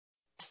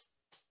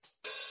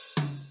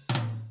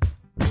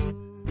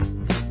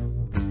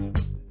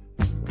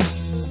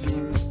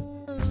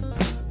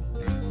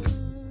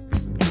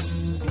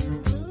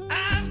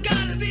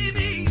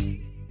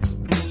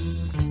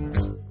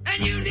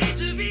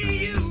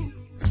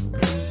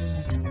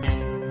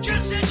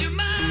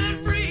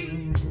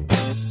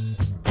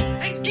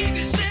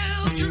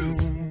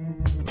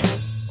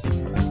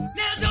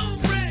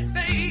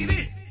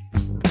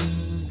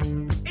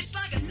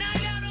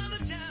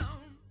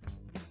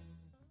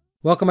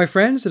Welcome, my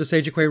friends, to the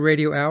Sage of Quay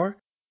Radio Hour,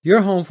 your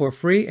home for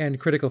free and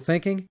critical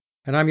thinking,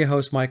 and I'm your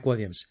host, Mike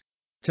Williams.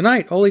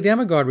 Tonight, Ole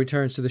Dammegård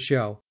returns to the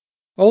show.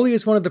 Ole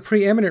is one of the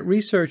preeminent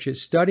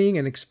researchers studying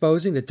and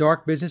exposing the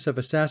dark business of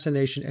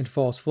assassination and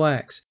false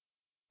flags.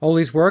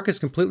 Ole's work is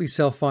completely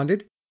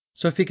self-funded,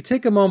 so if you could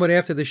take a moment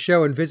after the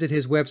show and visit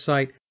his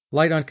website,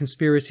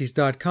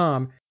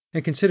 lightonconspiracies.com,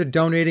 and consider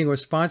donating or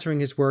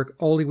sponsoring his work,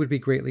 Ole would be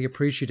greatly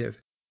appreciative.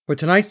 For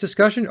tonight's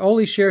discussion,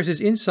 Ole shares his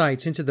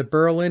insights into the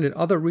Berlin and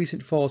other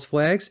recent false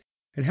flags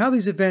and how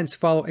these events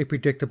follow a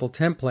predictable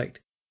template.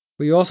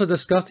 We also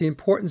discuss the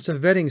importance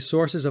of vetting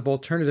sources of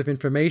alternative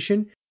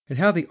information and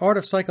how the art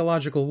of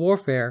psychological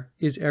warfare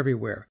is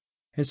everywhere.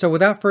 And so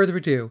without further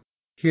ado,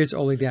 here's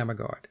Ole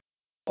Dammegård.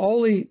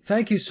 Ole,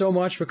 thank you so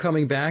much for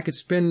coming back.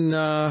 It's been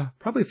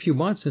probably a few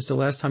months since the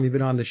last time you've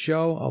been on the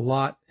show. A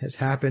lot has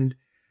happened.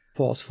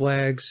 False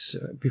flags.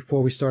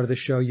 Before we started the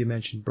show, you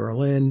mentioned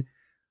Berlin.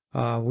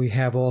 We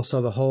have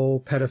also the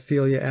whole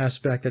pedophilia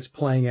aspect that's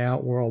playing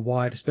out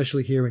worldwide,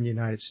 especially here in the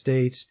United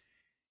States.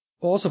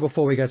 Also,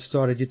 before we got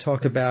started, you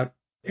talked about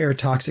air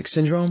toxic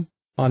syndrome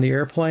on the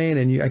airplane,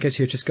 and I guess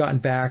you had just gotten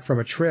back from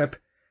a trip,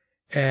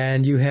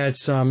 and you had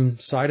some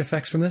side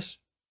effects from this?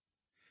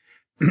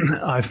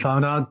 I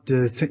found out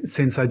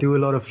since I do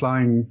a lot of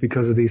flying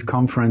because of these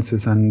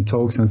conferences and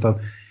talks and stuff,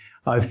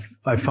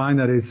 I find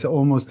that it's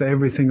almost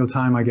every single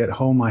time I get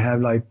home, I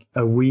have like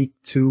a week,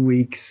 2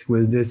 weeks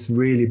with this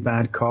really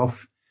bad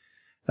cough,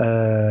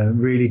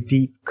 really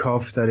deep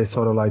cough that is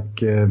sort of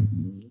like, it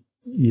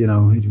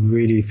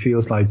really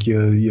feels like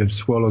you've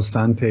swallowed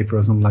sandpaper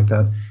or something like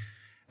that.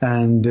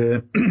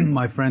 And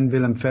my friend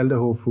Willem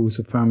Velderhof, who's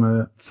a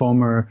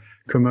former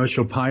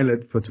commercial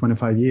pilot for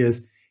 25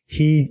 years,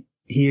 he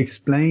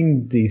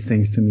explained these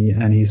things to me,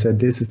 and he said,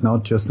 this is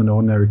not just an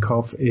ordinary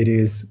cough. It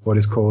is what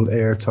is called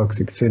air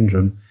toxic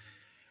syndrome,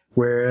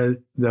 where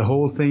the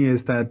whole thing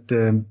is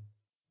that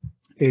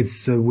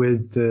it's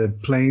with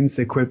planes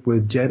equipped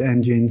with jet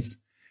engines.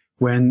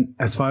 When,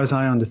 as far as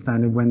I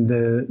understand it, when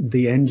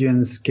the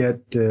engines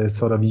get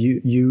sort of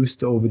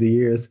used over the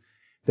years,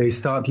 they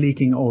start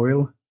leaking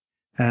oil,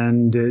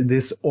 and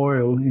this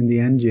oil in the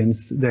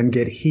engines then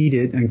get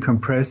heated and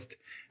compressed.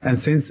 And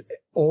since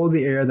all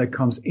the air that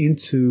comes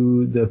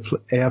into the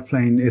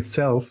airplane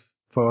itself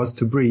for us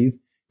to breathe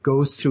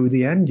goes through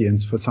the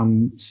engines for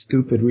some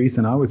stupid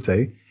reason, I would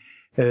say,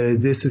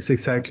 this is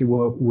exactly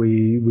what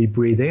we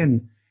breathe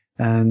in.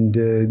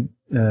 And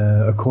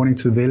according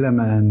to Willem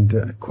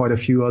and quite a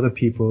few other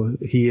people,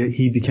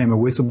 he became a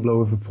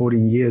whistleblower for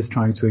 14 years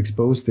trying to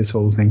expose this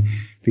whole thing,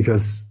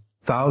 because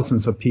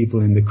thousands of people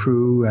in the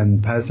crew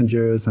and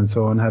passengers and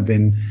so on have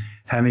been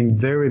having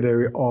very,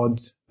 very odd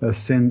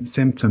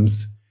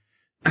symptoms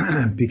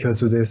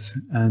because of this.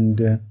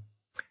 And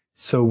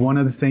so one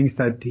of the things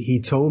that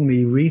he told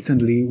me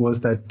recently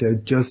was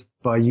that just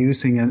by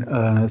using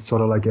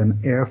sort of like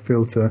an air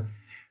filter,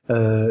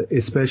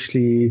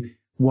 especially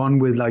one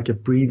with like a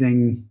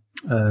breathing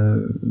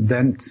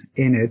vent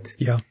in it,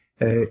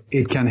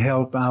 it can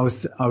help. I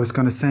was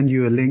going to send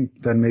you a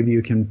link that maybe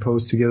you can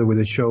post together with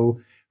the show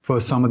for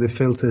some of the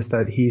filters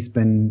that he's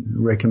been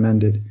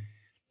recommended.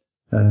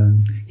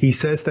 He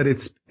says that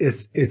it's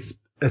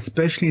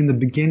especially in the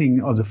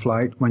beginning of the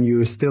flight, when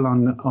you're still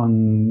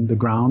on the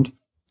ground,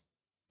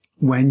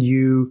 when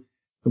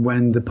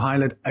the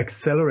pilot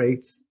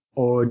accelerates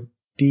or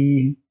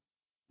decelerates.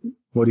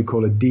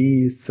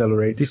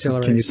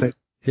 Can you say?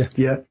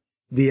 Yeah.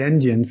 The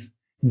engines,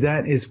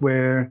 that is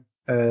where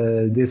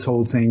this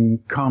whole thing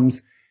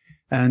comes.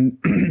 And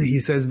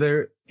he says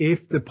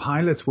if the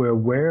pilots were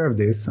aware of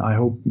this, I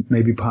hope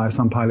maybe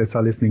some pilots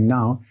are listening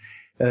now,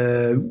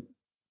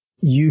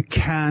 you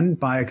can,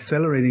 by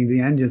accelerating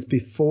the engines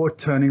before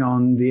turning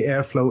on the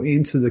airflow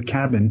into the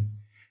cabin,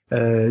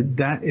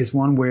 that is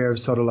one way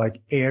of sort of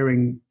like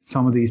airing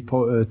some of these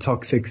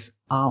toxics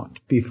out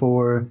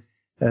before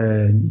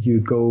you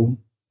go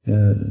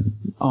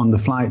on the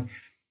flight.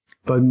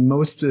 But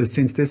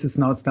since this is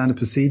not standard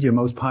procedure,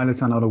 most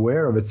pilots are not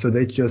aware of it, so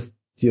they just,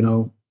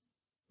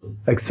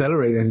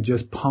 accelerate, and it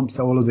just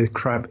pumps all of this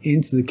crap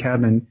into the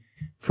cabin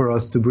for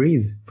us to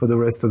breathe for the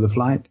rest of the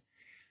flight.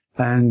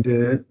 And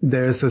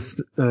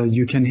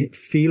you can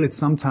feel it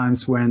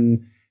sometimes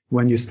when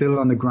you're still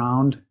on the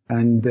ground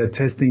and they're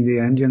testing the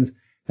engines,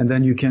 and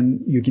then you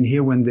can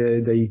hear when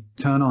they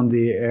turn on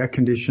the air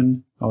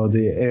condition or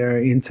the air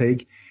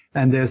intake,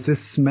 and there's this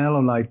smell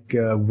of like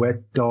a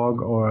wet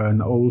dog or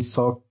an old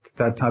sock,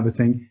 that type of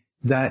thing.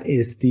 That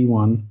is the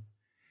one.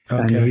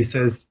 Okay. And he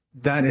says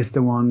that is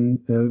the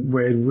one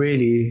where it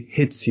really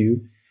hits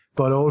you,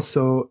 but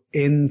also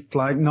in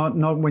flight,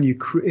 not when you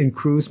in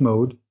cruise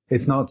mode.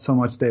 It's not so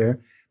much there,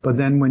 but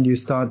then when you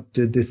start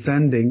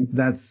descending,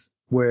 that's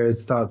where it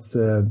starts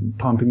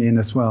pumping in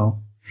as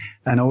well.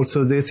 And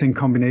also this in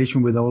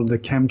combination with all the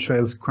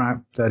chemtrails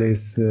crap that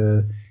is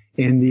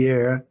in the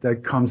air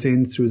that comes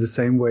in through the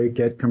same way,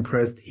 get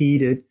compressed,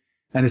 heated,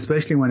 and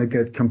especially when it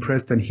gets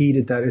compressed and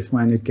heated, that is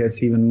when it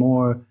gets even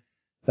more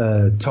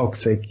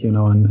toxic,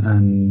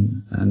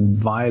 and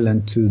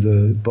violent to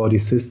the body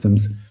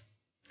systems.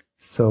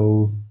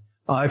 So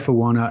for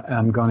one,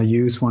 I'm going to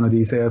use one of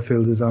these air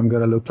filters. I'm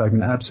going to look like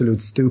an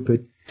absolute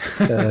stupid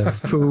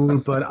fool,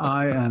 but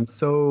I am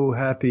so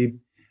happy.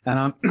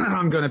 And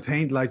I'm going to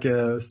paint like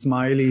a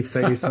smiley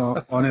face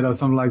on it or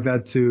something like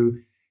that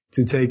to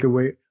take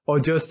away, or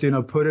just,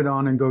 put it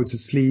on and go to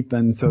sleep.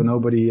 And so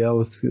nobody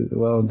else,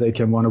 well, they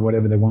can wonder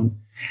whatever they want.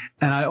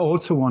 And I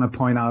also want to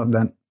point out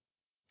that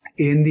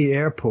in the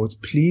airports,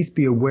 please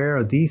be aware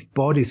of these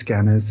body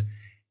scanners.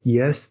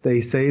 Yes,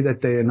 they say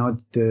that they are not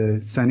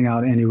sending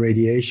out any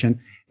radiation.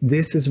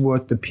 This is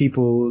what the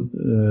people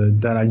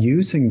that are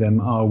using them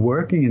are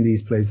working in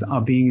these places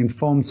are being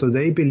informed. So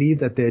they believe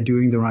that they're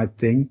doing the right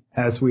thing,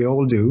 as we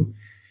all do,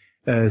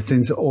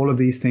 since all of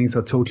these things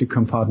are totally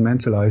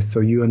compartmentalized. So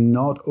you are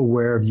not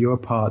aware of your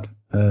part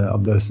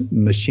of the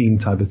machine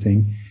type of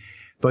thing.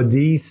 But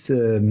these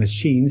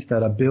machines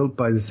that are built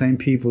by the same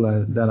people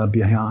that are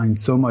behind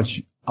so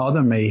much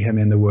other mayhem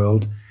in the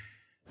world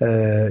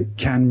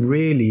can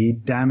really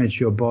damage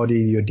your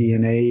body, your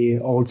DNA,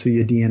 alter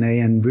your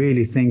DNA, and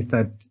really things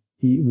that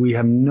we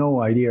have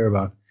no idea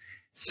about.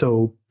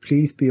 So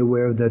please be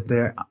aware that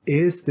there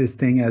is this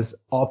thing as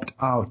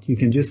opt-out. You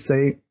can just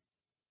say,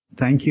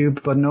 thank you,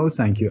 but no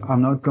thank you.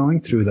 I'm not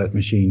going through that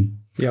machine.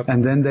 Yep.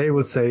 And then they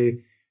will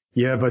say,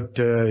 yeah, but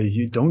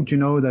don't you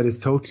know that it's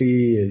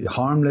totally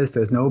harmless?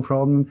 There's no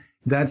problem.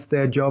 That's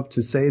their job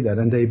to say that,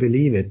 and they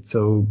believe it.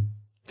 So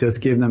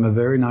just give them a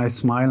very nice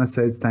smile and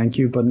say, thank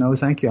you, but no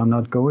thank you, I'm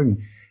not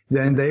going.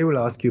 Then they will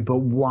ask you, but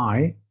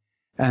why?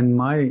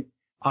 And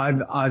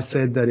I've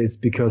said that it's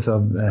because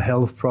of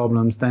health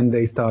problems. Then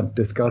they start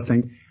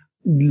discussing.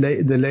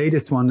 The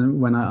latest one,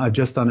 when I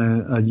just done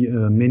a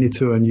mini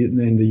tour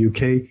in the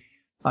UK,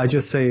 I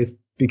just say it's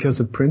because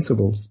of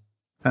principles.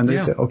 And they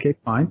say, okay,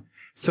 fine.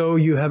 So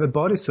you have a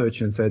body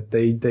surgeon said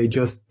they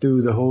just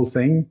do the whole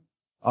thing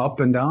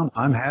up and down.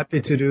 I'm happy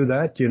to do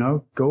that,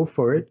 go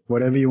for it.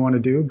 Whatever you want to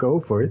do,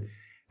 go for it.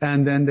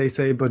 And then they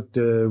say, but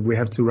we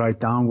have to write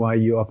down why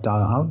you opt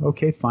out.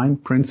 Okay, fine.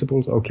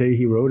 Principles. Okay,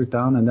 he wrote it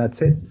down and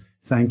that's it.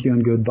 Thank you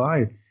and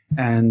goodbye.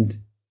 And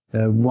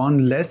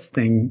one less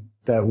thing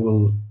that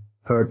will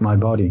hurt my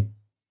body.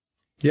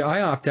 Yeah,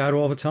 I opt out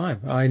all the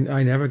time. I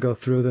never go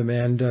through them.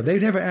 And they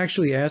never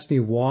actually asked me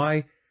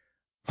why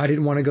I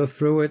didn't want to go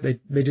through it. They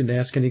didn't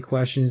ask any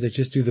questions. They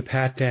just do the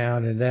pat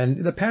down. And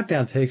then the pat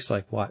down takes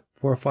 4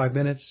 or 5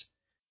 minutes?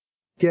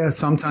 Yeah,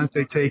 sometimes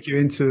they take you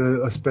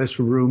into a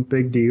special room,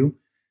 big deal.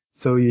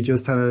 So you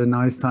just have a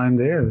nice time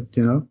there,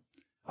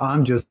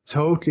 I'm just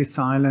totally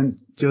silent,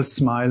 just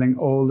smiling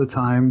all the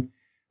time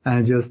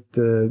and just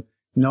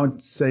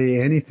not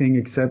say anything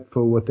except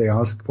for what they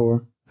ask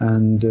for.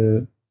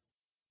 And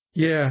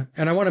yeah,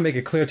 and I want to make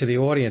it clear to the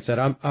audience that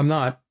I'm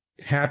not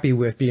happy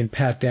with being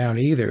pat down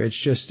either. It's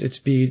just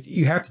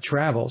you have to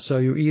travel, so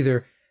you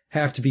either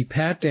have to be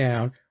pat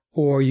down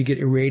or you get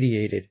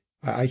irradiated.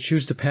 I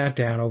choose to pat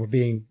down over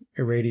being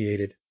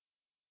irradiated.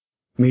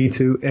 Me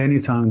too, any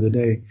time of the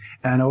day.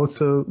 And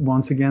also,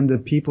 once again, the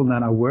people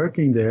that are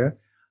working there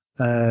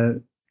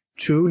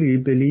truly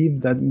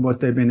believe that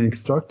what they've been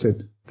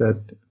instructed,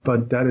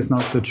 but that is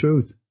not the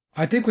truth.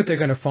 I think what they're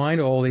going to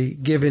find, Oli,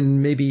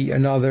 given maybe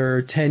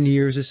another 10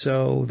 years or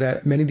so,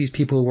 that many of these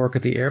people who work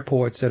at the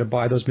airports that are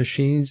by those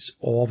machines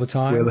all the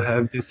time will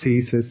have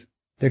diseases.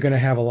 They're going to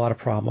have a lot of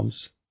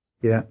problems.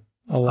 Yeah.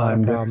 A lot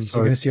of problems.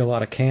 You're going to see a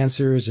lot of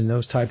cancers, and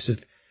those types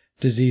of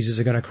diseases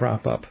are going to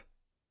crop up.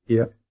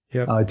 Yeah.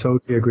 Yep. I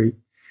totally agree.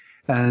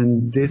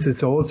 And this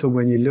is also,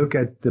 when you look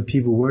at the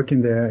people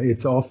working there,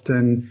 it's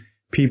often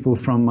people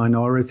from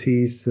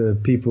minorities,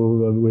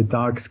 people with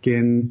dark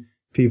skin,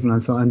 people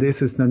and so on. And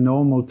this is the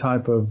normal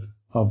type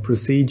of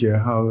procedure,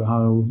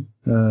 how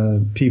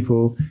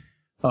people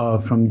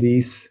from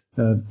these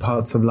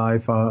parts of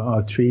life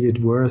are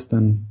treated worse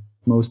than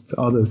most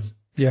others.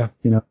 Yeah.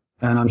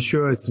 And I'm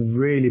sure it's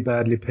really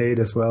badly paid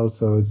as well.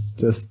 So it's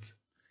just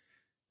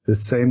the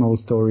same old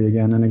story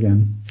again and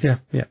again. Yeah.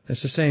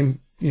 It's the same,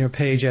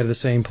 page out of the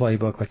same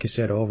playbook, like you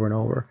said, over and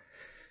over.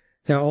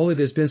 Now, Oli,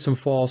 there's been some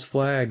false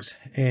flags,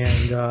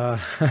 and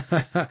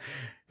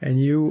and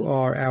you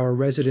are our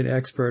resident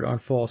expert on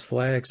false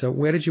flags. So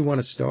where did you want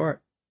to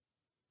start?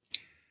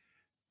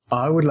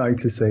 I would like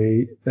to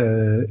say,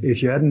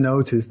 if you hadn't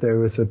noticed, there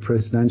was a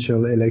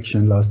presidential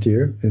election last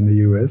year in the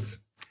US.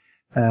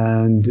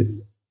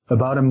 And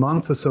about a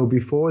month or so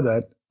before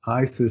that,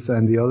 ISIS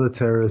and the other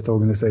terrorist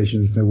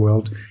organizations in the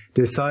world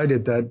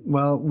decided that,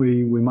 well,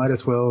 we might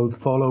as well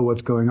follow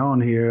what's going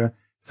on here,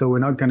 so we're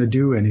not going to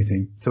do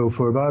anything. So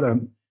for about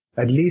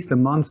at least a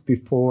month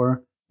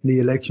before the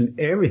election,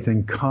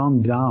 everything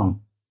calmed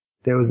down.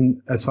 There was,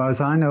 as far as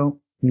I know,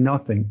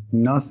 nothing.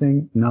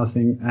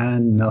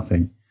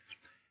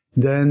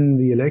 Then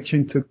the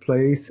election took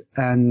place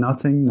and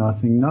nothing.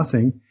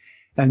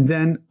 And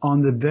then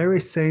on the very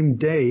same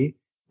day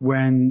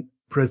when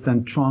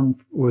President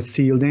Trump was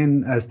sealed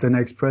in as the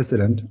next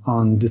president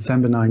on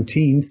December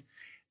 19th,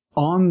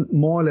 on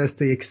more or less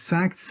the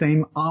exact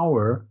same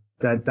hour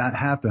that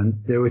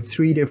happened, there were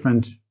 3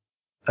 different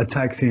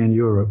attacks here in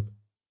Europe.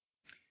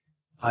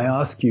 I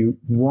ask you,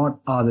 what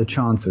are the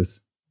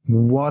chances?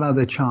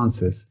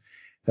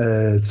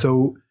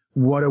 So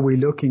what are we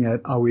looking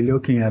at? Are we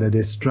looking at a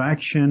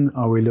distraction?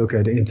 Are we looking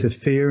at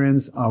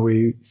interference?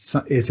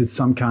 Is it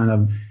some kind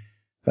of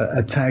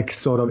attack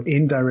sort of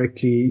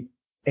indirectly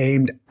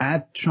aimed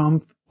at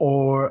Trump,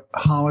 or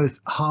how is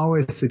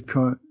it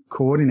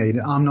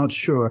coordinated? I'm not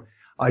sure.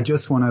 I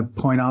just want to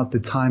point out the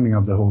timing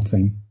of the whole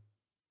thing.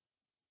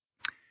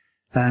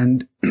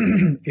 And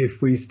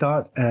if we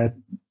start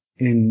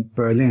in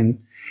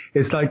Berlin,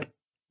 it's like,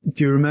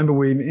 do you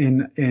remember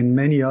in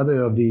many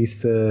other of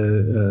these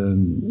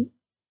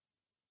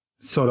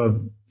sort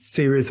of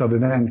series of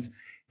events,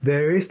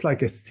 there is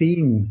like a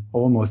theme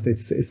almost.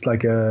 It's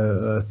like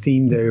a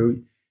theme there.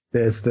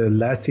 There's the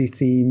Lassie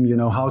theme,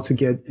 how to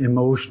get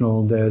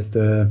emotional. There's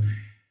the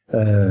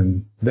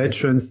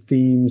veterans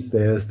themes.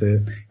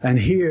 And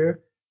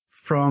here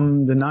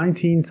from the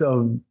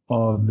 19th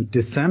of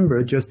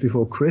December, just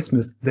before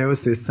Christmas, there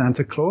was this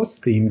Santa Claus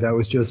theme that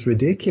was just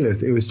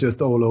ridiculous. It was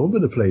just all over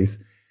the place.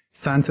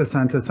 Santa,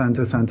 Santa,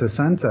 Santa, Santa,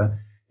 Santa.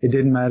 It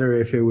didn't matter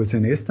if it was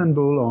in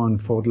Istanbul or in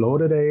Fort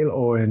Lauderdale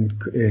or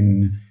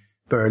in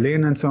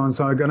Berlin and so on.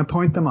 So I'm going to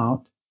point them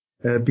out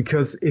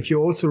because if you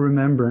also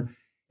remember,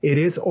 it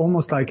is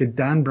almost like a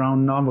Dan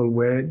Brown novel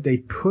where they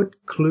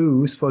put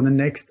clues for the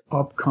next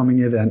upcoming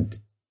event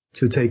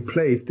to take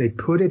place. They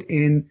put it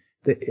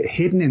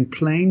hidden in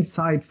plain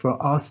sight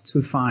for us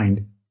to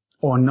find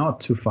or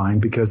not to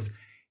find, because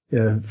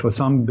for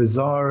some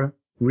bizarre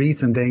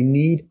reason they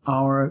need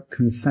our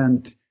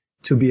consent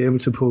to be able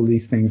to pull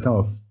these things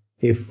off.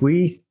 If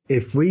we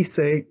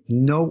say,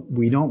 no,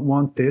 we don't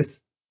want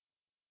this,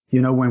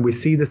 when we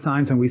see the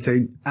signs and we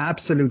say,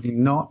 absolutely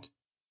not,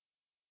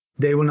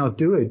 they will not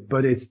do it.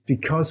 But it's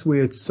because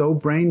we're so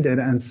brain dead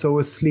and so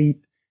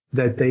asleep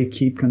that they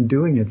keep on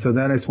doing it. So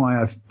that is why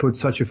I've put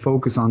such a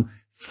focus on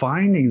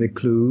finding the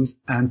clues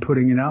and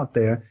putting it out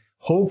there,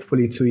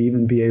 hopefully to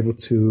even be able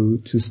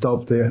to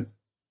stop the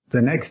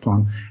next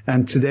one.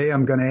 And today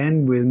I'm going to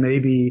end with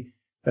maybe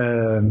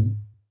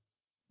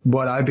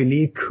what I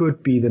believe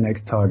could be the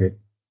next target.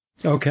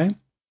 Okay.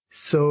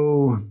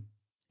 So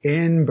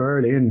in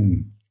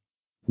Berlin,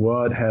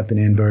 what happened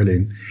in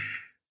Berlin?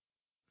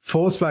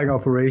 False flag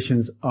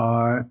operations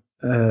are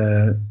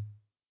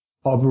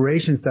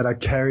operations that are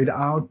carried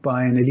out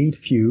by an elite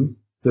few,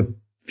 the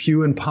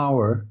few in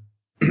power,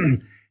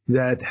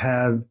 that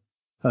have,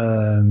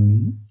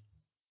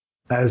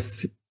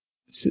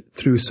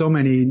 through so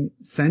many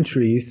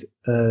centuries,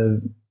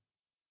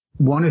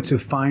 wanted to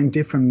find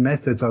different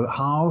methods of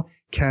how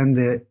can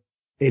the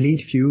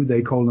elite few,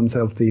 they call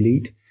themselves the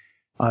elite,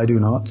 I do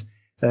not,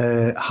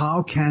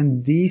 how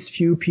can these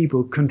few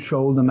people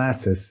control the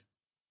masses?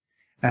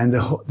 And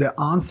the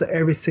answer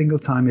every single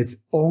time is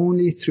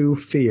only through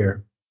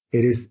fear.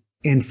 It is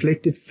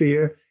inflicted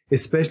fear,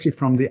 especially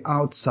from the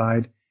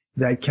outside,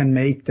 that can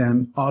make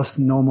us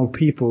normal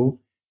people,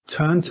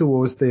 turn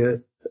towards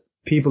the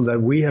people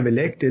that we have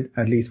elected,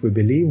 at least we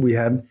believe we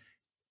have,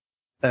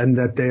 and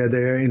that they're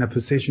there in a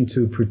position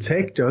to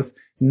protect us,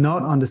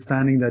 not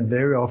understanding that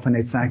very often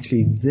it's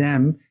actually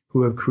them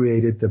who have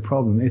created the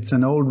problem. It's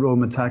an old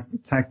Roman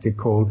tactic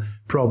called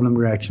problem,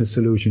 reaction,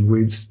 solution.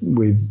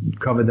 We've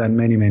covered that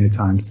many, many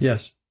times.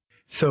 Yes.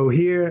 So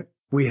here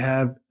we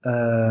have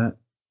a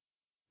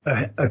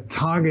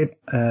target,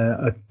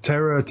 a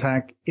terror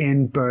attack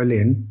in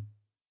Berlin.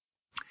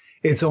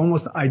 It's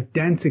almost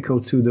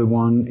identical to the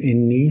one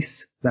in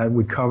Nice that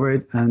we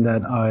covered and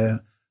that I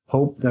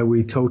hope that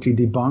we totally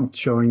debunked,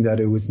 showing that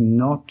it was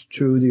not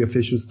true, the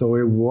official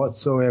story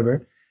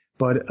whatsoever,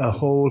 but a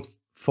whole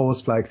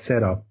false flag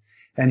setup.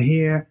 And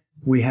here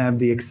we have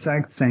the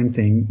exact same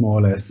thing, more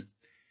or less.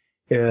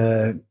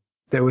 There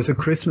was a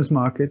Christmas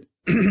market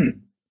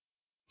in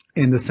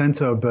the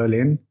center of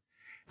Berlin.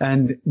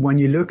 And when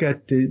you look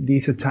at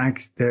these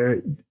attacks,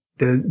 the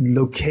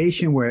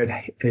location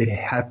where it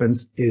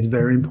happens is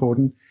very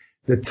important.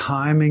 The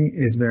timing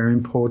is very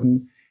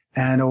important.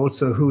 And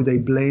also who they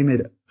blame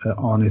it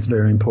on is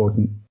very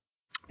important.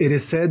 It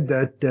is said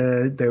that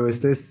there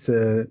was this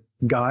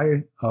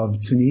guy of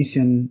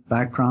Tunisian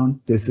background,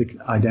 this is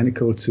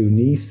identical to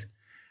Nice,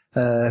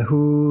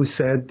 who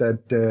said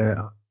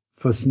that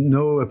for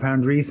no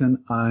apparent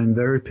reason, I'm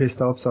very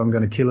pissed off, so I'm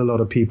going to kill a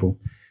lot of people.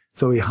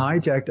 So he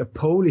hijacked a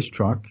Polish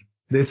truck.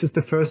 This is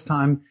the first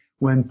time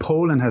when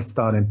Poland has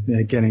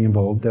started getting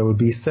involved. There will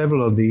be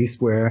several of these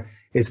where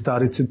it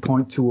started to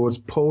point towards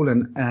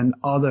Poland and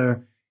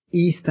other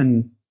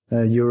Eastern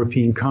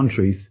European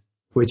countries,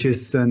 which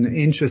is an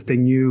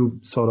interesting new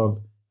sort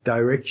of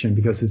direction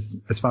because it's,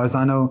 as far as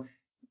I know,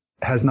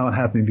 has not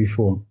happened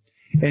before.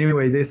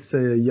 Anyway, this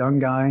young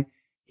guy,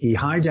 he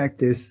hijacked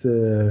this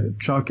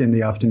truck in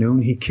the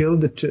afternoon. He killed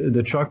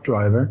the truck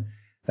driver,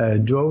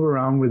 drove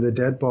around with a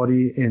dead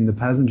body in the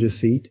passenger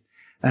seat.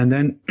 And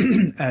then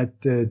at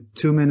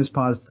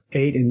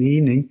 8:02 in the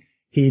evening,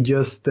 he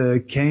just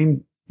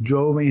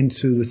drove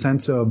into the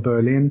center of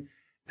Berlin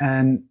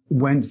and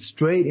went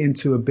straight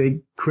into a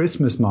big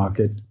Christmas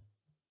market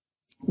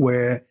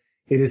where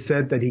it is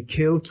said that he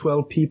killed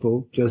 12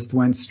 people, just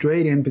went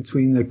straight in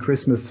between the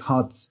Christmas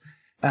huts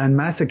and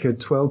massacred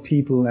 12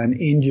 people and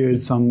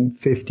injured some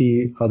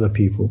 50 other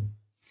people.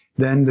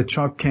 Then the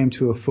truck came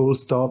to a full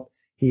stop.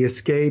 He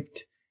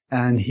escaped,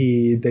 and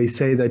they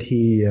say that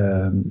he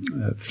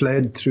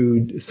fled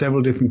through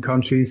several different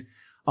countries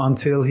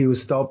until he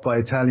was stopped by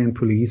Italian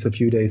police a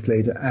few days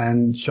later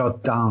and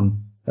shot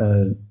down.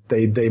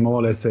 They more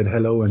or less said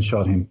hello and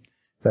shot him.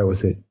 That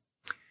was it.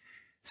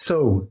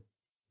 So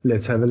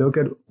let's have a look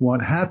at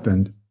what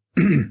happened.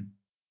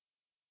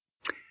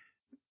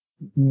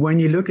 When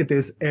you look at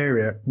this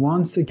area,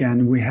 once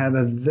again, we have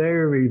a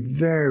very,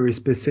 very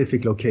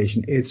specific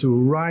location. It's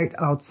right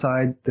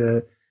outside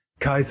the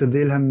Kaiser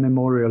Wilhelm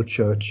Memorial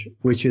Church,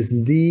 which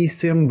is the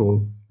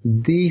symbol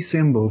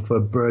for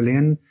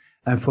Berlin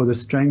and for the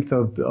strength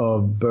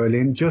of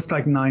Berlin. Just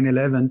like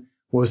 9/11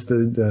 was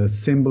the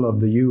symbol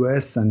of the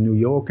US and New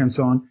York and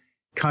so on.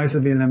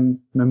 Kaiser Wilhelm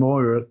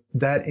Memorial,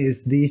 that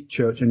is the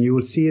church, and you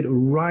will see it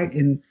right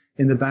in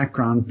the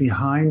background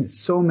behind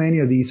so many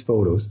of these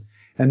photos.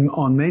 And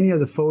on many of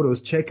the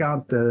photos, check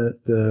out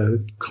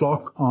the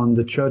clock on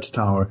the church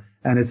tower,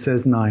 and it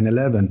says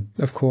 9/11.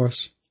 Of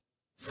course.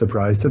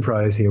 Surprise,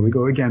 surprise, here we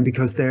go again,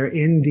 because they're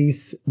in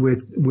these,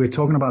 we're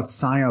talking about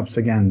psyops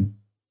again.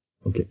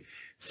 Okay,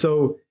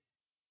 so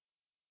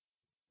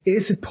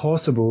is it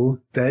possible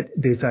that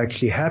this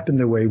actually happened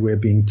the way we're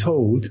being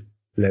told?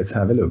 Let's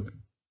have a look.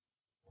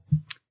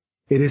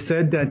 It is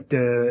said that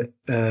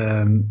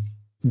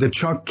the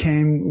truck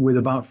came with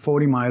about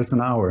 40 miles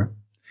an hour.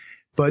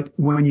 But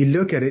when you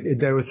look at it,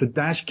 there was a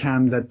dash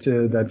cam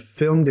that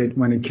filmed it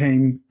when it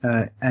came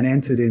and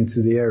entered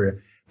into the area.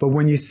 But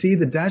when you see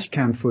the dash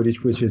cam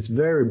footage, which is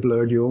very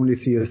blurred, you only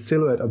see a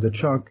silhouette of the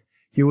truck.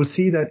 You will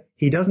see that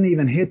he doesn't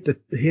even hit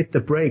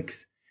the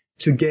brakes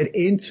to get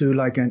into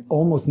like an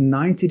almost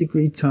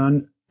 90-degree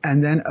turn,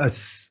 and then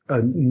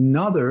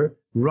another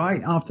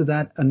right after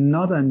that,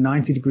 another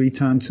 90-degree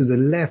turn to the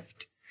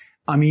left.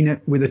 I mean,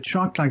 with a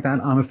truck like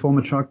that, I'm a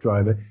former truck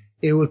driver.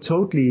 It will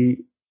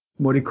totally,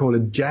 what do you call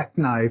it,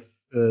 jackknife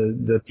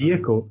the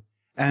vehicle.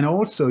 And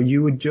also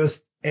you would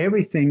just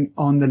everything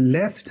on the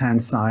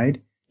left-hand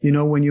side, you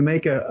know, when you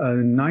make a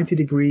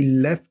 90-degree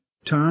left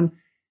turn,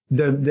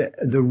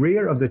 the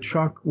rear of the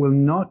truck will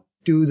not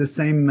do the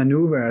same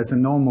maneuver as a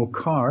normal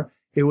car.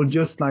 It will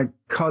just like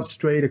cut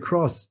straight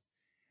across.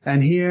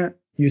 And here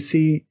you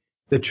see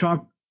the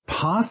truck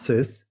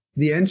passes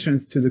the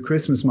entrance to the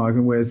Christmas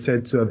market where it's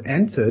said to have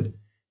entered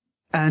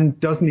and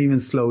doesn't even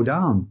slow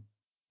down.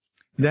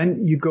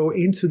 Then you go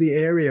into the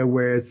area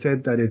where it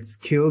said that it's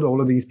killed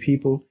all of these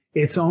people.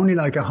 It's only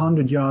like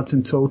 100 yards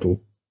in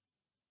total.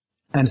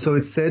 And so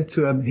it's said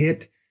to have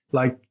hit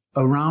like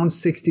around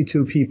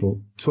 62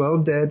 people,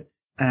 12 dead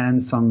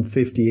and some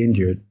 50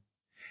 injured.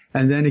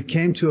 And then it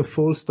came to a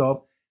full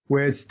stop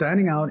where it's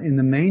standing out in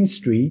the main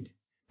street.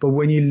 But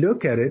when you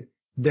look at it,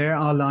 there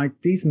are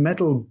like these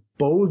metal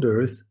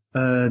boulders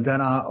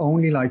that are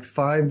only like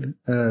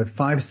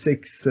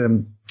 6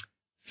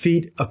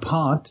 feet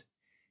apart,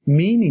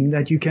 meaning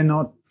that you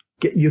cannot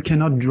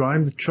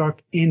drive the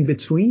truck in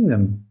between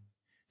them.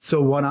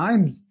 So what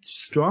I'm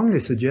strongly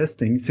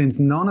suggesting, since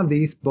none of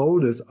these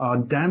boulders are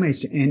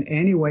damaged in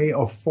any way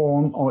or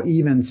form or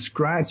even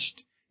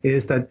scratched,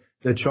 is that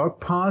the truck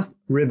passed,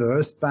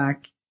 reversed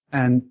back,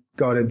 and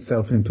got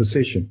itself in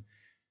position.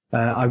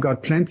 I've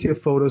got plenty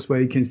of photos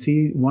where you can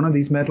see one of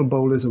these metal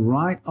boulders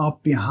right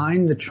up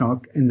behind the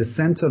truck, in the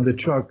center of the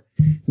truck,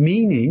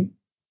 meaning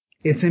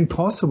it's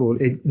impossible.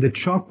 The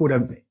truck would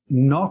have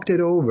knocked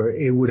it over.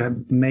 It would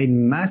have made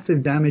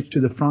massive damage to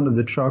the front of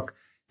the truck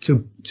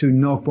to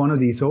knock one of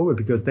these over,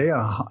 because they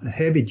are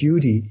heavy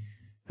duty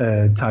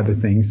type of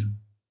things.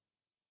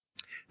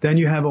 Then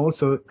you have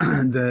also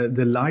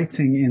the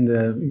lighting in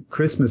the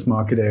Christmas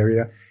market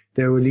area.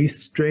 There were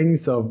these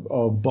strings of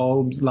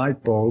bulbs,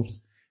 light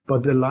bulbs,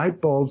 but the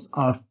light bulbs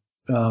are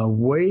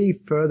way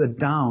further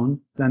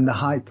down than the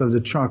height of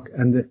the truck.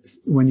 And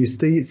when you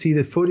see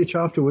the footage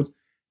afterwards,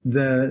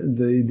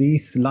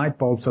 these light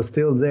bulbs are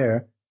still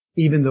there.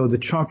 Even though the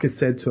truck is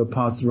said to have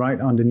passed right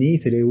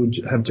underneath it, it would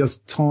have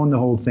just torn the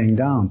whole thing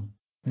down.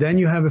 Then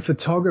you have a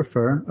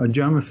photographer, a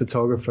German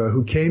photographer,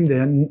 who came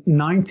there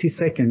 90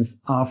 seconds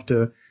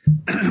after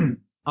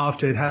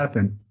it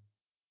happened.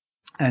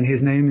 And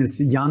his name is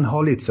Jan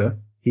Hollitzer.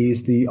 He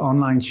is the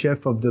online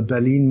chef of the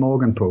Berlin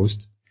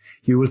Morgenpost.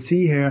 You will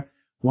see here,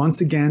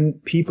 once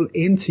again, people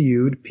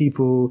interviewed,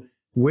 people,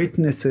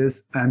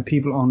 witnesses, and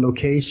people on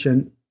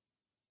location,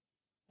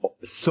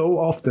 so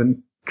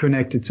often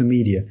connected to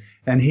media.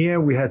 And here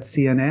we had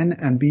CNN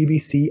and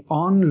BBC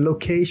on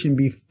location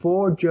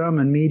before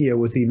German media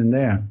was even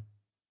there.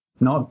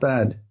 Not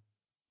bad.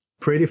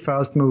 Pretty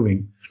fast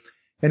moving.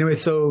 Anyway,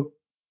 so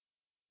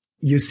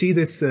you see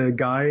this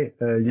guy,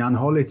 Jan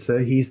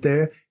Hollitzer, he's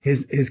there.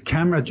 His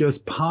camera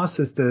just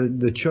passes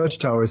the church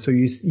tower, so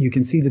you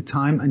can see the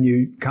time, and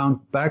you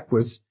count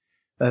backwards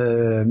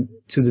to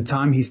the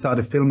time he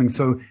started filming.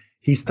 So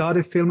he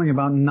started filming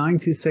about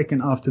 90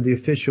 seconds after the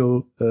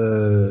official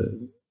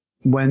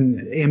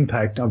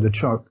impact of the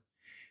truck.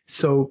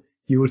 So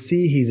you will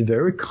see he's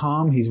very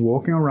calm. He's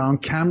walking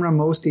around, camera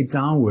mostly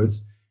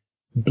downwards,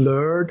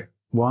 blurred,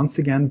 once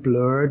again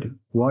blurred.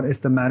 What is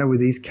the matter with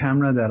these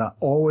cameras that are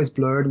always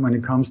blurred when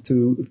it comes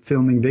to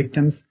filming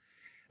victims?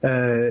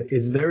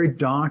 It's very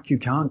dark. You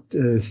can't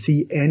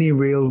see any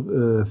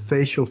real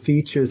facial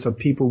features of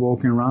people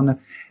walking around.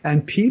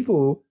 And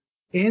people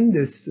in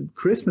this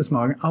Christmas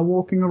market are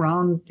walking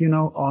around,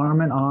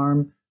 arm in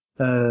arm,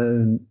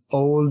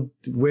 old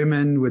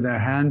women with their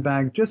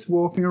handbag, just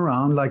walking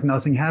around like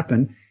nothing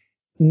happened.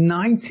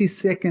 90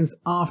 seconds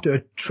after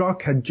a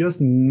truck had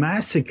just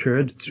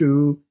massacred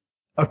through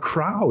a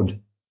crowd.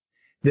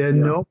 There are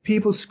no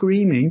people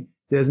screaming.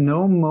 There's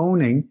no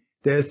moaning.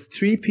 There's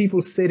 3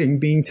 people sitting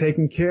being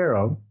taken care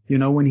of,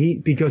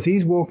 because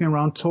he's walking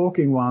around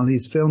talking while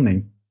he's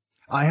filming.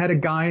 I had a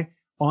guy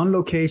on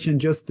location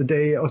just a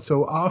day or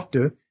so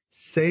after,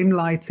 same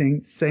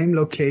lighting, same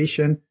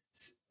location,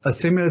 a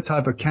similar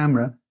type of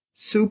camera,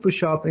 super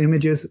sharp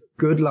images,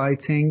 good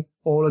lighting,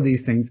 all of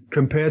these things.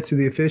 Compared to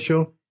the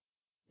official,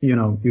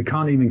 you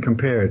can't even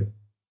compare it.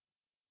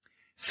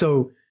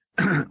 So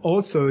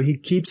also he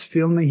keeps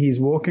filming, he's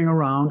walking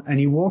around, and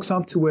he walks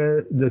up to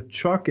where the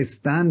truck is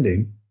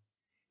standing.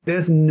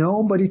 There's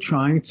nobody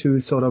trying to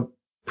sort of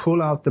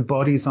pull out the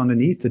bodies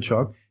underneath the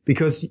truck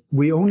because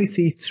we only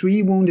see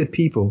 3 wounded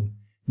people.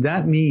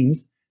 That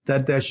means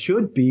that there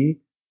should be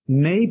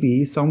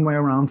maybe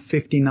somewhere around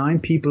 59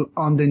 people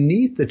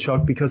underneath the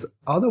truck, because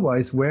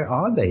otherwise, where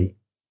are they?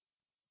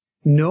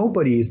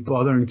 Nobody is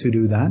bothering to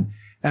do that.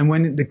 And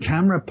when the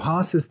camera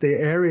passes the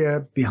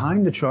area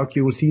behind the truck,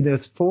 you will see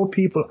there's 4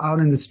 people out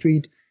in the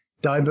street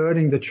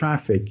diverting the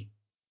traffic.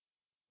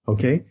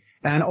 Okay?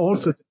 And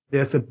also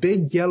there's a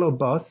big yellow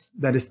bus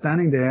that is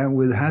standing there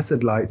with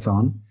hazard lights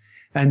on.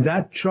 And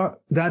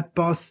that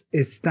bus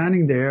is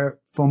standing there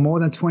for more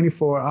than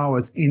 24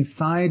 hours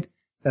inside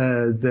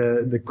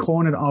the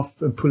cornered off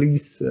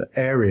police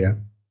area.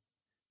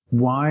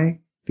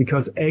 Why?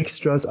 Because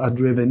extras are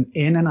driven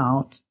in and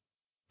out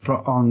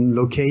on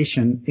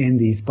location in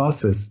these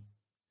buses.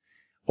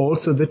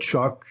 Also the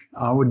truck,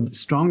 I would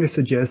strongly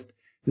suggest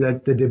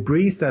that the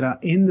debris that are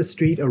in the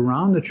street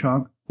around the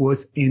truck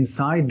was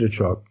inside the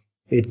truck.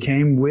 It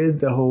came with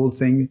the whole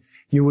thing.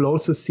 You will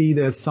also see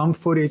there's some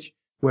footage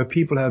where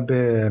people have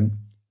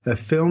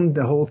filmed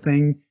the whole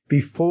thing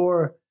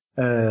before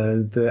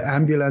the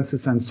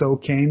ambulances and so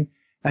came.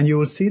 And you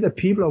will see that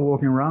people are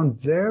walking around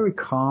very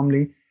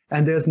calmly,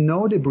 and there's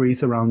no debris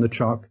around the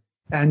truck.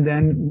 And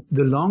then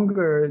the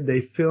longer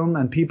they film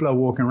and people are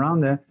walking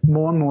around there,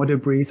 more and more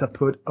debris are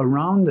put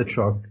around the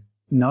truck.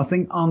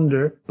 Nothing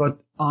under, but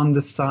on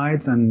the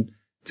sides and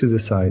to the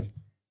side.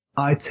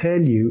 I tell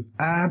you,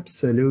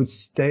 absolute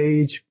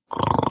stage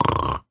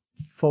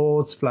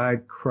false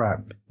flag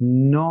crap.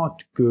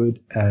 Not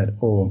good at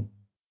all.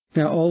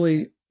 Now,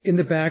 Ole, in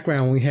the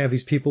background, we have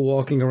these people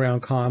walking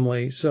around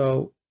calmly.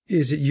 So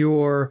is it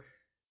your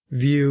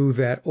view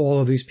that all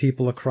of these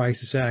people are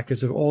crisis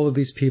actors, or all of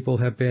these people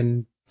have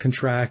been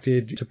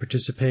contracted to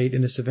participate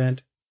in this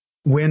event?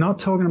 We're not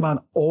talking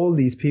about all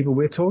these people.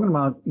 We're talking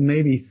about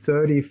maybe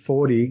 30,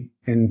 40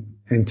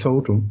 in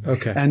total.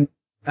 Okay.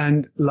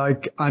 And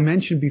like I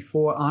mentioned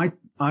before,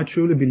 I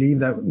truly believe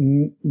that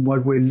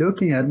what we're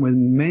looking at with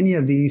many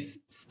of these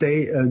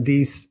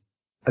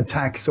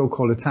attacks,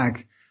 so-called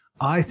attacks,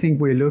 I think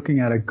we're looking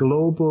at a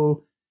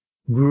global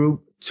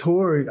group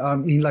tour. I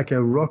mean, like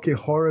a Rocky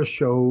Horror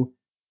Show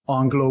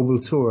on global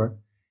tour.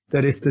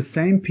 That it's the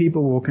same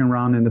people walking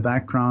around in the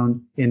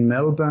background in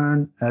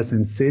Melbourne, as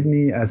in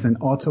Sydney, as in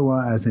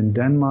Ottawa, as in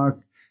Denmark,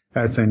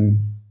 as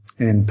in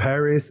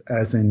Paris,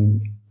 as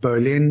in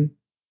Berlin.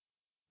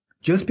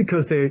 Just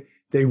because they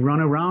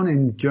run around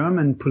in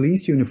German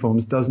police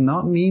uniforms does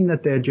not mean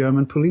that they're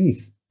German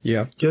police.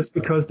 Yeah. Just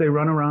because they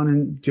run around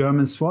in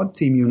German SWAT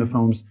team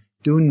uniforms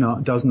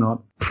does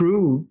not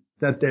prove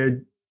that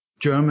they're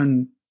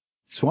German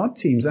SWAT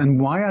teams. And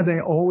why are they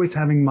always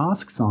having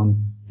masks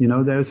on?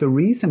 There's a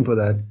reason for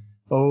that.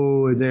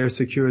 Oh, their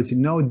security.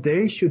 No,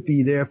 they should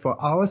be there for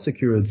our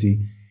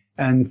security.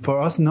 And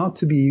for us not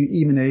to be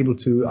even able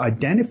to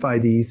identify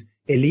these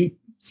elite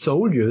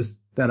soldiers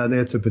that are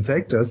there to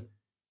protect us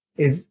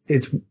is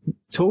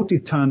totally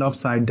turned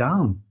upside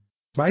down.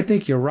 I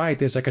think you're right.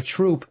 There's like a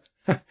troop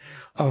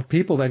of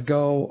people that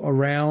go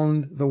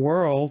around the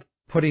world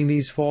putting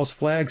these false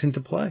flags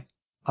into play.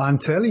 I'm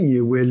telling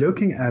you, we're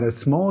looking at a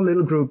small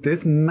little group.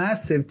 This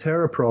massive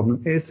terror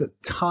problem is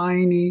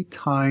tiny,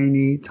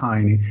 tiny,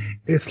 tiny.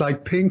 It's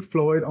like Pink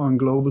Floyd on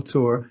global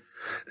tour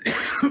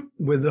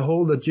with the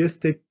whole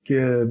logistic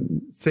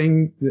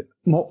thing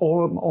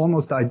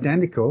almost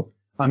identical.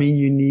 I mean,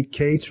 you need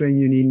catering,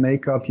 you need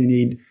makeup, you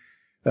need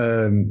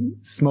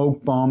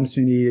smoke bombs,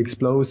 you need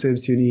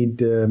explosives, you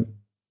need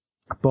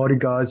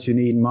bodyguards, you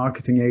need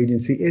marketing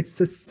agency. It's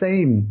the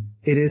same.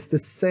 It is the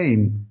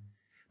same.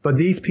 But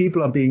these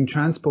people are being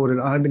transported,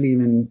 I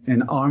believe,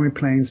 in army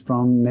planes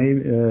from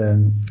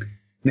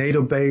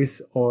NATO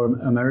base or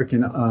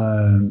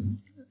American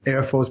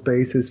Air Force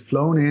bases,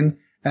 flown in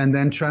and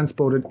then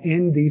transported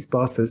in these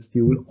buses.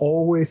 You will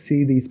always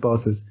see these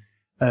buses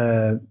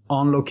on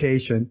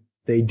location.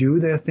 They do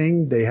their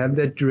thing. They have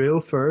their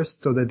drill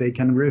first so that they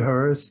can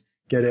rehearse,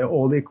 get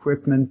all the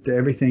equipment,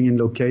 everything in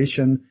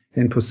location,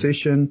 in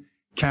position,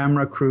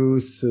 camera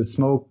crews,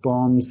 smoke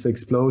bombs,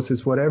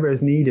 explosives, whatever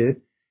is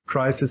needed,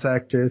 crisis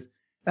actors,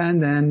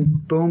 and then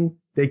boom,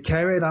 they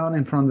carry it out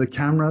in front of the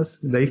cameras.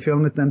 They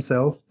film it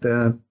themselves.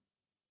 The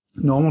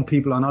normal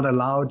people are not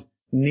allowed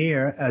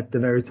near at the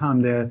very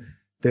time.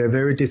 They're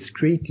very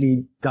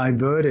discreetly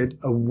diverted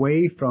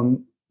away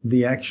from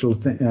the actual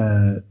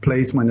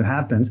place when it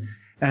happens.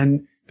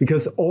 And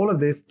because all of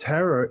this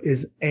terror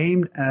is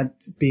aimed at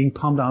being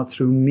pumped out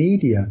through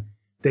media,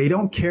 they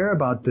don't care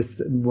about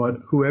this,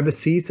 whoever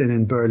sees it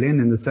in Berlin,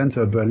 in the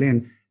center of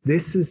Berlin.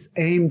 This is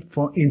aimed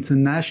for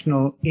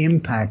international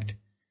impact,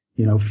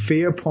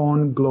 fear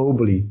porn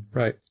globally.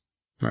 Right.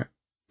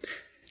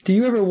 Do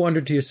you ever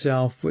wonder to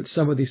yourself with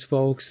some of these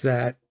folks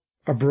that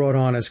are brought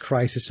on as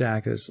crisis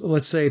actors?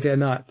 Let's say they're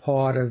not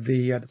part of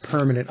the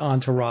permanent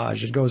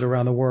entourage that goes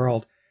around the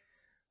world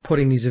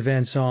putting these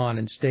events on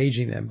and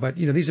staging them. But,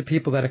 these are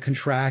people that are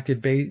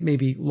contracted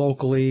maybe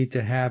locally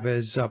to have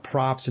as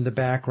props in the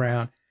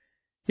background.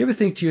 You ever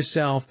think to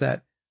yourself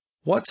that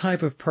what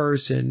type of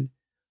person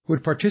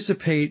would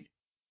participate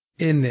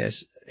in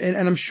this? And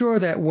I'm sure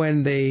that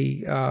when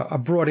they are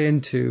brought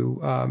into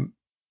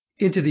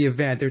the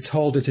event, they're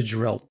told it's a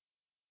drill.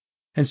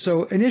 And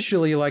so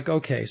initially you're like,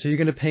 okay, so you're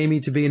going to pay me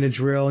to be in a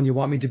drill and you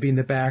want me to be in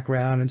the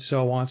background and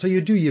so on. So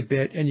you do your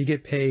bit and you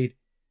get paid.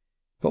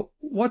 But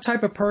what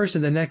type of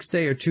person the next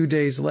day or 2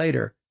 days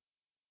later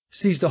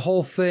sees the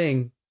whole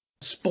thing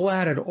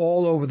splattered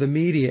all over the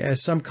media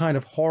as some kind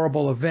of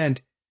horrible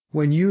event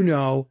when you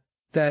know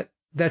that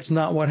that's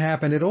not what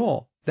happened at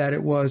all, that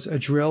it was a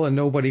drill and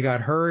nobody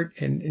got hurt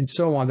and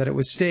so on, that it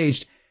was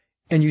staged,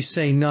 and you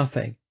say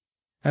nothing?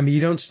 I mean,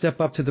 you don't step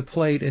up to the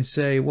plate and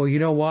say, well, you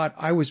know what?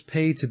 I was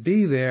paid to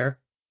be there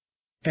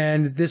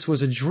and this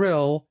was a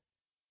drill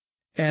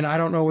and I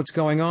don't know what's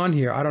going on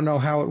here. I don't know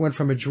how it went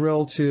from a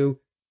drill to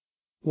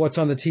what's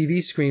on the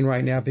TV screen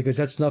right now, because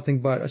that's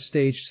nothing but a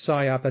staged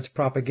psyop. That's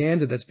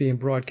propaganda that's being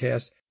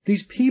broadcast.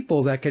 These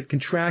people that get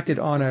contracted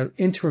on an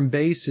interim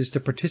basis to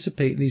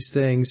participate in these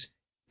things,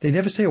 they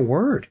never say a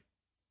word.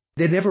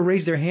 They never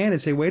raise their hand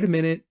and say, wait a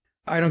minute,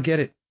 I don't get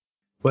it.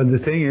 Well, the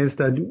thing is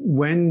that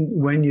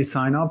when you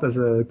sign up as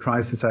a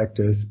crisis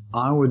actors,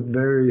 I would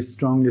very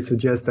strongly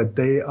suggest that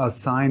they are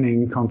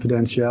signing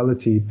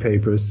confidentiality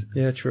papers.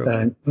 Yeah, true.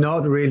 And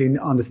not really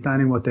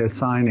understanding what they're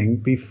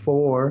signing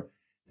before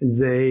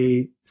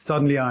they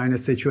suddenly are in a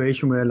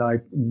situation where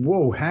like,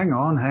 whoa, hang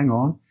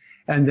on.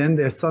 And then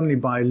they're suddenly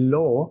by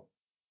law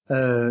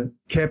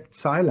kept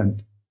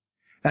silent.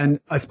 And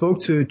I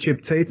spoke to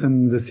Chip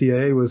Tatum, the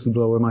CIA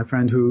whistleblower, my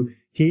friend, who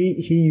he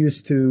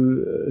used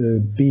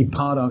to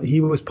he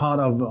was part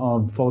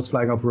of false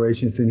flag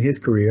operations in his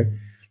career.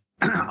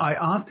 I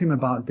asked him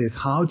about this.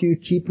 How do you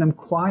keep them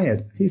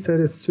quiet? He said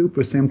it's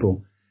super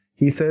simple.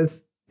 He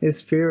says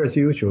it's fear as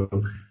usual.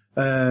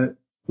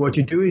 What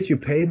you do is you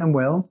pay them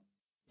well.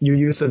 You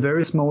use a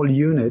very small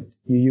unit.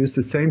 You use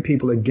the same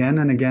people again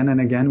and again and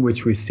again,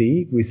 which we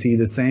see. We see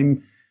the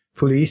same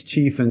police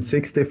chief in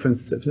 3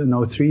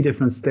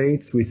 different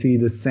states. We see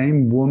the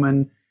same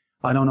woman.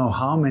 I don't know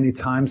how many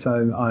times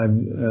I've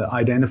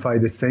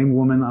identified the same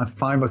woman at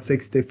 5 or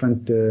 6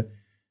 different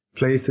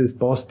places,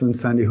 Boston,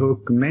 Sandy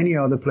Hook, many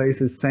other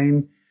places,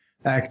 same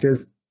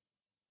actors.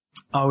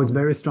 I would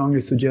very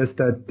strongly suggest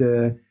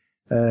that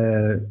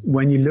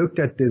when you looked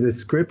at the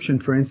description,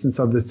 for instance,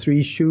 of the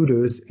 3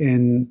 shooters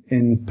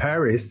in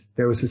Paris,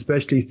 there was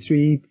especially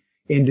 3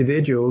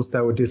 individuals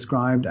that were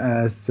described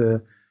as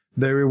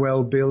very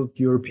well-built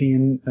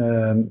European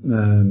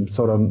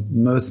sort of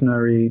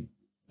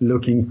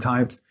mercenary-looking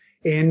types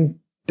in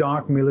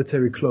dark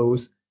military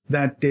clothes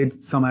that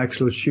did some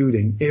actual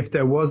shooting, if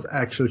there was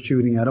actual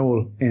shooting at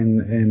all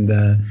in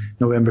the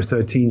November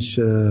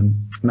 13th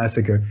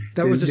massacre.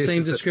 That was the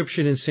same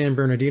description in San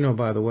Bernardino,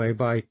 by the way,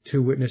 by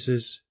 2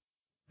 witnesses.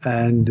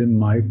 And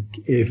Mike,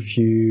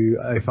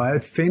 if I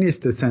had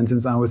finished the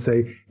sentence, I would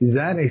say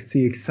that is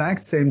the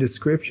exact same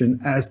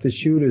description as the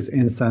shooters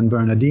in San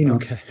Bernardino,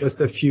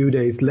 just a few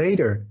days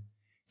later.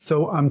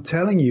 So I'm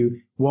telling you,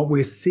 what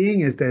we're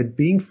seeing is they're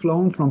being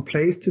flown from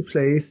place to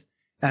place,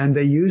 and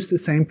they use the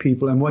same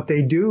people. And what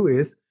they do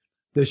is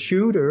the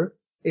shooter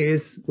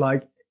is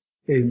like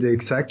in the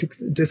exact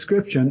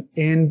description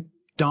in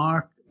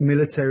dark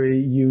military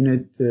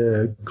unit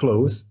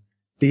clothes,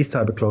 these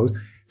type of clothes.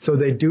 So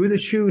they do the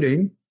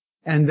shooting,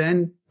 and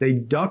then they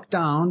duck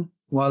down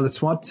while the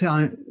SWAT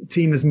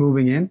team is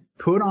moving in,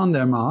 put on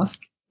their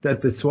mask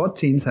that the SWAT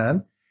teams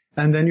have,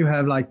 and then you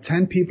have like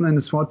 10 people in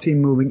the SWAT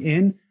team moving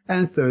in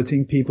and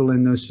 13 people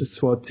in the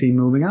SWAT team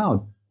moving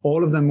out,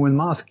 all of them with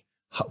masks.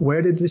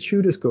 Where did the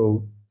shooters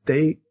go?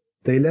 They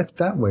left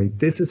that way.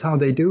 This is how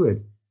they do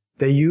it.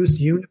 They use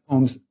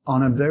uniforms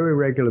on a very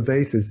regular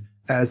basis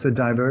as a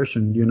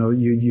diversion. You know,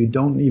 you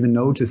don't even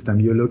notice them.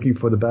 You're looking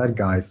for the bad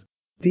guys.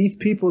 These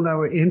people that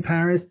were in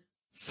Paris,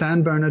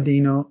 San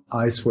Bernardino,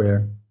 I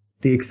swear,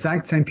 the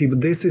exact same people.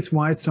 This is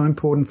why it's so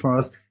important for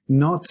us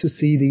not to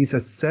see these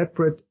as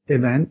separate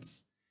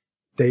events.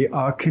 They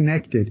are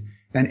connected.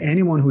 And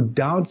anyone who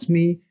doubts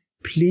me,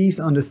 please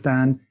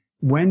understand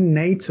when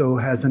NATO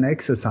has an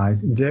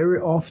exercise, very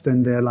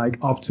often there are like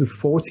up to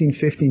 14,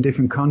 15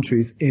 different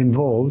countries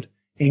involved,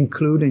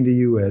 including the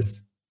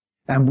US.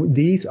 And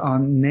these are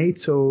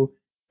NATO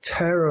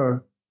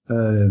terror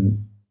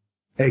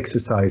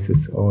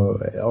exercises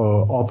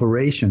or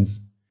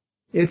operations.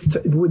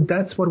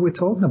 That's what we're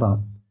talking about.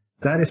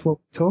 That is what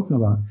we're talking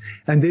about.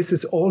 And this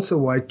is also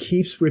why it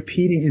keeps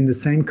repeating in the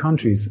same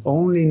countries,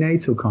 only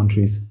NATO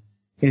countries.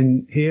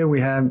 In here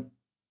we have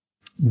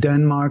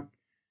Denmark.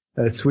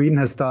 Sweden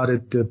has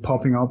started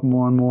popping up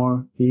more and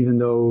more, even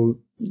though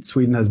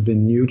Sweden has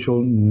been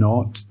neutral.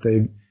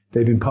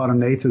 They've been part of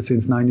NATO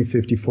since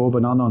 1954,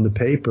 but not on the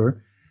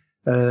paper.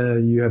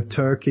 You have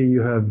Turkey,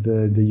 you have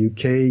the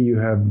UK, you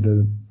have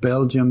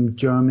Belgium,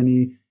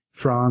 Germany,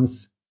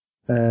 France.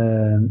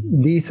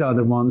 These are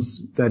the ones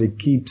that it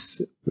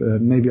keeps,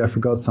 maybe I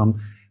forgot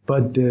some,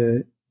 but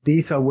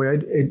these are where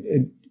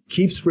it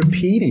keeps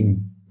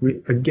repeating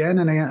again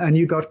and again. And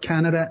you got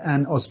Canada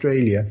and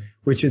Australia,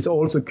 which is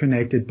also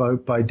connected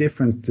by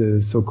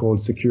different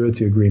so-called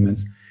security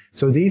agreements.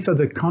 So these are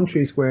the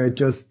countries where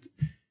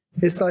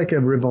it's like a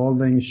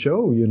revolving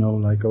show,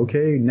 like,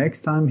 okay,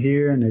 next time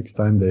here, next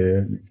time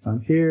there, next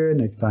time here,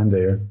 next time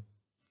there.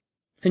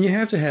 And you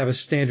have to have a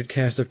standard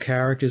cast of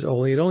characters,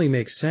 Ole. It only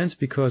makes sense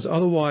because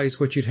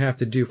otherwise what you'd have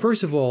to do,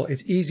 first of all,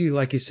 it's easy,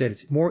 like you said,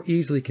 it's more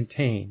easily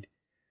contained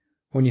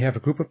when you have a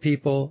group of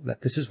people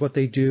that this is what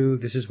they do,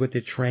 this is what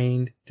they're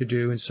trained to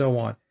do, and so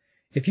on.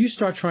 If you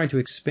start trying to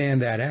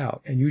expand that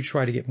out and you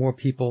try to get more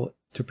people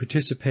to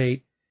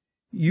participate,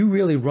 you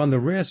really run the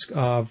risk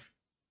of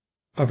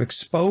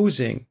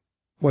exposing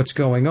what's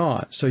going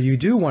on. So you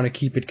do want to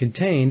keep it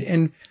contained,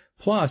 and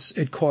plus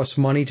it costs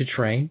money to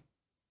train.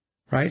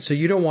 Right? So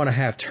you don't want to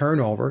have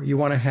turnover. You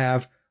want to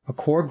have a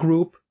core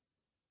group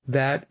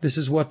that this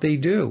is what they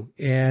do.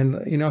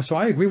 And, so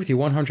I agree with you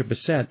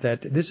 100%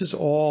 that this is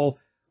all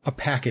a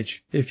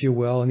package, if you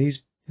will. And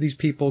these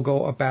people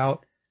go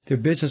about their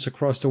business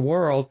across the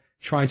world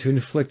trying to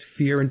inflict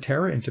fear and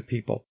terror into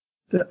people.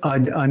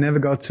 I never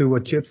got to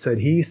what Chip said.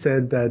 He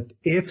said that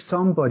if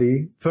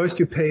somebody, first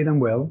you pay them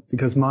well,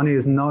 because money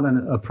is not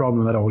a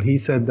problem at all. He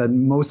said that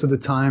most of the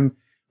time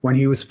when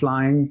he was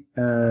flying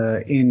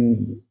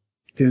in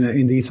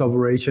these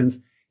operations,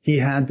 he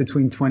had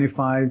between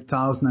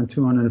 25,000 and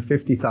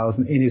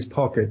 250,000 in his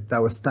pocket.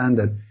 That was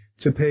standard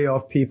to pay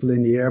off people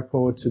in the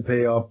airport, to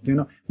pay off,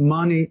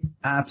 money,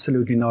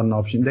 absolutely not an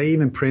option. They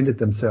even printed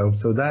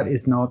themselves. So that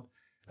is not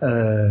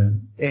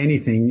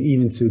anything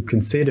even to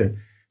consider.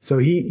 So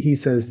he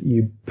says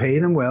you pay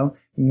them well.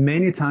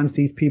 Many times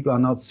these people are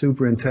not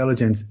super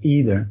intelligent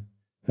either.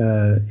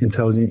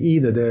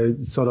 They're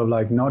sort of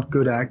like not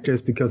good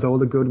actors because all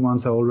the good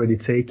ones are already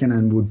taken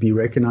and would be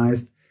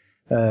recognized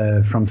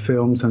from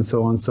films and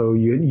so on. So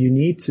you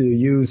need to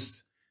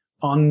use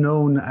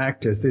unknown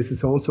actors. This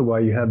is also why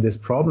you have this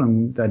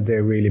problem that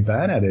they're really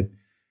bad at it.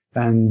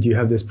 And you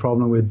have this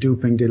problem with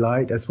duping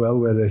delight as well,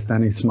 where they're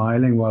standing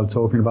smiling while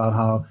talking about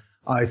how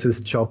ISIS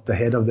chopped the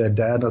head of their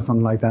dad or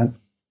something like that.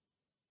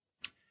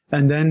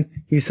 And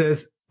then he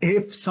says,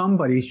 if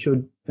somebody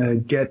should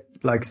get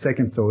like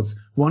second thoughts,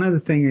 one of the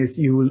things is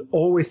you will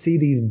always see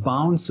these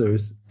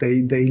bouncers.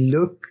 They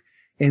look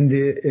in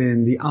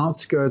the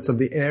outskirts of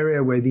the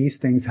area where these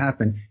things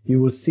happen. You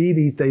will see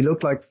these. They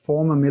look like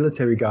former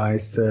military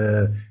guys,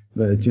 but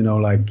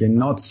like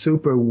not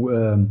super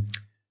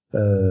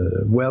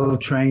well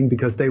trained,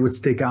 because they would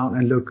stick out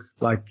and look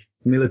like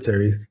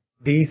military.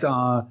 These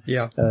are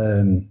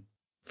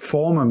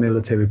former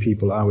military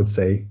people, I would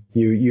say.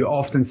 You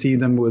often see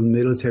them with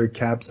military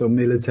caps or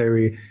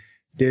military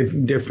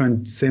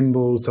different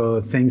symbols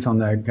or things on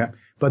their cap.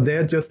 But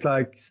they're just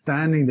like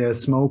standing there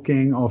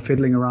smoking or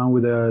fiddling around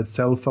with a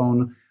cell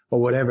phone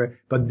or whatever.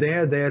 But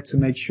they're there to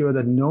make sure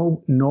that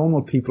no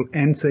normal people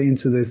enter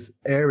into this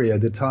area,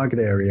 the target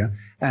area,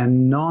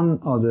 and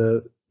none of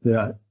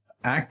the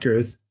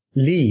actors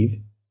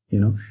leave.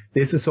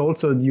 This is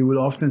also, you will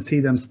often see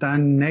them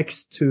stand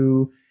next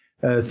to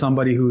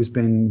somebody who's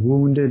been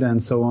wounded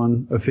and so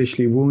on,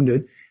 officially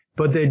wounded.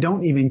 But they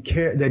don't even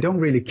care. They don't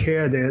really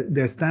care.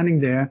 They're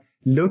standing there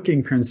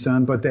looking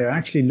concerned, but they're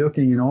actually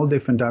looking in all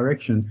different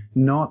directions,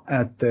 not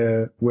at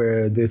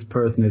where this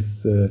person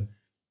is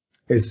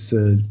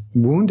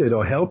wounded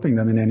or helping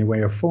them in any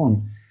way or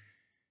form.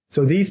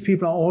 So these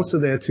people are also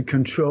there to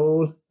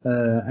control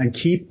and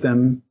keep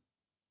them,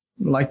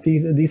 like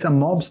these are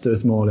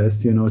mobsters more or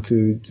less,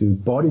 to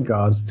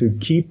bodyguards, to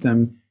keep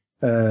them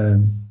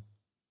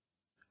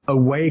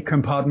away,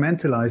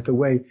 compartmentalized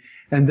away.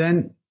 And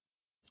then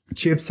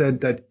Chip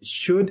said that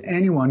should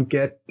anyone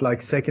get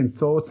like second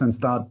thoughts and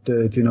start,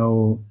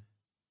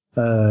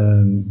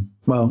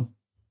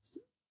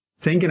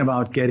 thinking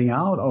about getting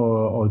out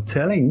or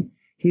telling,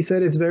 he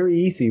said it's very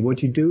easy.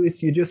 What you do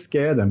is you just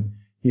scare them,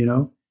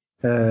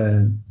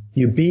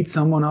 you beat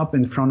someone up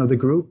in front of the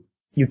group,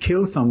 you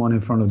kill someone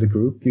in front of the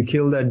group, you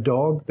kill their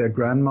dog, their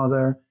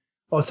grandmother,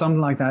 or something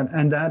like that,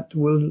 and that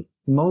will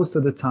most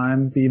of the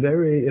time be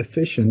very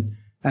efficient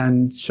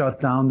and shut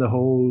down the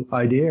whole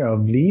idea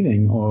of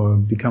leaving or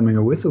becoming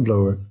a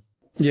whistleblower.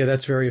 Yeah,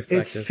 that's very effective.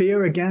 It's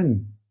fear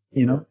again.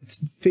 It's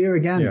fear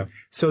again. Yeah.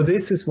 So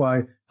this is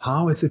why,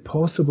 how is it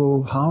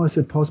possible? How is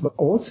it possible?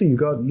 Also, you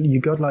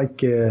got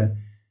like,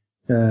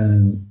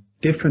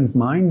 different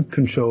mind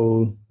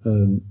control,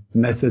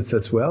 methods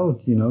as well.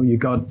 You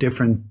got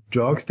different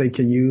drugs they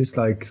can use,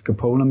 like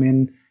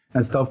scopolamine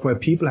and stuff, where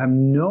people have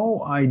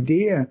no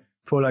idea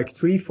for like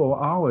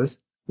 3-4 hours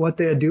what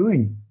they're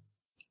doing.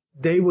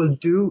 They will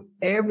do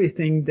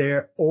everything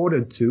they're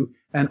ordered to,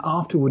 and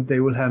afterward they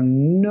will have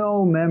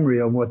no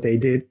memory of what they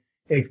did.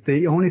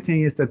 The only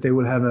thing is that they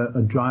will have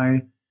a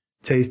dry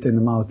taste in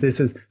the mouth.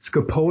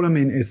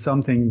 Scopolamine is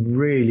something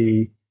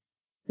really,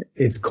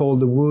 it's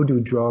called the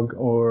voodoo drug,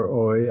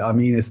 or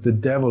it's the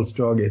devil's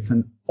drug. It's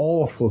an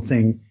awful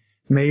thing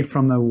made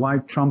from a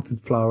white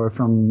trumpet flower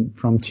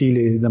from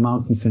Chile, the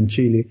mountains in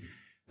Chile.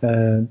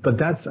 But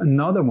that's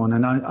another one.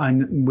 And I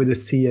with the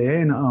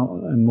CIA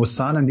and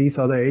Mossad and these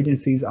other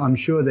agencies, I'm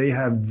sure they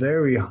have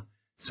very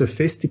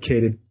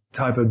sophisticated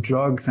type of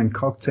drugs and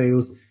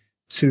cocktails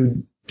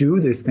to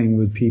do this thing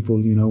with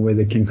people, where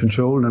they can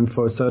control them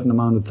for a certain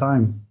amount of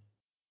time.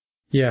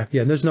 Yeah.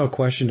 There's no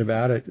question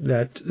about it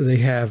that they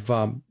have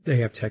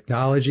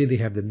technology, they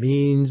have the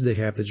means, they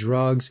have the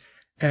drugs.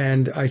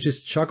 And I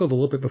just chuckled a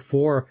little bit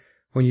before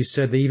when you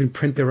said they even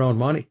print their own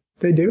money.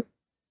 They do.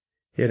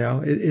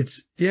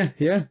 It's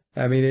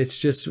it's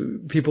just,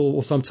 people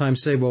will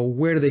sometimes say, well,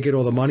 where do they get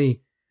all the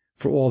money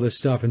for all this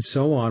stuff and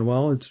so on?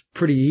 Well, it's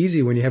pretty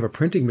easy when you have a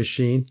printing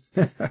machine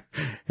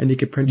and you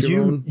can print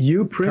your own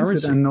You print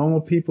currency. it and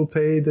normal people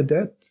pay the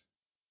debt.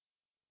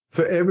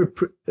 For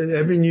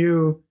every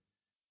new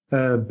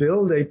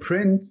bill they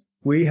print,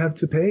 we have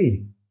to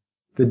pay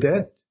the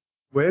debt.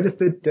 Where does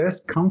the debt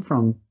come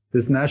from?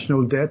 This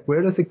national debt,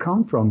 where does it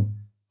come from?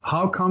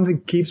 How come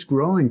it keeps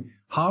growing?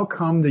 How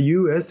come the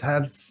U.S.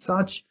 have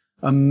such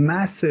a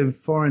massive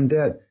foreign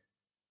debt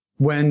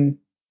when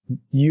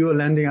you are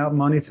lending out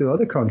money to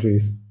other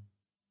countries?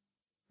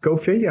 Go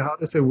figure, how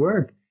does it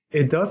work?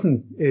 It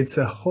doesn't. It's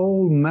a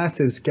whole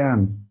massive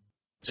scam.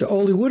 So,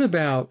 Oli, what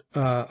about,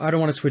 I don't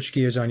want to switch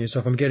gears on you, so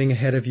if I'm getting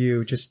ahead of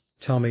you, just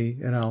tell me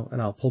and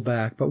I'll pull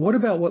back. But what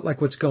about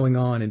what's going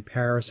on in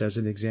Paris as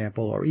an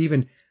example, or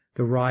even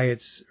the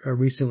riots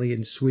recently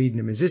in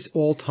Sweden? Is this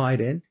all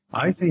tied in?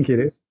 I think it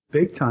is.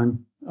 Big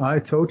time.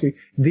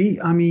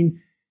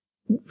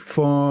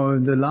 For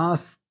the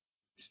last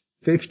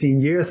 15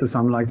 years or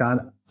something like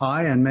that,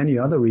 I and many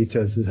other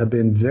researchers have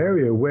been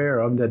very aware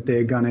of that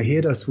they're going to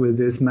hit us with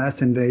this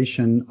mass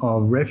invasion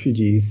of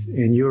refugees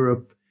in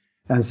Europe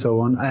and so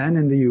on, and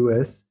in the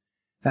US.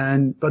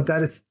 But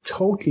that is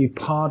totally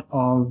part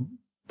of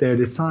their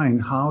design,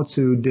 how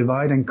to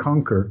divide and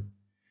conquer.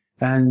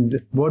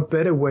 And what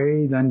better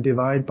way than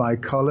divide by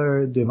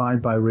color,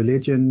 divide by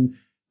religion,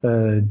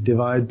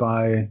 divide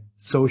by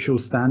social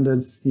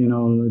standards,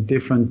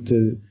 different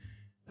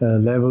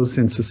levels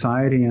in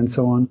society and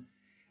so on.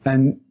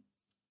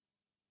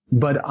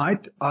 But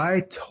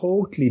I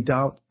totally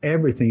doubt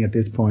everything at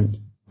this point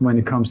when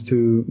it comes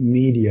to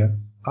media.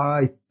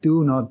 I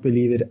do not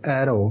believe it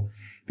at all.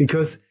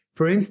 Because,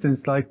 for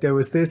instance, like there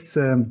was this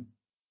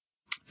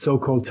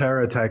so-called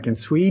terror attack in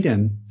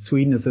Sweden.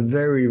 Sweden is a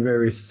very,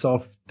 very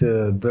soft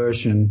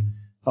version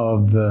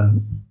of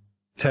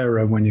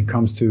terror when it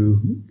comes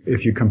to,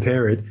 if you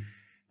compare it.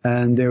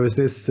 And there was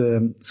this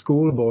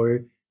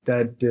schoolboy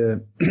that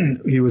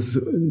he was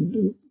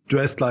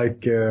dressed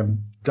like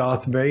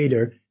Darth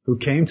Vader, who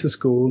came to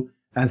school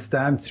and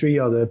stabbed 3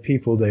 other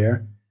people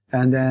there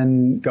and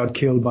then got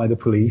killed by the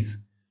police.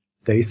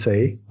 They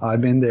say,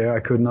 I've been there,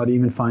 I could not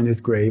even find his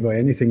grave or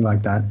anything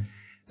like that.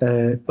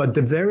 But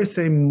the very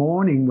same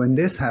morning when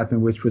this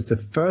happened, which was the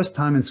first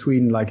time in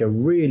Sweden, like a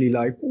really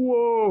like,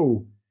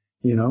 whoa,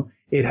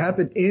 it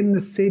happened in the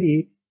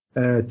city,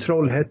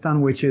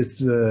 Trollhättan, which is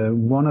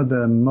one of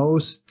the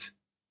most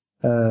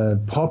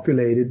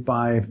populated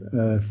by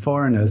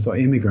foreigners or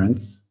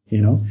immigrants,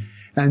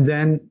 and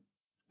then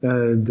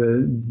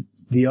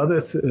the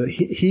others,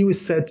 he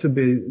was said to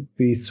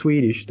be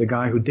Swedish, the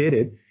guy who did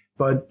it,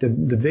 but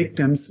the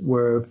victims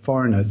were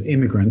foreigners,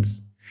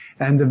 immigrants.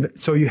 And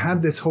so you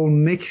have this whole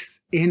mix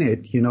in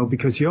it,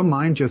 because your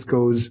mind just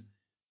goes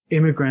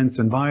immigrants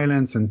and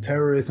violence and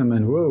terrorism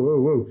and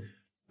whoa.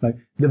 Like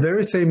the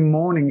very same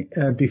morning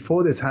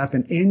before this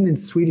happened, in the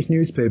Swedish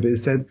newspaper, it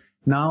said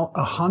now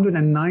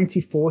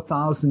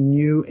 194,000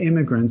 new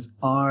immigrants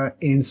are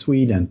in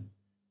Sweden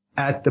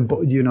at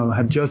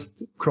have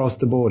just crossed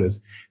the borders.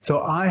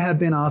 So I have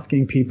been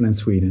asking people in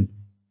Sweden,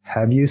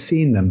 have you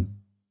seen them?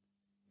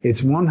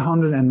 It's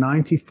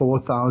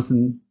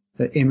 194,000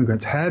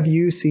 immigrants. Have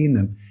you seen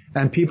them?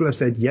 And people have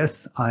said,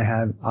 yes, I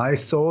have. I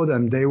saw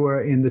them. They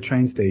were in the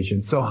train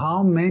station. So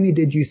how many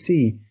did you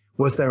see?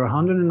 Was there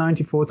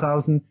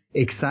 194,000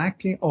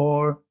 exactly,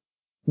 or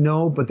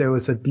no, but there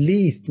was at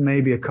least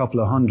maybe a couple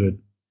of hundred.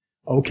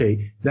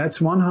 Okay,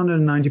 that's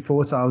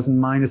 194,000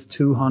 minus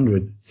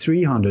 200,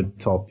 300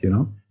 top,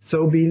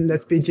 So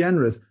let's be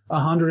generous.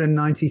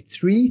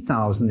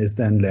 193,000 is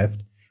then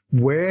left.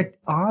 Where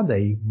are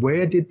they?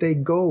 Where did they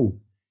go?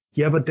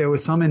 Yeah, but there were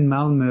some in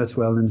Malmö as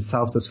well, in the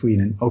south of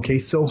Sweden. Okay,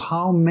 so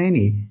how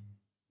many?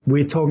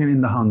 We're talking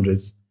in the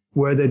hundreds.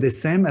 Were they the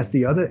same as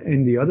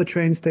in the other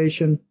train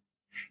station?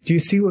 Do you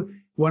see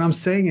what I'm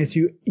saying is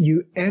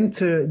you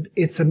enter,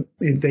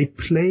 they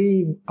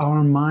play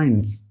our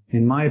minds,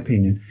 in my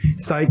opinion.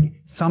 It's like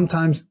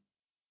sometimes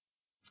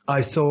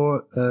I saw,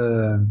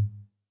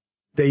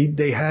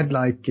 they had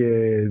like,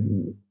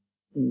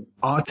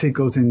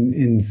 articles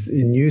in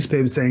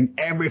newspapers saying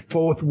every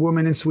fourth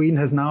woman in Sweden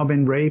has now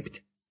been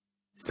raped.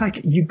 It's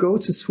like you go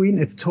to Sweden,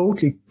 it's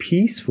totally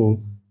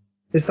peaceful.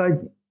 It's like,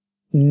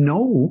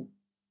 no,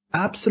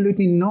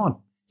 absolutely not.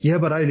 Yeah,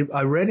 but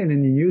I read it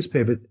in the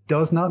newspaper. It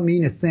does not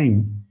mean a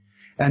thing.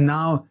 And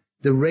now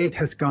the rate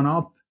has gone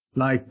up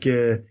like,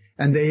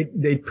 and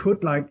they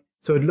put like,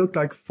 so it looked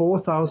like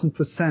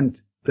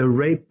 4,000% the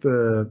rape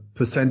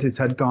percentage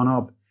had gone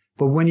up.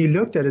 But when you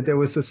looked at it, there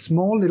was a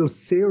small little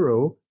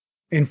zero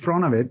in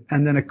front of it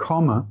and then a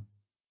comma.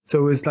 So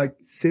it was like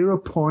 0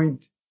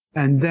 point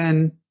and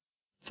then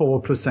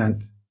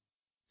 4%.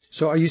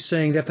 So are you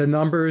saying that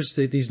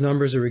these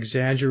numbers are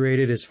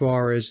exaggerated as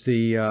far as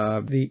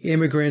the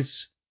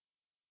immigrants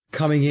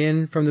coming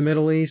in from the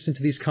Middle East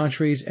into these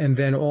countries, and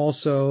then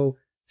also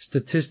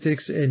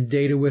statistics and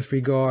data with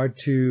regard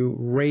to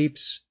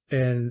rapes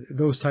and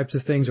those types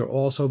of things are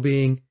also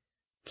being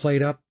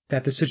played up,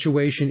 that the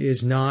situation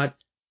is not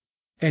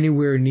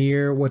anywhere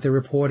near what they're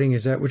reporting?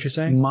 Is that what you're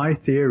saying? My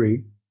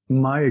theory,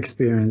 my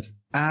experience,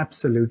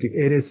 absolutely.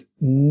 It is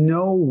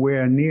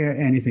nowhere near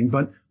anything.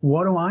 But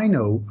what do I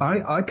know?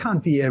 I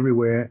can't be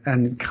everywhere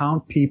and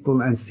count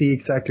people and see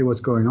exactly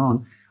what's going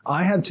on.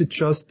 I have to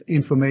trust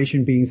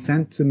information being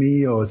sent to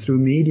me or through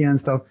media and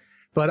stuff.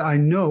 But I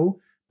know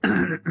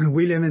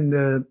we live in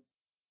the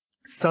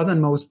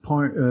southernmost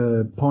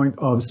point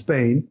of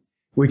Spain.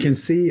 I can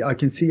see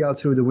out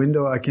through the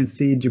window. I can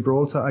see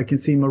Gibraltar. I can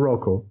see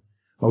Morocco.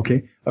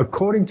 Okay.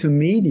 According to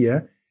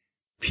media,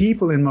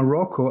 people in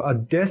Morocco are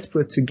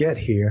desperate to get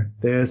here.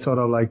 They're sort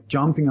of like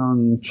jumping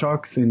on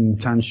trucks in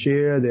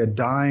Tangier. They're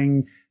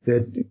dying.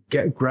 They're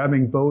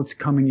grabbing boats,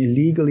 coming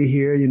illegally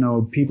here. You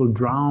know, people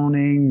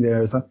drowning.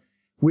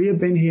 We have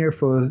been here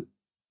for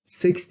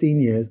 16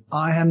 years.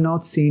 I have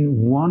not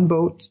seen one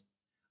boat.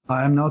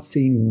 I have not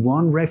seen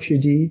one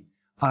refugee.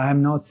 I have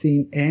not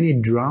seen any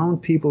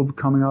drowned people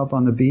coming up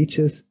on the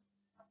beaches.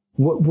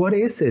 What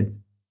is it?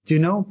 Do you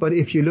know? But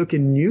if you look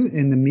in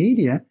the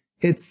media,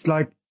 it's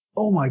like,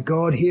 oh my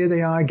God, here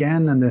they are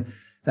again,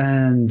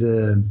 and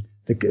the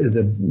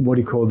what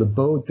do you call the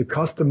boat? The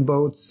custom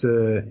boats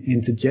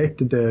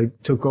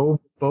took over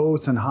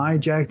boats and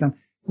hijacked them.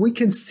 We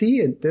can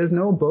see it. There's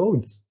no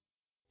boats.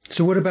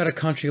 So what about a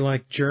country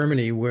like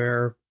Germany,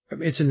 where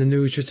it's in the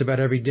news just about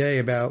every day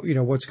about, you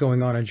know, what's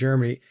going on in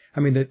Germany?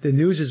 I mean, the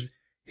news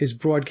is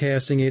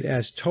broadcasting it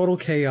as total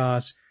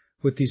chaos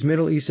with these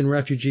Middle Eastern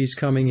refugees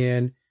coming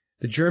in.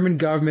 The German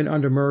government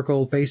under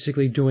Merkel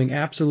basically doing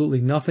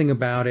absolutely nothing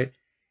about it.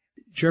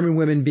 German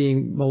women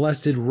being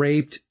molested,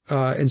 raped,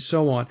 and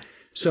so on.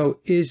 So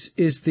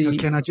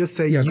Can I just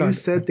say, you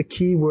said the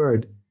key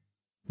word.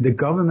 The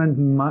government,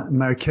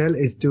 Merkel,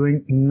 is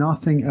doing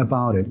nothing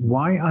about it.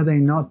 Why are they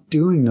not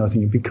doing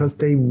nothing? Because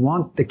they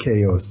want the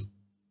chaos.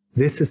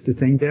 This is the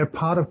thing. They're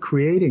part of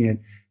creating it.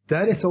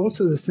 That is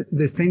also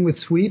the thing with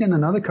Sweden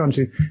and other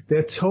countries.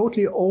 They're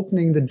totally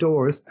opening the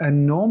doors,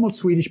 and normal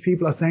Swedish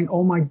people are saying,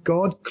 oh my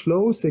God,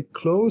 close it.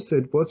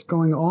 What's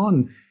going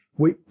on?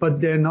 But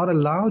they're not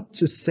allowed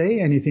to say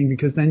anything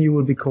because then you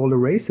will be called a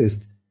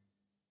racist,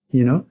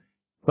 you know.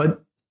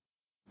 But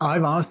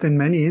I've asked in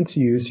many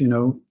interviews, you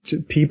know,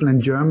 to people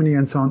in Germany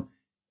and so on,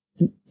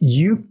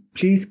 you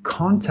please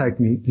contact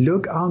me.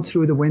 Look out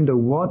through the window.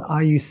 What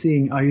are you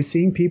seeing? Are you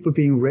seeing people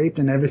being raped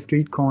in every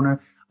street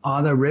corner?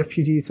 Are there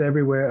refugees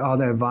everywhere? Are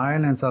there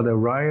violence? Are there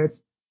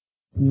riots?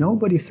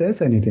 Nobody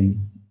says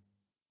anything.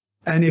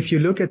 And if you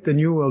look at the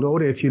New World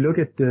Order, if you look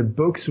at the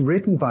books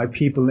written by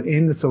people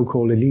in the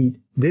so-called elite,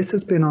 this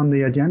has been on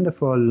the agenda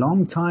for a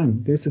long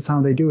time. This is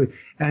how they do it.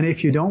 And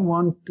if you don't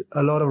want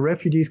a lot of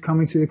refugees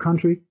coming to your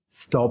country,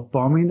 stop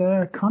bombing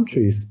their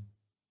countries.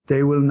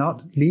 They will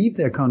not leave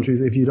their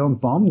countries if you don't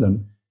bomb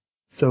them.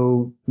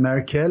 So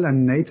Merkel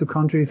and NATO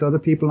countries, other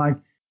people, like,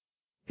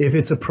 if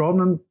it's a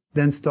problem,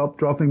 then stop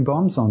dropping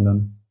bombs on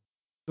them.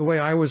 The way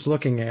I was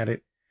looking at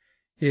it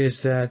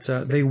is that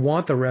they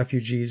want the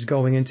refugees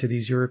going into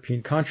these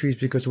European countries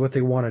because what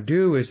they want to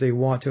do is they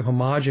want to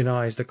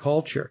homogenize the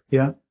culture.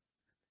 Yeah.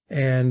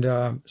 And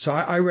so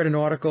I read an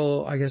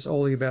article, I guess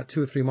only about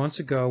 2 or 3 months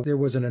ago. There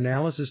was an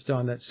analysis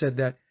done that said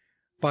that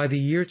by the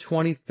year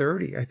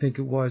 2030, I think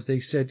it was, they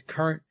said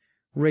current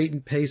rate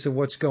and pace of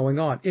what's going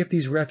on, if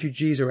these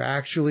refugees are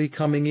actually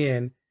coming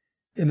in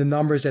the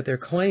numbers that they're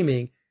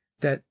claiming,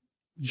 that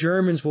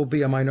Germans will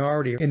be a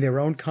minority in their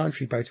own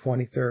country by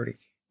 2030.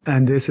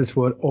 And this is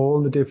what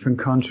all the different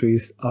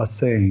countries are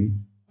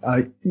saying.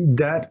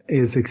 That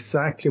is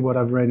exactly what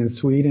I've read in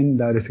Sweden.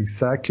 That is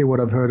exactly what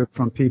I've heard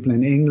from people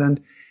in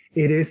England.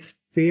 It is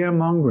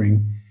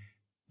fear-mongering,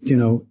 you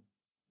know.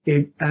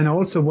 And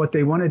also what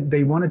they want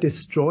to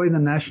destroy the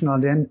national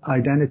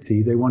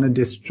identity. They want to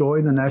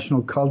destroy the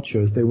national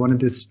cultures. They want to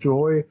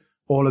destroy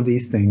all of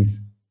these things.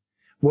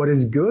 what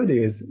is good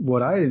is,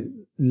 what I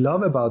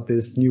love about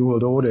this New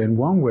World Order in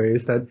one way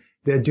is that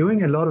they're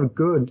doing a lot of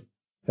good,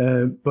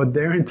 but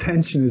their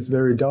intention is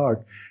very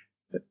dark.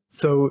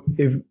 So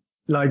if,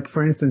 like,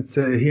 for instance,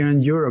 here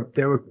in Europe,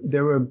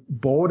 there were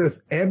borders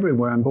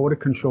everywhere and border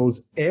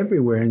controls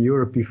everywhere in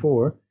Europe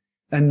before,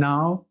 and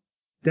now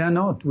they're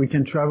not. We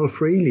can travel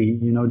freely,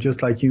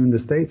 just like you in the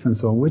States and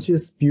so on, which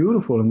is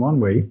beautiful in one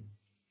way.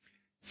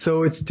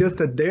 So it's just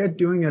that they're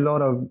doing a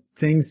lot of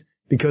things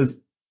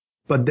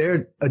but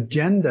their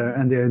agenda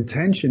and their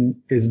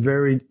intention is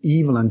very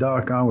evil and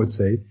dark, I would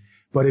say.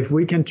 But if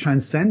we can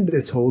transcend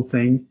this whole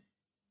thing,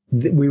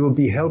 we will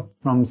be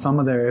helped from some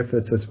of their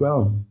efforts as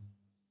well.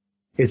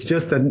 It's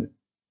just that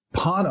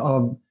part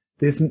of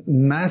this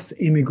mass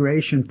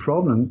immigration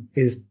problem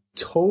is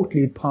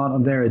totally part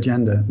of their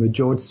agenda, with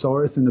George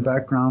Soros in the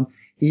background,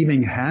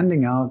 even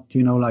handing out,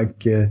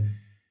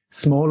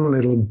 small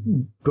little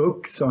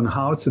books on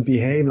how to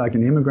behave like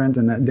an immigrant,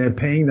 and they're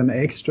paying them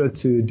extra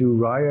to do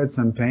riots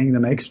and paying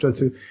them extra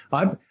to.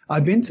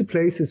 I've been to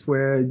places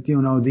where,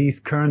 these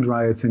current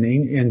riots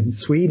in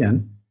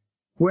Sweden,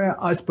 where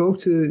I spoke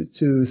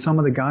to some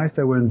of the guys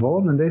that were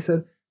involved, and they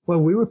said, well,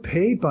 we were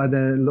paid by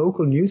the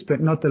local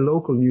newspaper, not the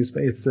local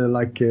newspaper, it's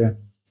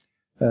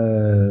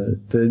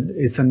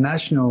it's a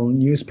national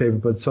newspaper,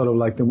 but sort of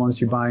like the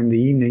ones you buy in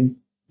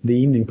the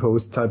Evening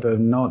Post type of,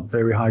 not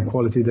very high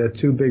quality. There are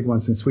two big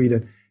ones in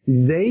Sweden.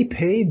 They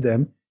paid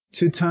them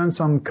to turn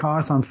some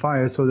cars on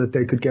fire so that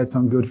they could get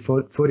some good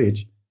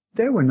footage.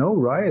 There were no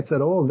riots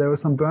at all. There were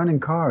some burning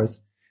cars,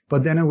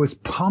 but then it was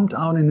pumped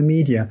out in the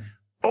media.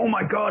 Oh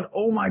my God,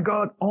 oh my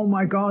God, oh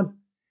my God.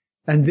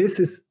 And this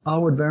is, I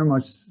would very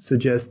much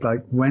suggest,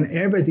 like,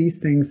 whenever these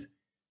things,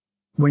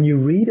 when you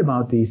read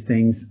about these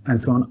things and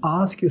so on,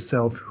 ask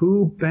yourself,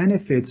 who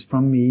benefits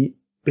from me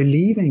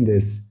believing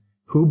this?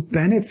 Who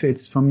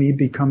benefits from me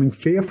becoming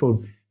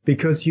fearful?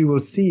 Because you will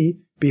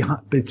see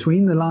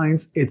between the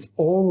lines, it's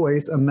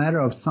always a matter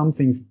of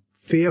something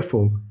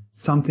fearful,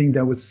 something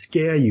that would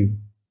scare you.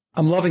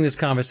 I'm loving this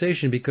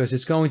conversation because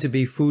it's going to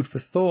be food for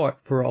thought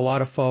for a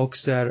lot of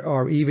folks that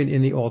are even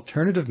in the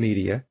alternative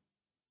media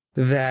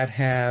that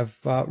have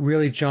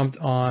really jumped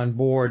on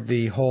board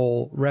the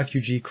whole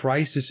refugee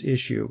crisis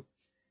issue.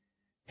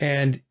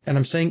 And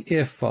I'm saying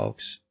if,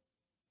 folks,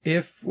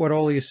 if what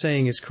Oli is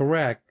saying is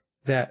correct,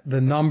 that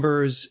the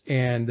numbers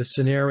and the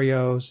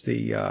scenarios,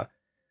 the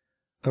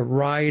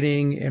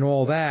rioting and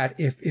all that,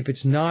 if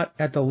it's not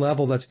at the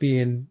level that's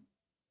being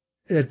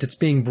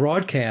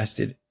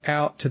broadcasted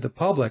out to the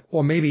public,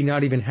 or maybe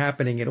not even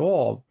happening at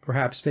all,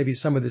 perhaps maybe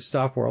some of this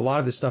stuff or a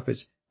lot of this stuff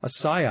is a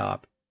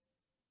psyop,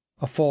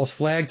 a false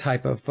flag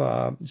type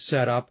of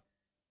setup,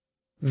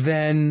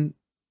 then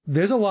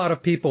there's a lot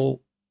of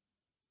people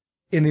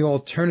in the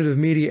alternative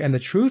media and the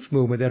truth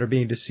movement that are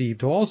being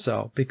deceived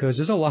also, because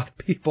there's a lot of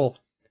people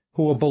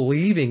who are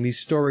believing these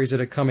stories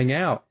that are coming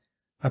out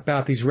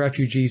about these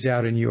refugees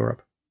out in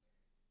Europe.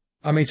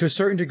 I mean, to a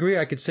certain degree,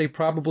 I could say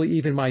probably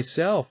even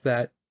myself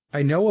that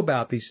I know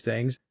about these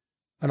things,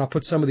 and I'll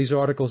put some of these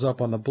articles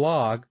up on the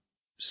blog.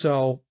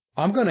 So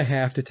I'm going to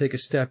have to take a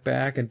step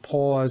back and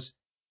pause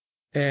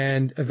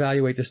and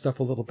evaluate this stuff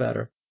a little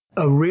better.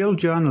 A real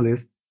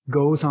journalist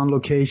goes on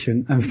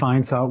location and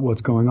finds out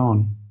what's going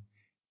on.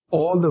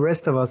 All the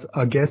rest of us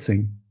are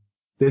guessing.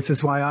 This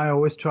is why I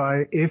always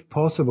try, if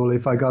possible,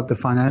 if I got the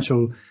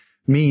financial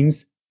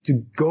means, to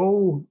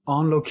go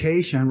on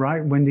location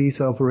right when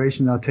these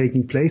operations are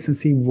taking place and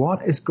see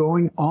what is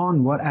going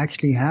on, what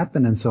actually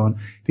happened and so on.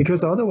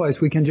 Because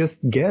otherwise we can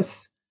just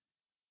guess,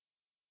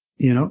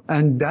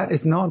 and that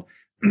is not,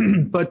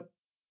 but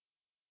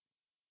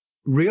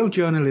real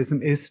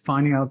journalism is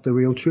finding out the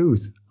real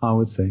truth, I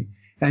would say.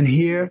 And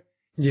here,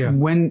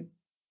 when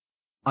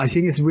I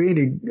think it's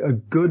really a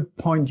good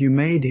point you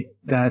made,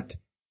 that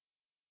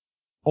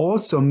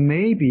also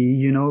maybe,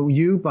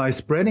 you by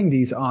spreading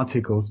these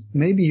articles,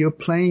 maybe you're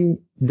playing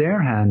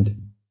their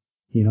hand,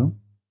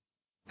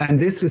 and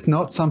this is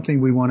not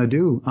something we want to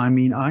do. I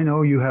mean, I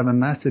know you have a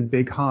massive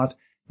big heart.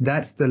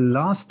 That's the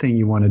last thing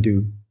you want to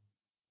do.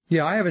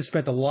 Yeah, I haven't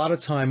spent a lot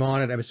of time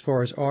on it as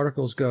far as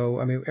articles go.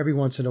 I mean, every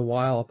once in a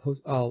while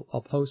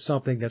I'll post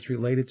something that's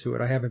related to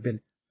it. I haven't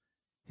been,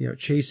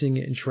 chasing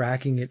it and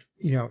tracking it,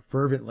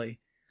 fervently.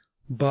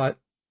 But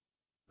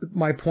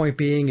my point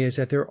being is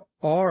that there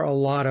are a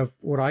lot of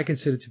what I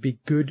consider to be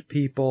good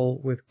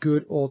people with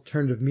good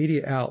alternative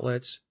media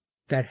outlets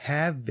that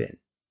have been.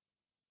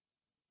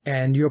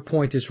 And your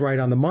point is right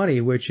on the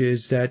money, which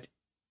is that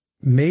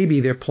maybe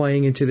they're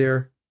playing into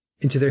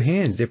their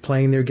hands. They're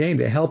playing their game.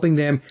 They're helping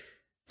them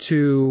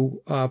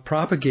to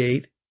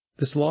propagate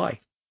this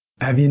lie.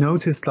 Have you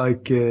noticed,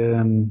 like,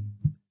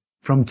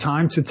 from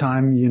time to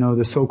time,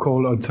 the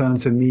so-called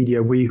alternative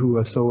media, we who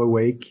are so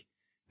awake,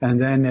 and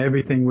then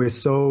everything, we're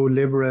so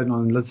liberal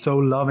and so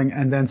loving,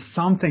 and then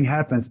something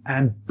happens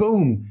and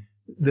boom,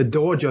 the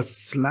door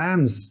just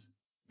slams,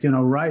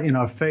 right in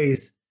our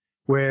face,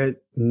 where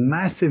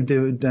massive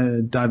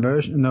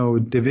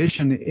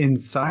division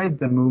inside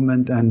the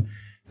movement,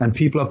 and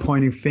people are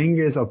pointing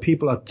fingers, or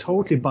people are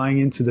totally buying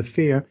into the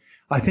fear.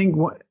 I think,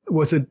 what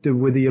was it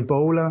with the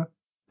Ebola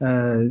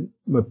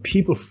where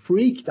people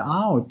freaked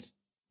out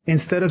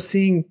instead of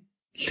seeing,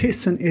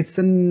 listen, it's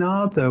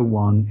another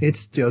one.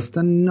 It's just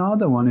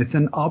another one. It's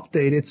an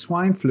updated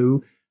swine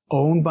flu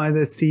owned by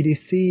the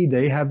CDC.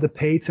 They have the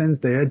patents.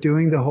 They are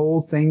doing the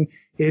whole thing.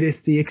 It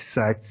is the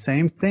exact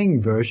same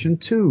thing, version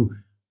 2,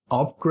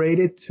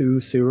 upgraded to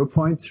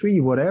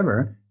 0.3,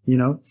 whatever,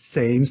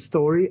 same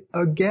story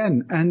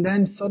again. And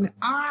then suddenly,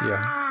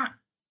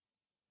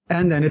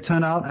 And then it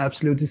turned out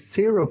absolutely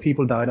 0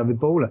 people died of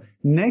Ebola.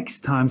 Next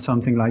time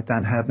something like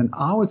that happened,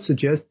 I would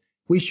suggest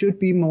we should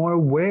be more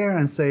aware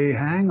and say,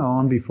 hang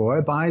on, before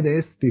I buy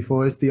this,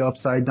 before it's the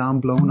upside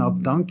down blown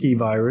up donkey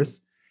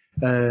virus,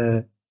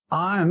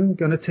 I'm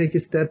going to take a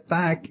step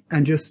back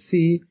and just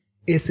see,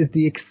 is it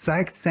the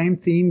exact same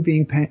theme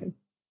being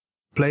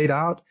played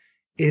out?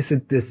 Is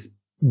it this,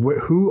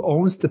 who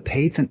owns the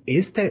patent?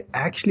 Is there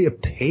actually a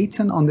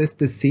patent on this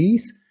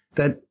disease?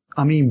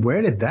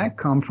 Where did that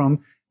come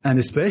from? And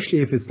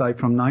especially if it's like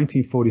from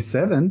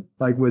 1947,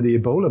 like with the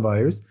Ebola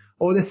virus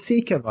or the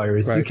Zika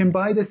virus. Right. You can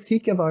buy the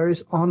Zika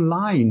virus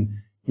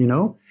online,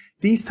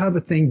 These type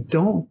of things,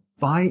 don't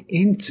buy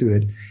into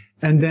it.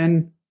 And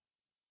then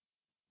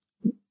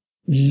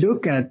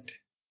look at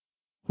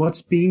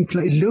what's being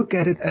played. Look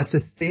at it as a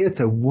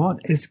theater.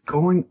 What is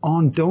going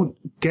on? Don't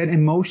get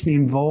emotionally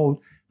involved,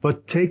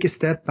 but take a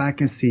step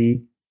back and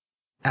see,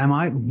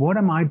 what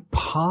am I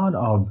part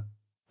of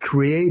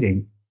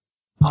creating?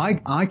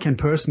 I can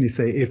personally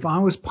say, if I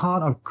was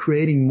part of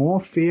creating more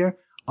fear,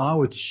 I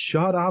would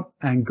shut up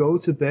and go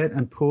to bed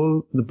and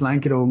pull the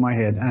blanket over my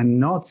head and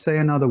not say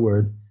another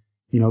word,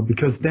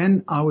 because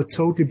then I would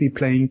totally be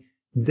playing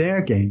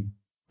their game.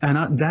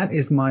 And that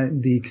is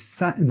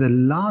the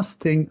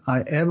last thing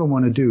I ever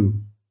want to do,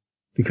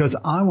 because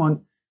I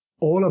want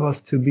all of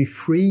us to be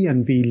free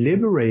and be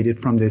liberated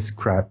from this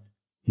crap,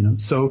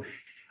 So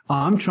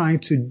I'm trying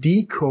to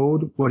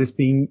decode what is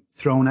being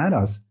thrown at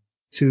us,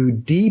 to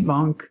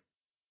debunk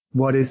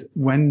what is,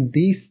 when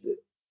these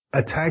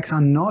attacks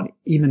are not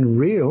even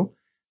real.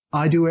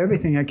 I do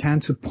everything I can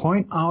to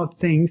point out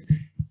things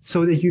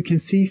so that you can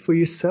see for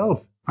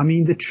yourself.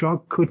 The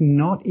truck could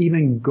not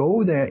even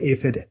go there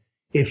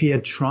if he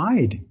had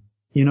tried.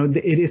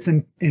 It is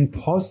an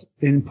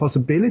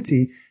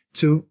impossibility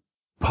to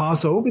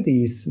pass over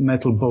these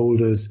metal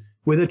boulders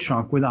with a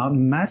truck without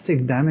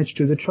massive damage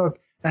to the truck.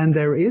 And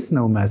there is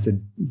no massive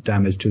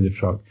damage to the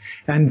truck.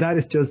 And that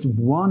is just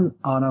one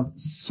out of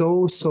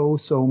so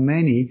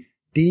many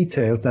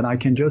details that I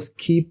can just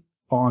keep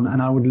on.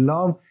 And I would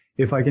love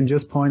if I can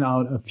just point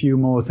out a few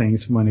more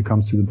things when it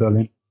comes to the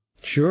Berlin.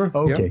 Sure.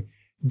 Okay. Yep.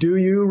 Do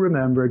you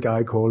remember a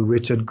guy called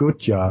Richard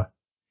Gutjahr?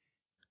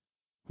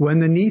 When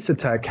the Nice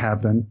attack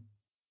happened,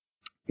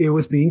 it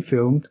was being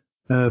filmed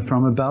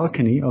from a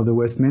balcony of the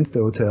Westminster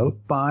Hotel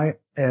by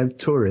a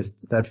tourist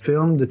that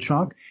filmed the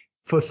truck.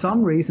 For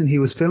some reason, he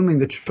was filming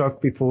the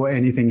truck before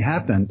anything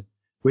happened,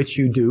 which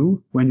you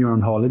do when you're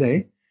on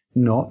holiday.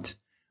 Not.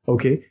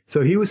 Okay.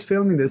 So he was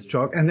filming this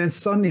truck, and then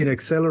suddenly it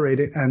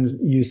accelerated, and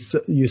you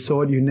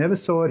saw it. You never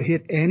saw it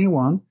hit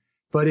anyone,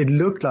 but it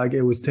looked like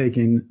it was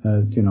taking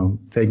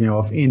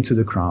off into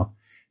the crowd.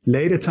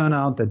 Later turned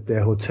out that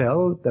the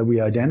hotel that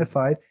we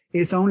identified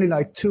is only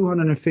like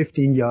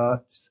 215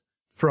 yards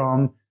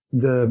from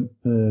the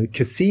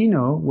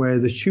casino where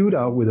the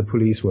shootout with the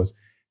police was.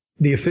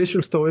 The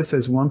official story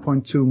says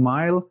 1.2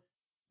 mile.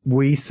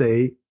 We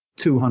say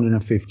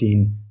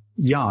 215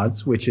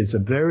 yards, which is a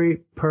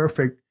very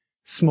perfect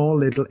small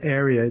little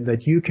area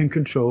that you can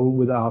control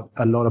without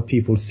a lot of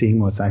people seeing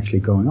what's actually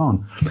going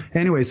on.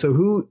 Anyway,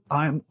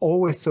 I'm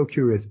always so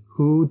curious,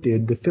 who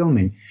did the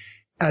filming?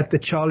 At the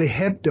Charlie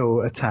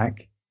Hebdo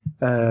attack,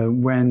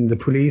 when the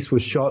police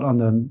was shot on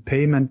the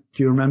pavement,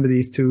 do you remember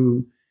these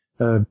two?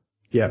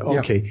 Yeah,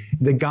 okay. Yeah.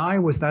 The guy,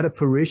 was that a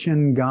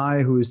Parisian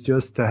guy who was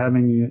just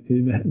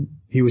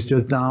he was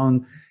just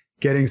down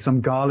getting some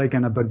garlic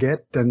and a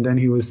baguette, and then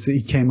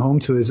he came home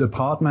to his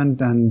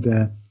apartment and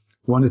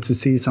wanted to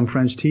see some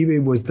French TV.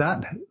 Was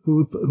that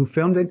who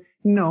filmed it?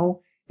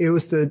 No, it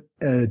was the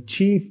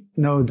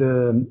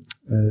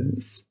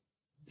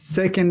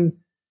second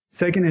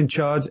in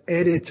charge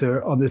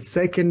editor of the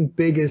second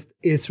biggest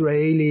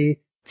Israeli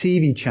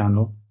TV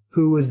channel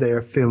who was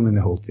there filming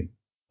the whole thing.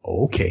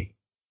 Okay.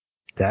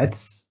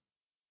 That's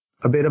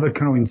a bit of a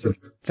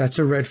coincidence. That's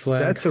a red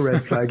flag. That's a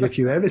red flag if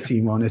you ever see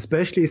one,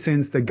 especially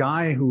since the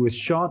guy who was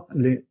shot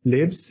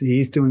lives.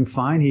 He's doing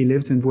fine. He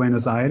lives in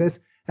Buenos Aires,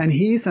 and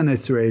he's an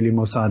Israeli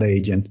Mossad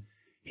agent.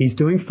 He's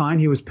doing fine.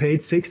 He was paid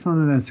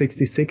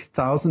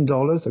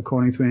 $666,000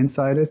 according to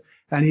insiders,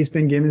 and he's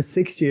been given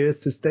 6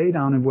 years to stay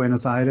down in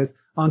Buenos Aires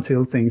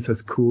until things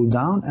has cooled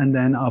down, and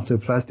then after a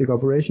plastic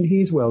operation,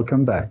 he's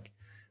welcome back.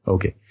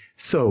 Okay,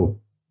 so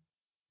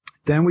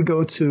then we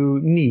go to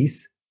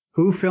Nice.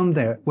 Who filmed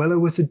there? Well,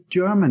 it was a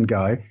German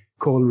guy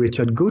called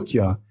Richard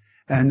Gutjahr.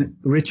 And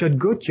Richard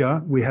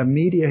Gutjahr, we have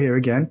media here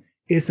again,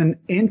 is an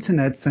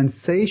internet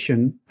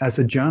sensation as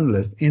a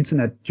journalist,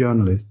 internet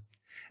journalist.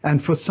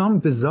 And for some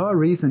bizarre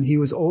reason, he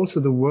was also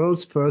the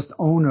world's first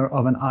owner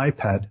of an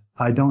iPad.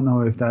 I don't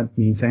know if that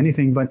means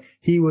anything, but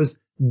he was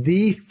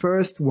the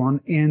first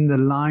one in the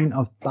line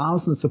of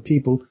thousands of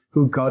people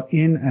who got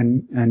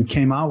in and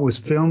came out, was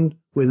filmed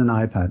with an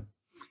iPad.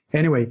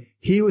 Anyway,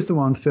 he was the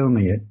one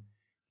filming it.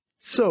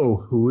 So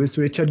who is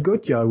Richard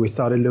Goodyear? We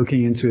started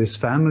looking into his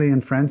family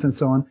and friends and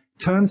so on.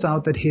 Turns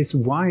out that his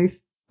wife,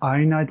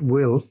 Einat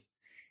Wilf,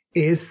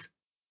 is,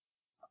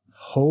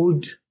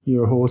 hold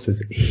your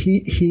horses,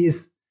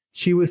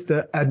 she was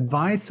the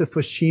advisor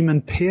for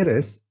Shimon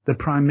Peres, the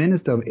prime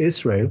minister of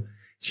Israel.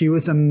 She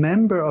was a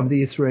member of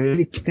the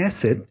Israeli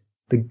Knesset,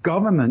 the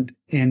government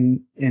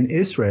in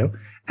Israel,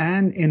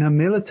 and in her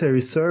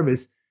military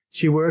service,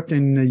 she worked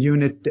in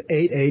Unit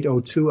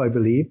 8802, I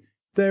believe,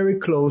 very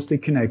closely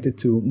connected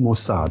to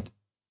Mossad.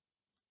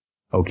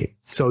 Okay,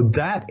 so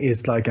that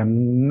is like a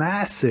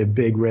massive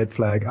big red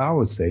flag, I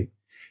would say.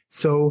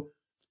 So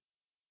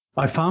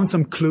I found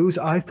some clues.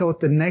 I thought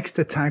the next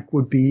attack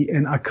would be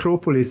in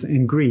Acropolis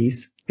in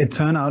Greece. It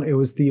turned out it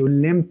was the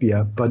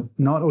Olympia, but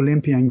not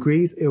Olympia in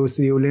Greece. It was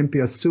the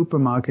Olympia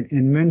supermarket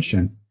in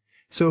München.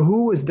 So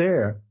who was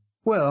there?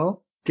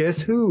 Well,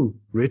 guess who?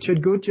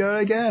 Richard Goodyear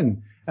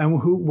again.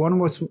 And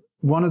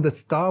one of the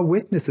star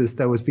witnesses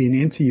that was being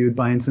interviewed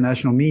by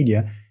international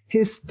media,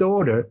 his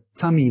daughter,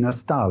 Tamina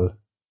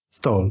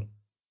Stoll.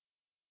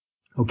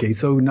 Okay,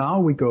 so now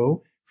we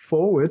go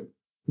forward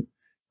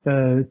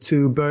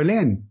to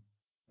Berlin.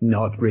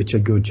 Not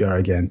Richard Goodyear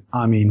again.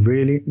 I mean,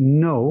 really?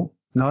 No,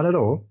 not at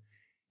all.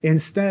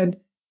 Instead,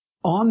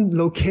 on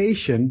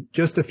location,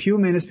 just a few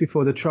minutes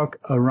before the truck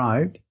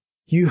arrived,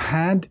 you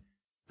had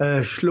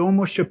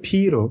Shlomo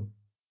Shapiro,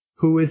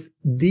 who is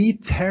the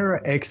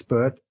terror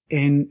expert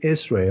in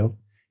Israel.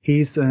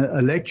 He's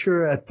a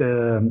lecturer at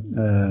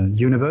the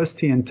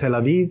university in Tel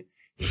Aviv.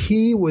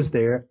 He was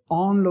there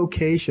on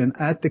location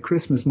at the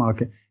Christmas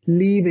market,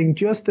 leaving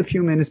just a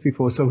few minutes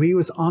before. So he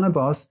was on a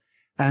bus,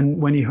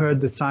 and when he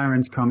heard the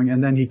sirens coming,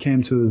 and then he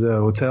came to the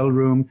hotel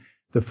room,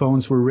 the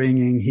phones were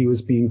ringing, he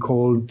was being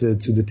called to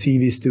the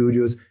TV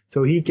studios.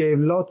 So he gave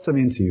lots of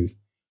interviews.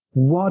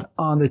 What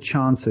are the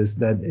chances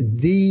that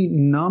the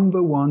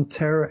number one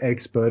terror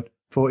expert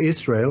for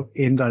Israel,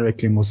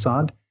 indirectly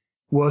Mossad,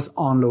 was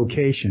on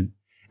location?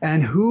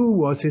 And who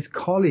was his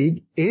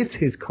colleague, is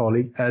his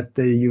colleague at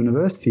the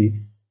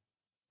university?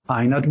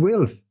 Einat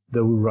Wilf,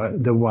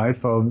 the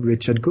wife of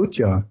Richard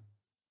Goodyear.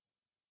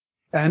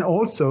 And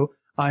also,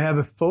 I have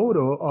a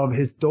photo of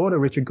his daughter,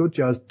 Richard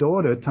Goodyear's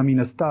daughter,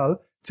 Tamina Stoll,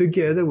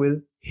 together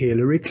with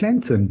Hillary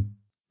Clinton,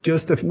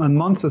 just a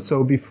month or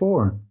so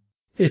before.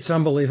 It's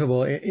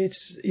unbelievable.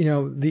 It's,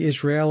 the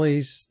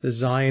Israelis, the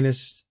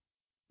Zionists,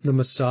 the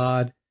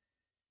Mossad,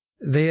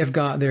 they have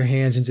got their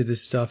hands into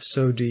this stuff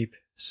so deep.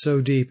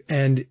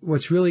 And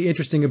what's really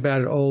interesting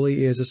about it,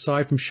 Oli, is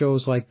aside from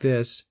shows like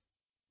this,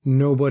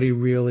 nobody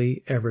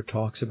really ever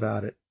talks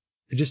about it.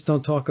 They just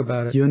don't talk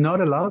about it. You're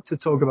not allowed to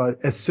talk about it.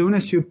 As soon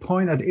as you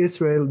point at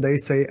Israel, they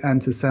say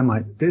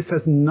anti-Semite. This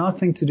has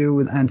nothing to do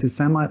with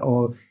anti-Semite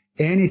or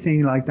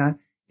anything like that.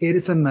 It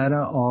is a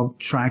matter of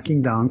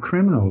tracking down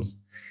criminals.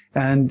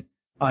 And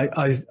I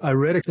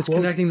read a quote. It's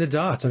connecting the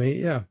dots. I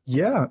mean, yeah.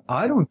 Yeah,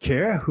 I don't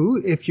care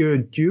who, if you're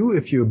a Jew,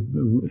 if you're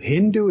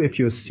Hindu, if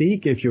you're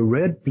Sikh, if you're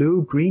red,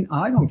 blue, green,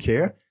 I don't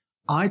care.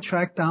 I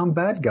track down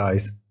bad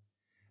guys.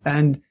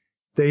 And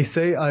they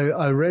say,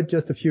 I read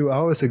just a few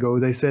hours ago,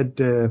 they said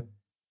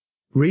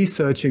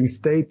researching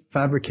state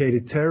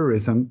fabricated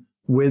terrorism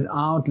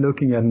without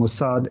looking at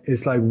Mossad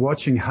is like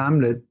watching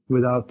Hamlet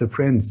without the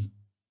prince.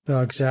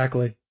 Oh,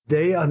 exactly.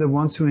 They are the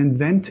ones who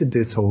invented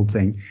this whole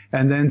thing.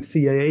 And then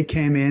CIA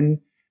came in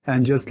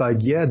and just like,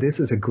 yeah, this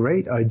is a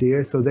great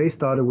idea. So they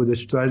started with a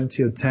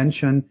strategy of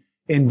tension,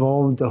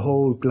 involved the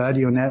whole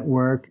Gladio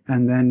network,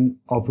 and then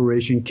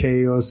Operation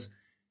Chaos,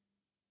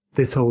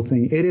 this whole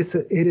thing. It is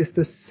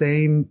the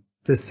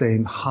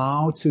same,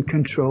 how to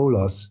control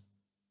us.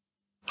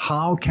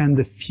 How can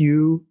the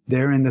few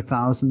there in the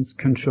thousands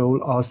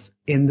control us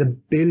in the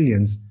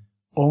billions?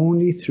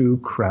 Only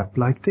through crap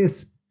like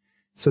this.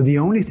 So the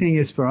only thing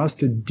is for us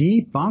to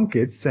debunk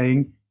it,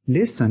 saying,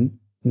 listen,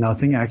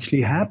 nothing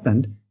actually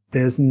happened.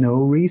 There's no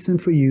reason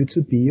for you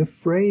to be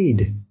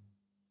afraid.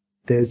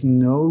 There's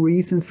no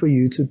reason for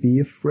you to be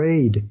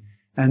afraid.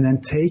 And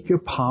then take your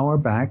power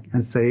back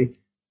and say,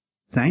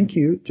 thank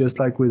you, just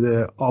like with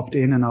the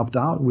opt-in and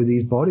opt-out with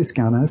these body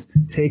scanners,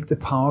 take the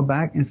power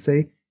back and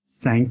say,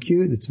 thank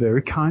you, it's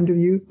very kind of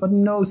you, but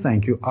no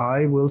thank you.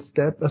 I will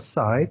step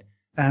aside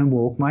and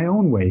walk my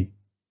own way.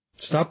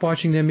 Stop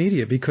watching their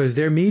media, because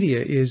their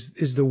media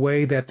is the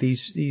way that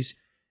this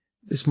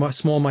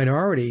small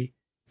minority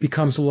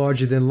becomes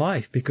larger than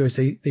life, because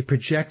they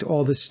project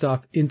all this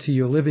stuff into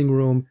your living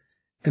room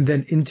and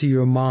then into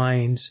your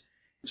minds.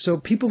 So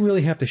people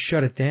really have to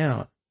shut it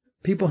down.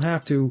 People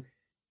have to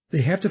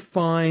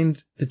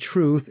find the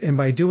truth, and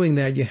by doing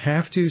that, you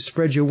have to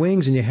spread your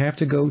wings and you have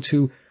to go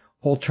to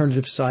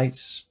alternative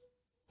sites,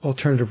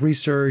 alternative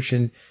research,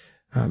 and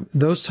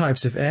those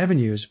types of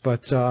avenues.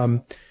 But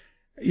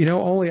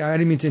Oli, I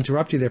didn't mean to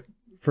interrupt you there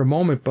for a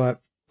moment,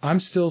 but I'm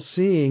still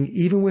seeing,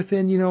 even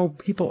within,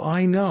 people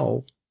I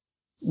know,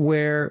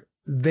 where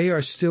they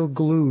are still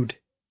glued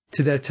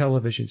to that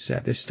television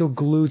set. They're still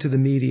glued to the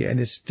media, and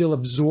they're still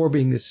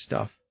absorbing this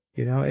stuff.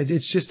 You know,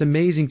 it's just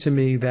amazing to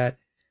me that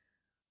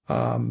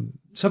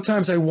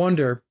sometimes I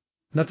wonder,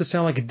 not to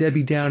sound like a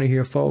Debbie Downer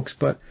here, folks,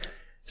 but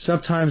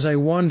sometimes I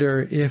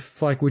wonder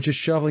if, like, we're just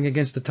shoveling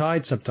against the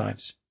tide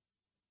sometimes,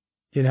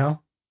 you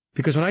know?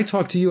 Because when I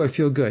talk to you, I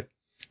feel good.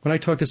 When I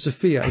talk to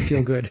Sophia, I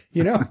feel good,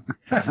 you know?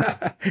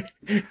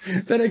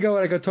 Then I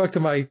go talk to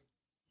my,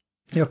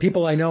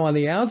 people I know on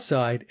the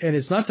outside, and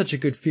it's not such a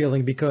good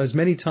feeling because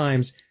many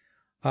times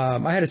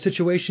I had a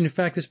situation, in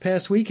fact, this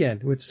past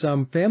weekend with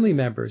some family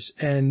members,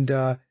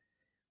 and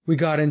we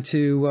got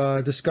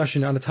into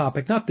discussion on a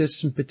topic, not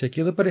this in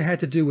particular, but it had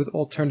to do with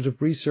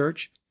alternative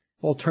research,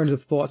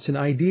 alternative thoughts and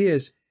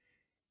ideas,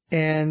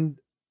 and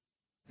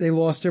they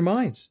lost their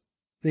minds.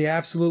 They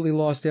absolutely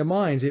lost their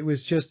minds. It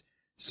was just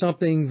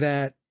something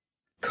that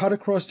cut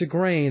across the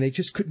grain. They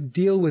just couldn't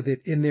deal with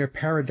it in their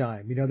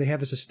paradigm. You know, they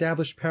have this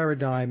established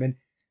paradigm, and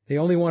they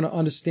only want to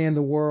understand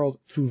the world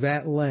through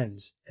that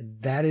lens,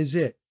 and that is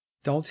it.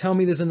 Don't tell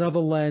me there's another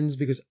lens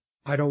because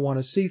I don't want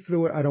to see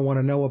through it. I don't want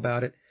to know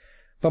about it.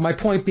 But my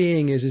point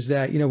being is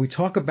that, we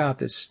talk about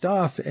this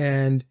stuff,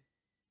 and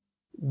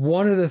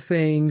one of the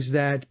things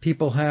that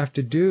people have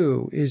to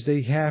do is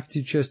they have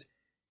to just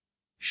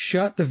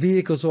shut the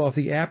vehicles off,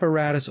 the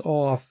apparatus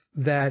off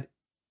that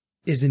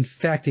is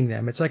infecting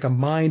them. It's like a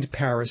mind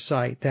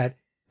parasite that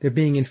they're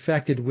being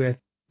infected with.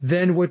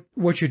 Then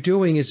what you're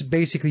doing is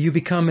basically you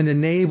become an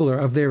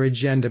enabler of their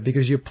agenda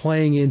because you're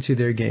playing into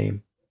their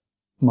game.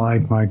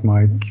 Mike.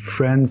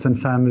 Friends and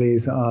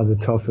families are the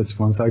toughest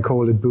ones. I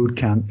call it boot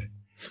camp,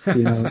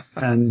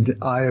 and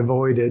I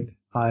avoid it.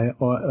 I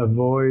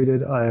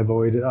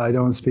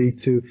don't speak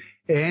to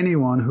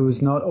anyone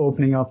who's not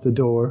opening up the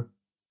door.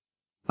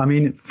 I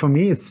mean, for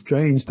me, it's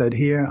strange that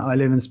here I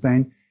live in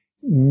Spain.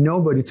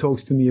 Nobody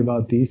talks to me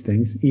about these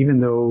things, even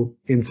though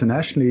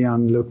internationally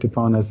I'm looked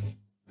upon as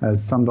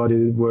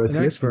somebody worth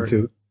listening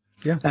to.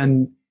 Yeah.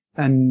 And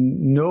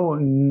no,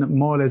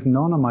 more or less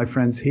none of my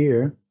friends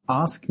here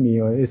ask me,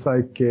 or it's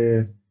like,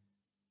 there's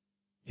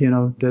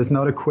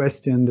not a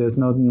question, there's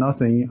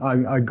nothing.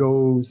 I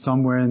go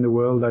somewhere in the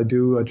world, I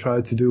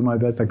try to do my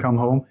best. I come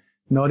home,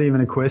 not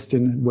even a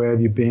question, where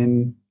have you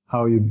been,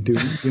 how you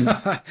doing?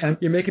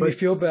 You're making me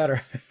feel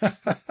better.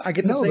 I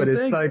get the same thing. No, but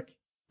it's like,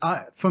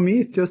 for me,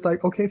 it's just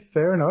like, okay,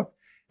 fair enough.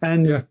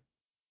 And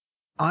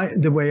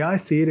the way I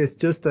see it is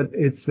just that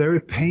it's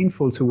very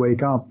painful to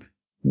wake up.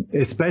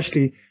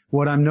 Especially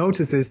what I've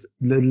noticed is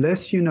the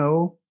less you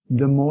know,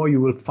 the more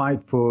you will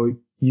fight for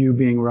you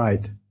being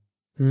right.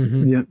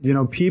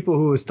 Mm-hmm. People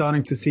who are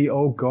starting to see,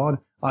 oh God,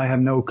 I have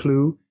no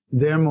clue.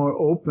 They're more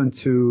open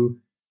to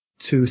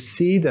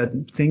see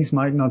that things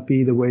might not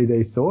be the way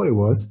they thought it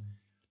was.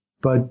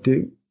 But,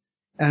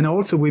 and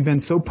also we've been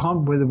so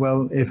pumped with,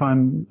 well, if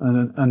I'm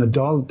an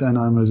adult and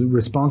I'm a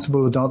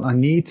responsible adult, I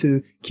need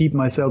to keep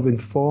myself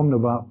informed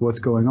about what's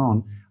going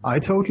on. I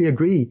totally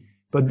agree.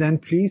 But then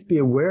please be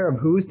aware of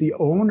who's the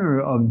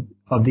owner of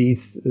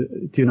these,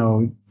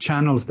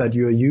 channels that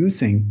you're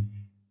using.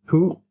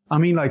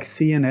 Like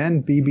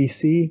CNN,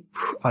 BBC,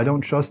 I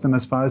don't trust them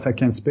as far as I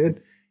can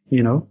spit,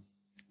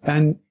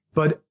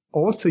 but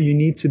also you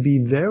need to be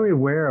very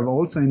aware of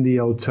also in the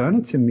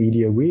alternative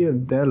media,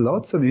 there are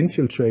lots of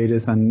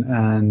infiltrators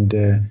and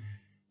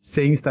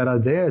things that are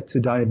there to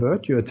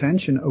divert your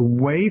attention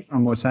away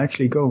from what's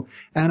actually go.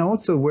 And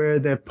also where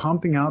they're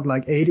pumping out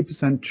like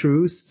 80%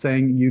 truth,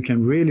 saying you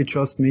can really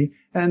trust me,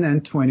 and then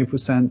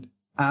 20%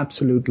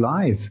 absolute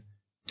lies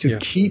to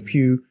keep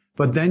you.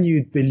 But then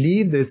you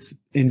believe this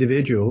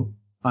individual.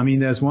 I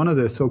mean, there's one of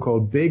the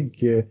so-called big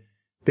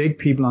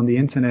people on the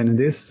internet in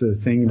this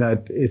thing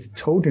that is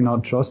totally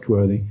not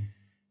trustworthy.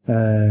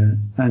 But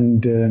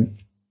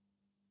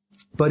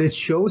it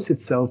shows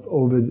itself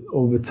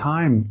over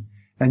time.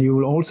 And you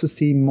will also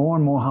see more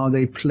and more how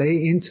they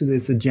play into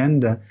this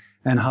agenda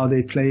and how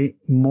they play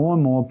more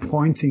and more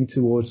pointing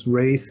towards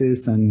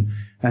races and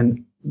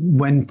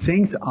when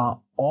things are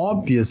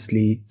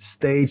obviously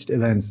staged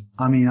events.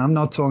 I mean, I'm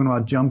not talking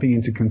about jumping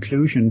into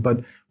conclusion,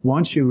 but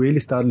once you really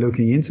start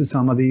looking into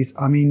some of these,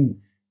 I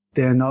mean,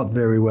 they're not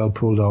very well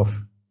pulled off.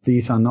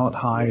 These are not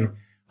high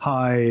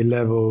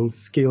level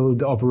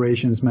skilled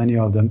operations, many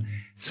of them.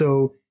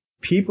 So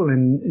people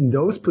in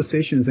those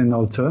positions in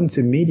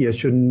alternative media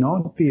should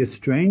not be a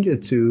stranger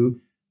to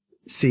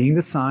seeing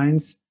the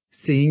signs,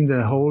 seeing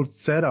the whole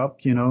setup,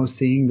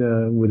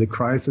 seeing with the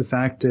crisis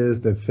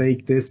actors, the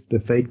fake this, the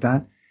fake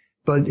that.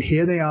 But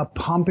here they are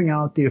pumping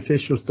out the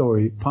official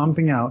story,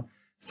 pumping out.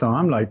 So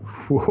I'm like,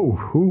 whoa,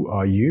 who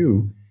are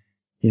you?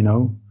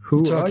 Who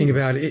You're talking are you?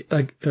 about it,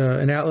 like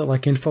an outlet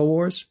like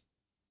InfoWars?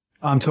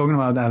 I'm talking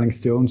about Alex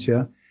Jones,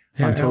 yeah.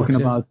 I'm talking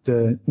about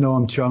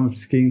Noam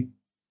Chomsky,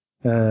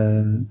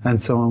 and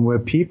so on, where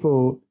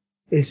people,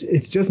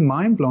 it's just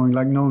mind blowing,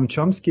 like Noam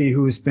Chomsky,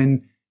 who's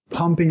been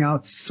pumping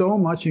out so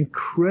much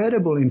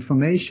incredible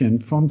information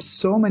from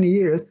so many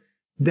years.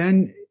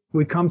 Then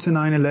we come to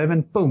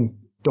 9/11, boom,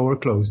 door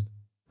closed.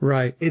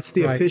 Right. It's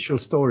the official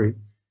story.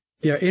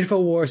 Yeah,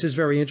 InfoWars is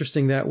very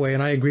interesting that way,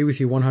 and I agree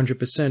with you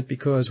 100%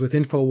 because with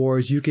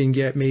InfoWars you can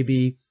get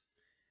maybe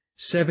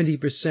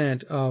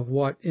 70% of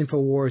what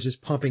InfoWars is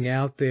pumping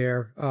out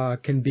there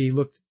can be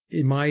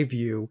in my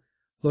view,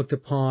 looked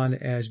upon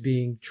as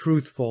being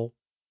truthful.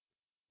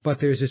 But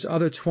there's this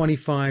other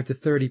 25 to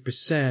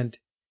 30%,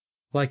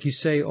 like you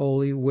say,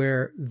 Oli,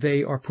 where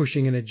they are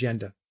pushing an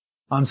agenda.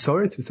 I'm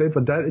sorry to say,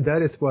 but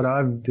that is what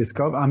I've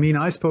discovered. I mean,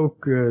 I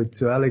spoke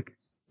to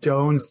Alex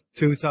Jones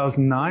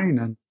 2009,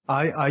 and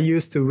I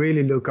used to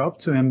really look up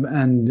to him,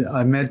 and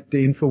I met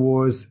the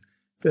InfoWars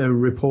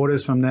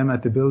reporters from them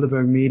at the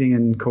Bilderberg meeting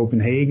in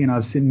Copenhagen.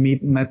 I've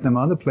met them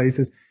other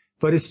places,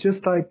 but it's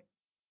just like,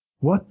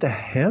 what the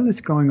hell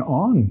is going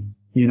on?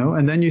 You know,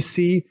 and then you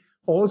see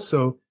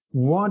also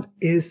what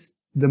is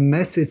the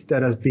message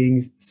that is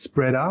being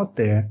spread out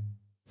there.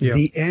 Yeah.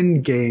 The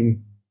end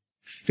game.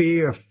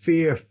 Fear,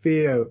 fear,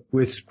 fear.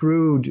 We're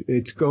screwed.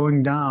 It's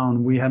going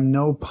down. We have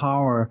no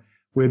power.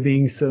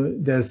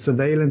 There's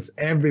surveillance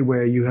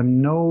everywhere. You have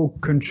no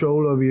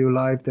control over your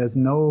life. There's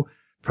no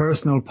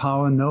personal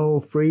power, no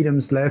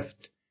freedoms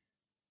left.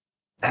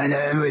 And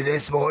then with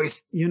this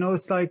voice, you know,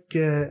 it's like,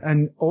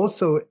 and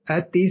also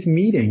at these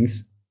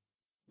meetings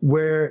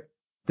where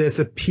there's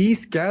a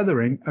peace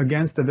gathering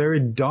against a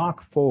very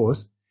dark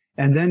force.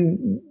 And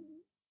then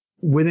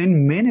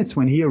within minutes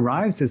when he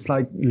arrives, it's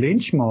like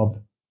lynch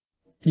mob.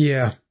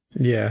 Yeah.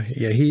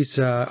 He's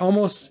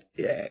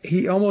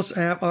he almost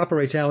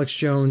operates, Alex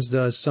Jones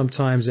does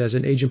sometimes, as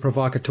an agent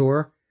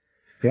provocateur.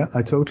 Yeah,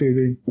 I totally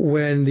agree.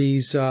 When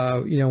these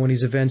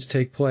events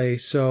take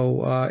place.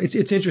 So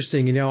it's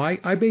interesting. You know,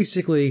 I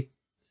basically,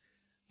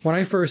 when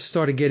I first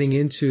started getting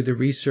into the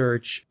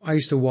research, I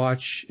used to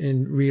watch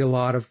and read a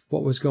lot of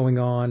what was going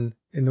on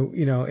in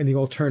the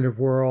alternative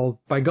world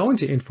by going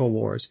to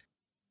InfoWars.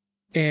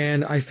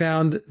 And I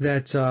found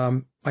that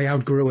I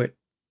outgrew it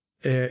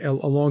a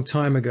long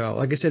time ago.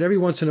 Like I said, every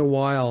once in a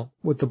while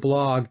with the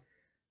blog,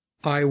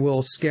 I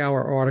will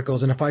scour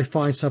articles, and if I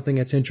find something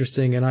that's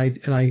interesting and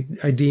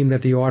I deem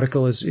that the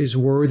article is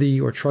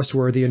worthy or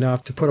trustworthy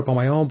enough to put up on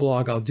my own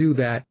blog, I'll do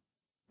that.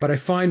 But I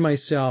find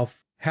myself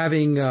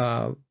having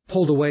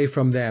pulled away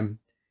from them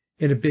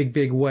in a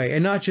big way.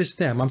 And not just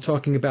them. I'm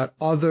talking about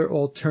other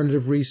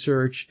alternative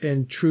research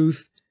and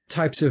truth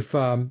types of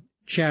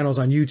channels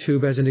on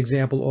YouTube, as an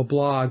example, or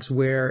blogs,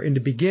 where in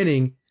the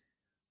beginning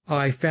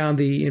I found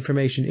the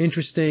information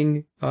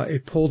interesting.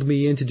 It pulled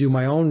me in to do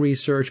my own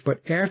research.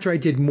 But after I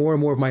did more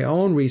and more of my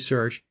own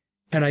research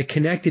and I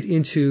connected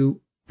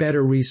into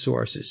better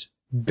resources,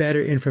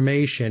 better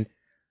information,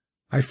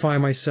 I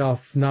find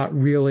myself not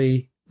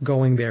really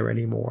going there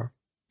anymore.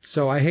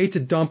 So I hate to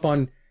dump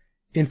on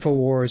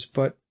InfoWars,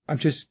 but I'm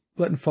just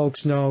letting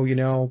folks know, you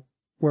know,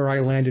 where I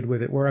landed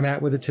with it, where I'm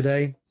at with it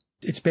today.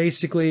 It's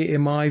basically,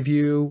 in my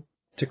view,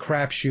 it's a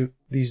crapshoot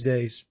these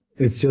days.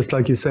 It's just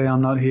like you say,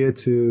 I'm not here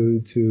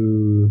to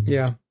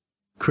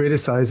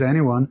criticize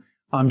anyone.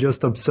 I'm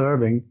just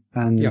observing,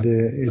 and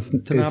it's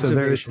a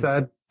very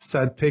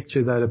sad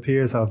picture that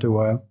appears after a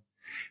while.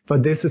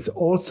 But this is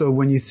also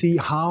when you see,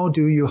 how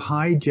do you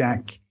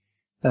hijack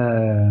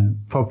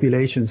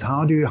populations?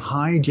 How do you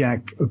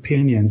hijack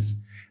opinions?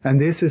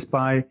 And this is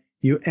by,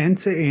 you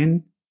enter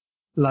in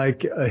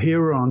like a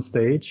hero on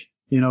stage.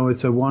 You know,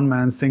 it's a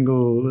one-man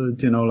single,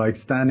 you know, like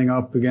standing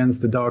up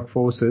against the dark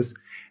forces.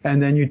 And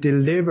then you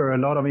deliver a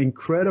lot of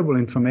incredible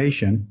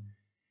information.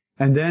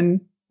 And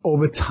then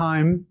over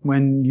time,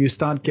 when you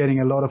start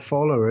getting a lot of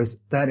followers,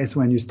 that is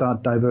when you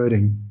start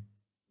diverting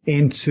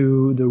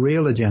into the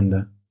real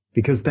agenda.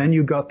 Because then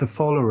you got the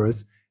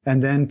followers,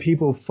 and then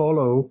people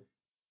follow,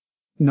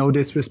 no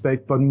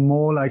disrespect, but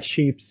more like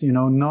sheeps, you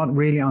know, not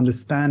really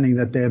understanding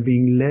that they're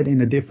being led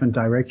in a different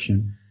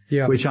direction.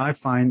 Yeah. Which I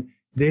find,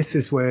 this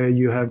is where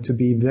you have to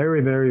be very,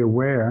 very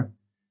aware.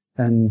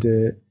 And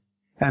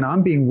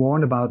I'm being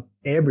warned about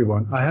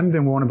everyone. I haven't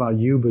been warned about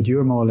you, but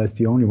you're more or less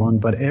the only one,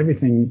 but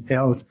everything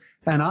else.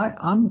 And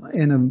I'm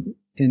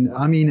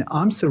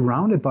I'm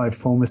surrounded by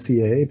former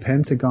CIA,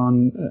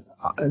 Pentagon,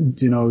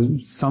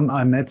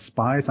 I met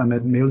spies, I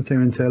met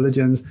military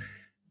intelligence,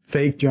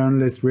 fake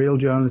journalists, real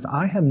journalists.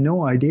 I have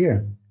no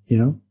idea, you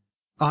know.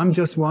 I'm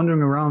just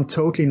wandering around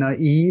totally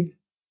naive,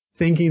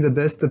 thinking the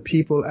best of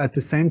people, at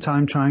the same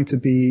time trying to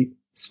be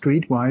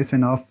streetwise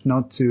enough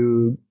not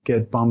to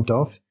get bumped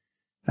off.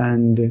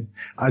 And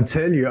I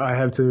tell you, I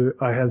have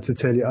to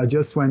tell you, I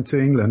just went to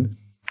England,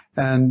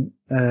 and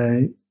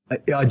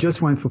I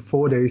just went for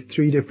 4 days,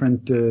 3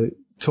 different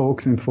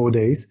talks in 4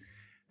 days,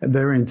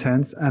 very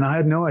intense. And I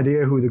had no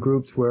idea who the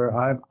groups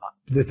were.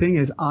 The thing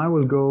is, I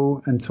will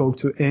go and talk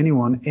to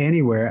anyone,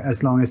 anywhere,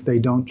 as long as they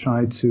don't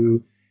try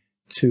to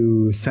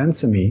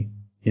censor me,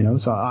 you know.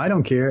 So I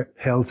don't care.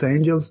 Hells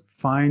Angels,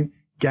 fine.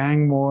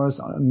 Gang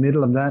wars,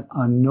 middle of that,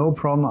 no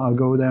problem. I'll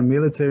go there.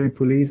 Military,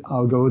 police,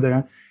 I'll go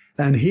there.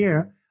 And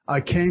here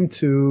I came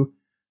to,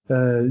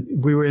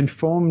 we were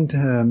informed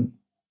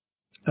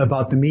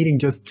about the meeting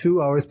just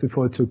 2 hours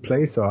before it took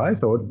place. So I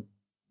thought,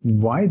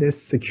 why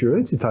this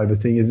security type of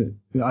thing?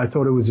 I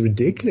thought it was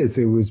ridiculous.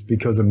 It was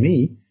because of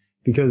me,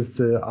 because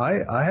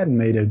I hadn't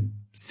made a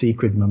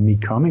secret of me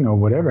coming or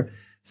whatever.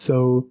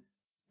 So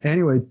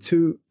anyway,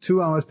 two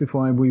hours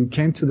before we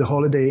came to the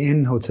Holiday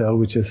Inn Hotel,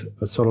 which is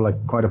a sort of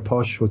like quite a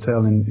posh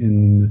hotel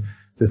in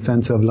the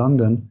center of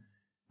London.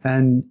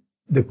 And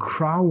the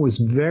crowd was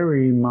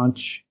very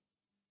much,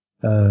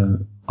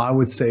 I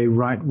would say,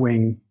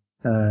 right-wing,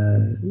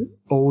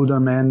 older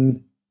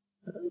men,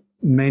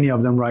 many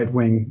of them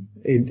right-wing.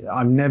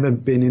 I've never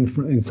been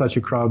in such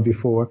a crowd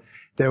before.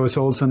 There was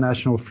also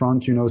National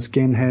Front,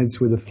 skinheads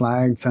with the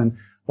flags and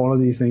all of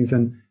these things.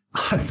 And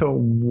I thought,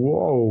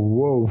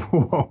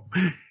 whoa.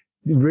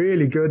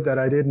 Really good that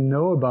I didn't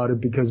know about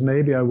it, because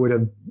maybe I would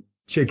have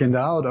chickened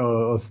out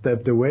or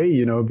stepped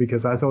away,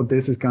 because I thought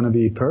this is going to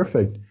be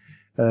perfect.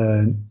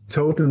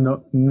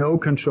 Total no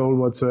control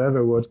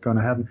whatsoever what's going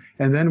to happen.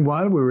 And then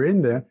while we were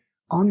in there,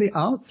 on the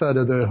outside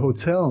of the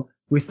hotel,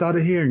 we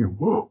started hearing,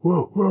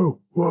 whoa.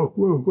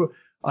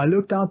 I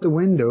looked out the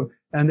window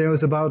and there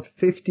was about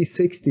 50,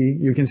 60,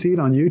 you can see it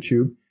on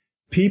YouTube,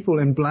 people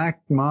in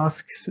black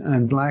masks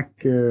and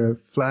black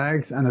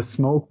flags and a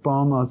smoke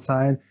bomb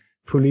outside.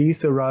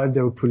 Police arrived,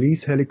 there were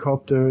police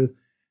helicopters,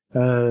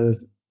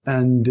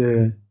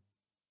 and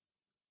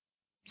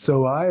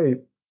so I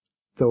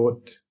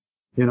thought,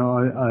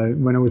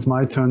 when it was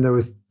my turn,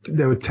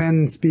 there were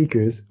 10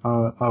 speakers.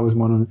 I was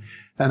one of them,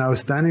 and I was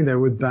standing there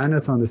with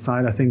banners on the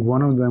side. I think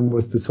one of them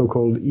was the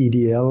so-called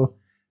EDL,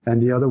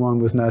 and the other one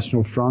was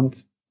National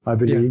Front, I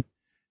believe.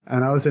 Yeah.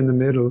 And I was in the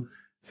middle,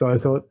 so I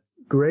thought,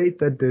 great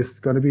that this is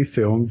going to be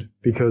filmed,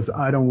 because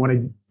I don't want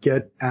to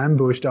get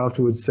ambushed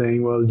afterwards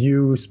saying, well,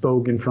 you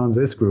spoke in front of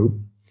this group.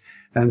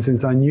 And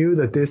since I knew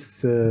that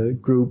this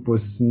group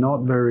was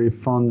not very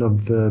fond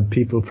of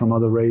people from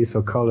other race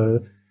or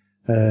color,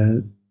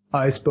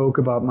 I spoke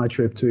about my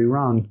trip to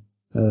Iran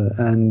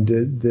and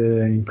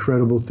the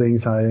incredible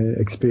things I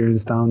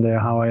experienced down there,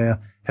 how I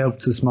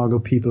helped to smuggle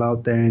people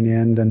out there in the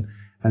end,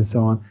 and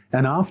so on.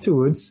 And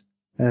afterwards,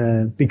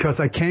 because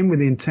I came with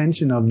the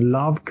intention of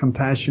love,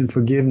 compassion,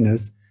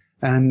 forgiveness,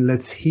 and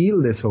let's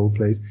heal this whole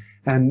place.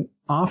 And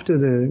after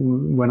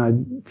when I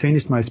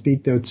finished my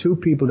speech, there were two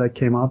people that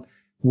came up,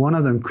 one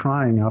of them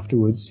crying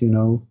afterwards,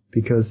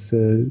 because,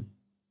 and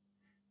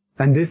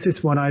this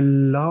is what I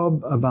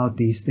love about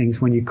these things.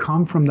 When you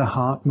come from the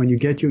heart, when you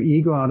get your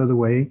ego out of the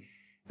way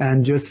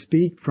and just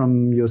speak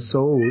from your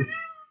soul,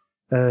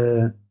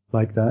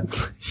 like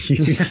that,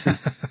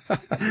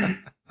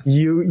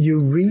 you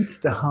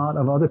reach the heart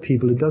of other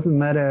people. It doesn't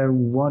matter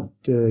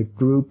what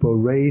group or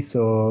race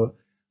or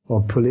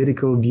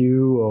political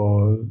view,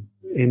 or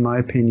in my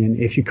opinion,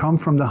 if you come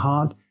from the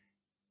heart,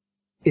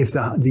 if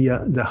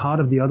the heart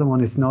of the other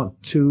one is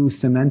not too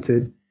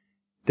cemented,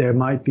 there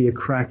might be a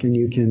crack, and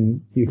you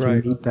can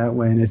right. meet that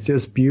way, and it's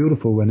just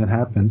beautiful when it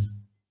happens.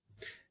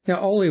 Now,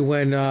 Ole,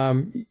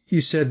 when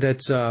you said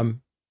that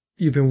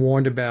you've been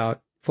warned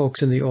about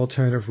folks in the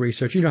alternative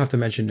research, you don't have to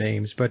mention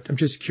names, but I'm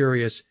just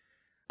curious,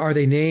 are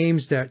they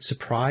names that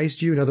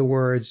surprised you? In other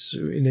words,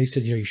 and they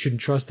said, you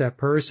shouldn't trust that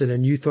person,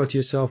 and you thought to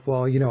yourself,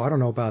 well, I don't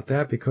know about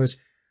that, because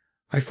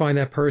I find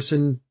that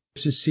person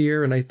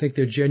sincere, and I think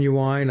they're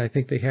genuine. I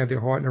think they have their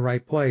heart in the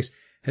right place.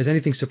 Has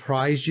anything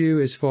surprised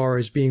you as far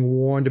as being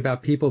warned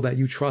about people that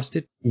you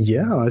trusted?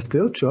 Yeah, I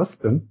still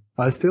trust them.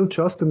 The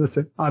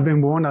same. I've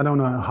been warned, I don't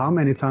know how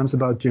many times,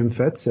 about Jim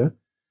Fetzer.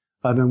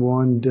 I've been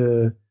warned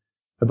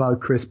about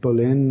Chris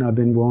Boleyn. I've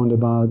been warned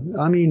about,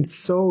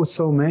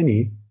 so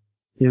many.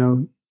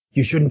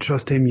 You shouldn't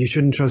trust him. You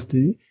shouldn't trust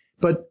him.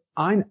 But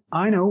I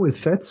know with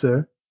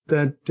Fetzer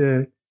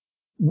that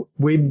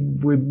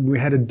we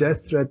had a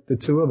death threat, the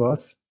two of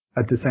us,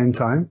 at the same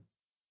time.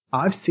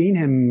 I've seen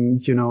him,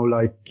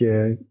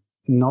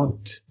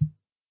 not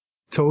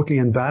totally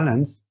in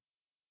balance,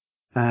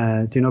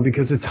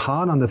 because it's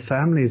hard on the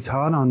family, it's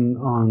hard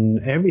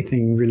on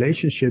everything,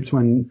 relationships,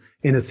 when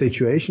in a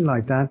situation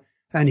like that.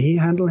 And he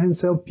handled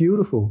himself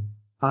beautiful,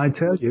 I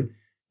tell you.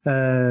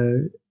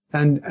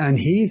 And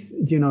he's,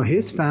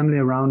 his family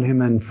around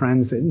him and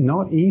friends,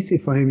 not easy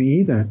for him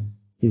either.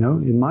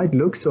 It might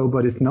look so,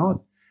 but it's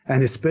not.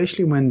 And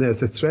especially when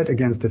there's a threat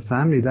against the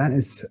family, that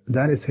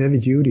is heavy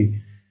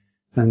duty.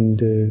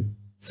 And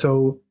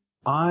so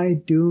I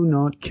do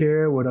not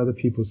care what other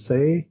people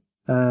say.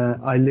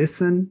 I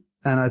listen,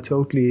 and I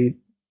totally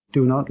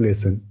do not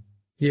listen.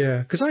 Yeah,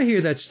 because I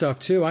hear that stuff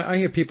too. I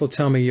hear people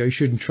tell me, you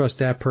shouldn't trust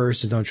that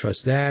person, don't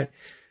trust that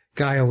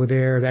guy over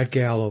there, that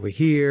gal over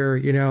here,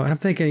 and I'm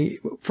thinking,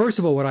 first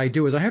of all, what I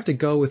do is I have to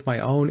go with my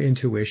own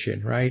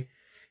intuition, right?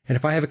 And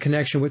if I have a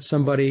connection with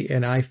somebody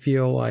and I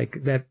feel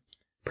like that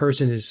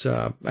person is,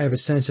 I have a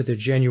sense that they're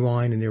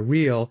genuine and they're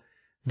real,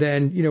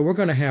 then, we're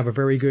going to have a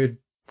very good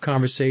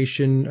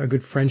conversation, a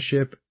good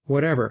friendship,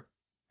 whatever.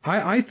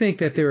 I think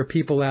that there are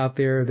people out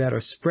there that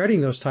are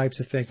spreading those types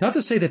of things. Not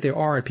to say that there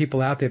aren't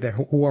people out there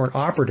who aren't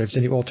operatives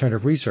in the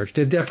alternative research.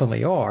 There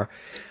definitely are.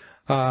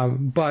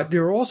 But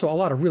there are also a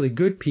lot of really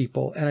good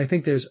people. And I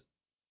think there's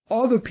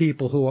other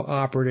people who are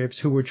operatives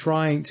who are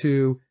trying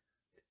to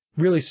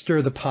really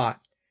stir the pot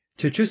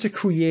to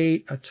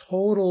create a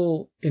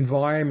total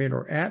environment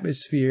or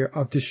atmosphere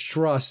of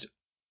distrust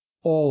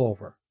all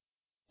over.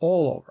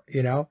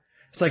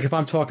 It's like if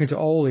I'm talking to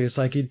Ole, it's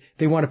like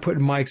they want to put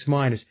in Mike's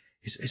mind is,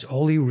 is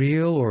Oli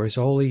real, or is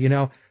Oli,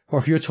 or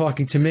if you're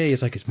talking to me,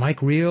 it's like, is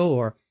Mike real,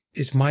 or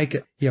is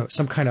Mike,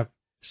 some kind of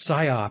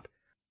psyop?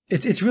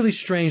 It's really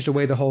strange the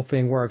way the whole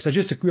thing works.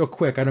 Just real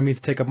quick, I don't mean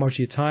to take up much of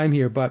your time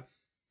here, but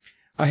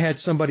I had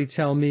somebody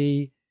tell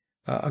me,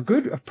 a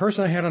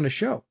person I had on the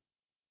show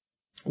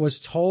was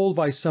told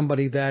by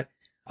somebody that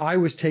I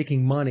was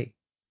taking money.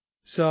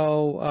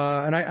 So,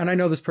 and I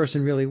know this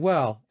person really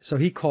well. So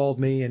he called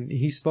me and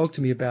he spoke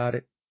to me about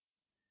it.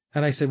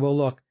 And I said, well,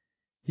 look,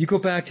 you go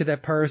back to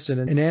that person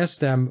and ask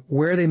them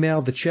where they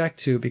mailed the check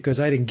to, because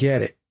I didn't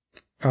get it.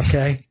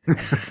 Okay.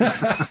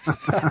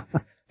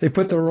 They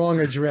put the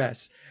wrong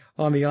address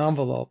on the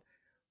envelope.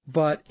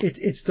 But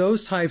it's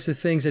those types of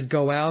things that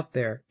go out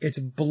there. It's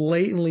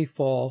blatantly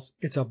false.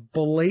 It's a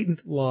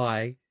blatant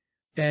lie.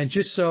 And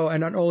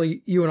and not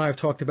only you and I have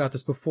talked about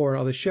this before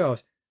on other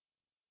shows,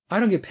 I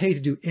don't get paid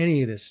to do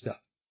any of this stuff.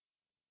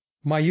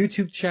 My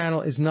YouTube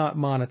channel is not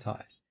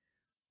monetized.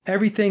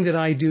 Everything that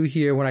I do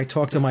here when I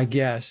talk to my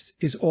guests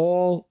is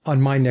all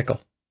on my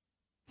nickel.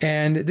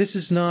 And this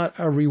is not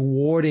a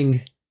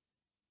rewarding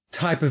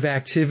type of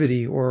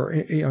activity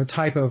or,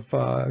 type of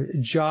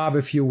job,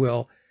 if you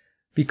will,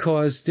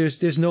 because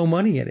there's no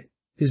money in it.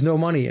 There's no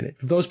money in it.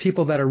 For those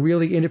people that are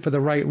really in it for the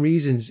right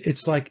reasons,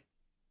 it's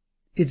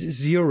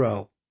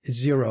zero. It's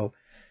zero.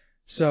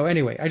 So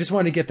anyway, I just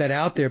wanted to get that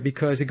out there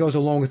because it goes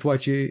along with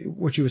what you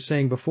were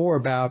saying before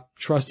about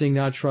trusting,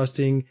 not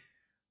trusting,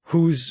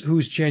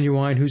 who's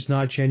genuine, who's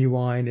not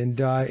genuine, and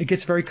it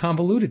gets very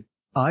convoluted.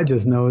 I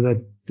just know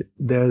that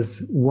there's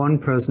one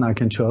person I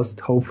can trust,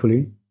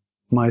 hopefully,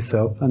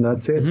 myself, and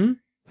that's it. Mm-hmm.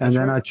 And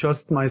then right. I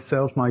trust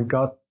myself, my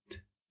gut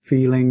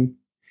feeling,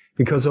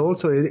 because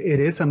also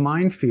it is a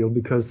minefield,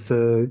 because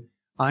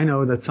I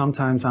know that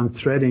sometimes I'm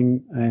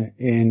treading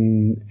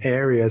in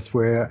areas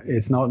where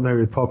it's not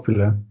very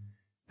popular,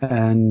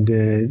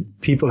 and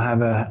people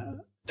have a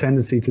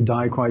tendency to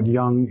die quite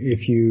young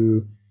if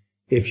you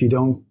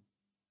don't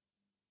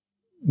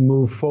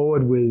move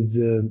forward with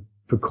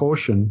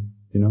precaution,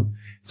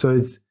 So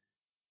it's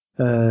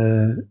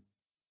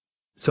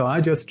so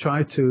I just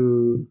try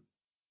to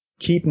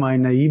keep my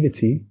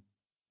naivety,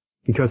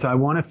 because I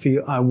want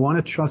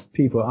to trust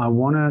people. I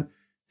want to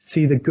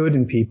see the good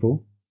in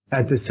people.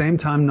 At the same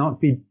time,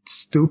 not be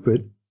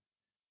stupid.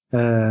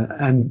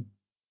 And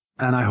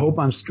I hope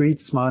I'm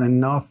street smart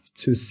enough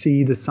to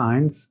see the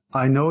signs.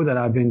 I know that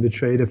I've been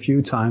betrayed a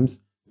few times.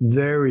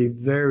 Very,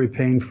 very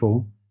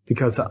painful,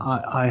 because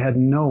I had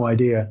no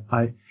idea.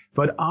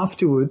 But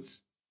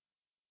afterwards,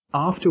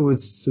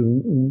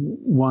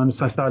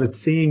 once I started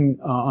seeing,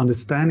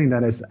 understanding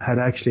that it had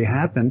actually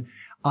happened,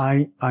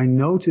 I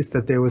noticed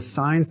that there were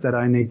signs that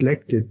I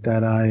neglected,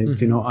 that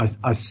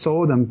I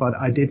saw them, but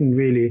I didn't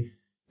really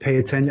pay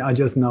attention. I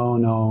just,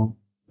 no,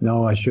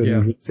 I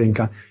shouldn't think.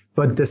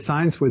 But the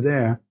signs were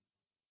there,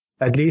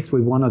 at least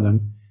with one of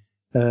them.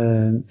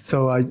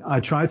 So I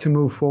try to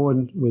move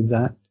forward with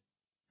that.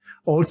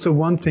 Also,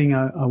 one thing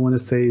I want to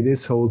say,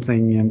 this whole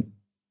thing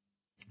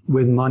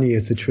with money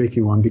is a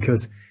tricky one,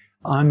 because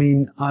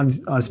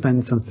I've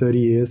spent some 30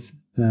 years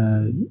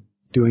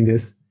doing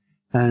this,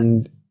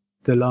 and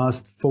the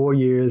last 4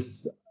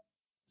 years,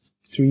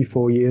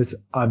 3-4 years,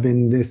 I've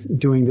been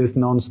doing this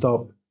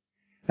nonstop.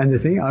 And the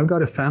thing, I've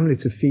got a family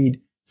to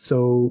feed,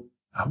 so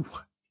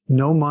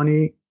no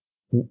money.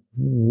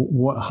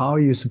 How are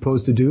you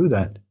supposed to do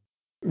that?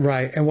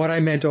 Right. And what I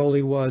meant,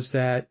 Oli, was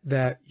that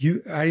I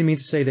didn't mean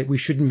to say that we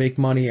shouldn't make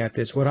money at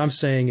this. What I'm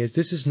saying is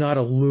this is not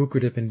a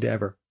lucrative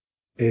endeavor.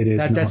 It is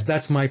not.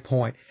 That's my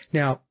point.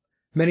 Now,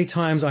 many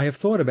times I have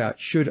thought about,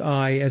 should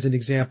I, as an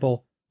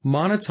example,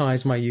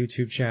 monetize my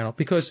YouTube channel?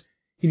 Because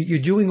you're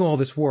doing all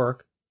this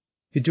work.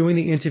 You're doing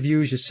the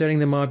interviews, you're setting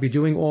them up, you're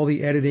doing all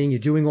the editing, you're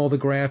doing all the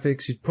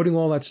graphics, you're putting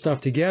all that stuff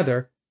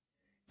together.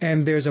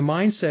 And there's a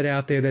mindset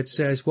out there that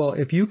says, well,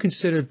 if you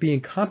consider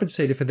being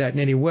compensated for that in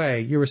any way,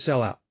 you're a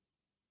sellout.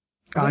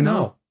 I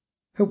know.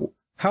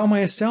 How am I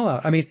a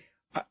sellout? I mean,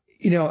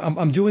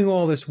 I'm doing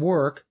all this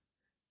work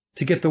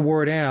to get the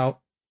word out.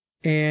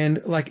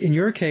 And like in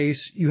your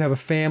case, you have a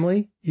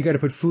family. You got to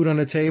put food on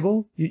the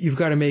table. You've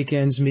got to make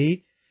ends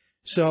meet.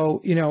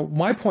 So,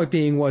 my point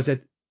being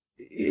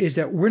is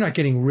that we're not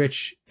getting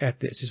rich at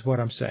this, is what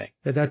I'm saying.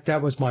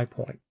 That was my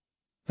point.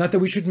 Not that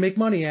we shouldn't make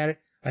money at it.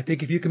 I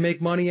think if you can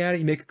make money at it,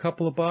 you make a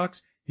couple of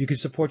bucks, you can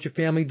support your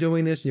family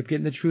doing this, and you're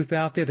getting the truth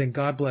out there, then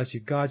God bless you.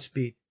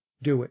 Godspeed.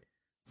 Do it.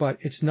 But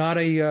it's not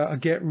a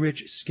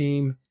get-rich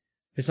scheme.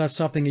 It's not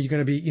something that you're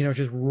going to be,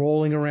 just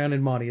rolling around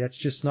in money. That's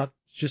just not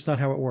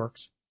how it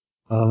works.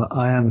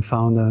 I haven't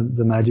found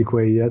the magic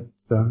way yet,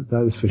 though.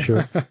 That is for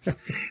sure.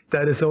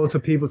 That is also,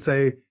 people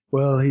say,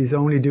 well, he's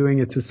only doing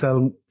it to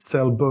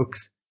sell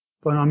books.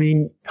 But I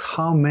mean,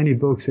 how many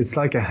books? It's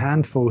like a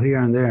handful here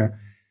and there.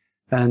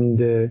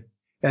 And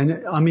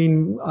I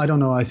mean, I don't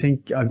know. I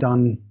think I've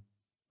done,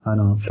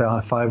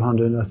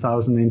 500,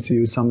 1,000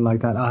 interviews, something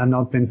like that. I have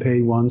not been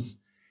paid once.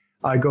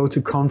 I go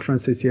to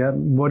conferences. Yeah.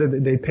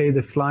 They pay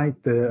the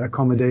flight, the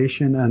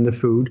accommodation, and the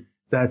food.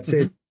 That's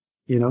it.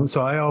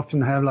 So I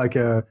often have like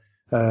a,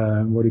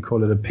 what do you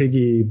call it? A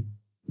piggy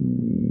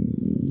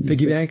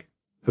bank?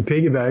 a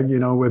piggy bank,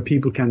 where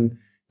people can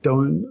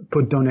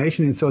put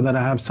donation in so that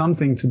I have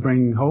something to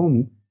bring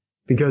home,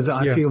 because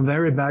I feel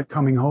very bad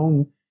coming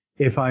home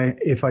if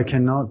I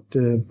cannot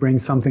bring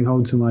something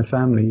home to my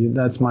family.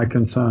 That's my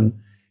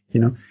concern,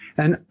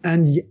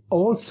 and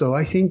also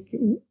I think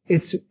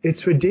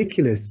it's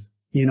ridiculous,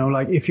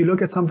 like if you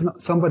look at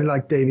somebody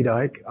like David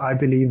Icke, I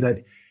believe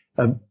that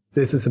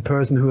this is a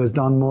person who has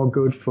done more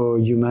good for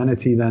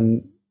humanity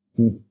than,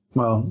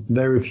 well,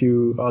 very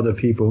few other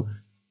people.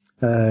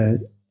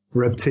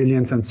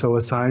 Reptilians and so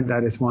aside,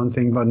 that is one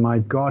thing, but my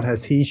God,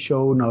 has he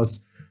shown us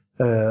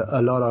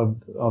a lot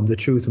of the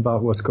truth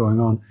about what's going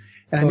on.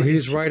 And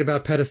he's right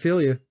about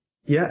pedophilia.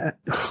 Yeah,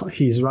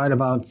 he's right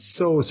about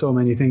so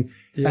many things.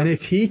 Yep. And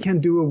if he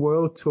can do a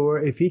world tour,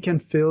 if he can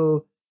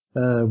fill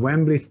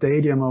Wembley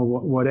Stadium or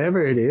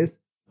whatever it is,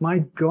 my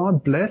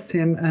God bless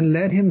him and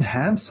let him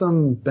have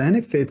some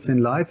benefits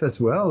in life as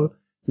well.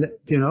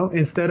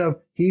 Instead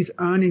of he's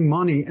earning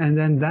money and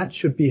then that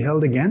should be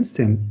held against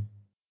him.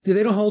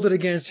 They don't hold it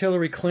against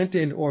Hillary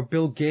Clinton or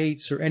Bill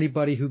Gates or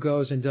anybody who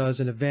goes and does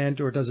an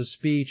event or does a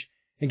speech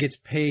and gets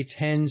paid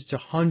tens to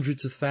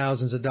hundreds of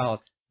thousands of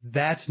dollars.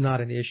 That's not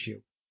an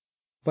issue.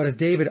 But if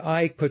David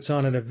Icke puts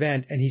on an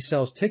event and he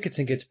sells tickets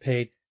and gets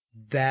paid,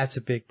 that's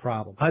a big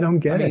problem. I don't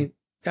get it.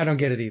 I don't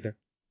get it either.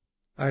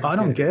 I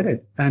don't get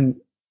it. And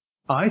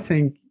I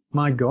think,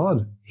 my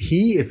God,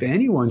 he, if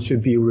anyone,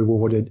 should be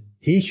rewarded.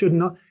 He should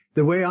not.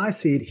 The way I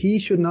see it, he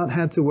should not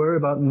have to worry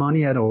about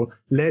money at all.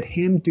 Let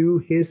him do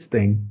his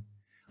thing.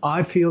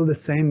 I feel the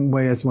same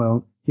way as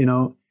well.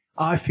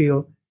 I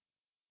feel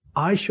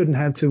I shouldn't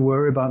have to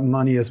worry about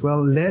money as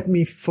well. Let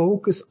me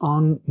focus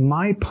on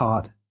my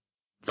part.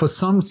 For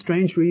some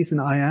strange reason,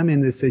 I am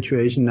in this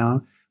situation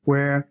now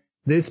where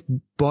this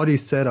body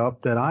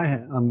setup that I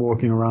am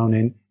walking around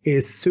in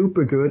is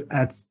super good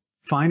at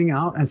finding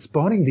out and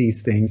spotting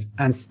these things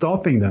and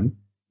stopping them.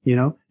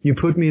 You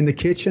put me in the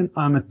kitchen,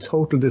 I'm a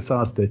total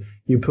disaster.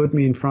 You put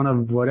me in front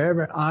of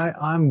whatever,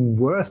 I'm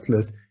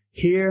worthless.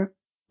 Here,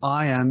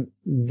 I am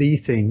the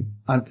thing.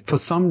 For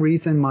some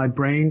reason, my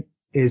brain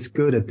is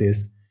good at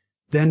this.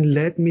 Then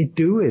let me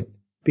do it,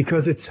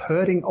 because it's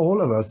hurting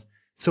all of us.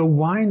 So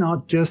why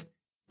not just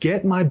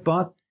get my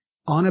butt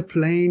on a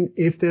plane?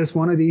 If there's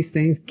one of these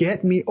things,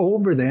 get me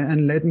over there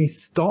and let me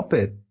stop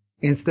it,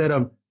 instead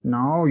of,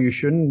 no, you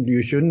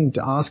shouldn't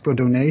ask for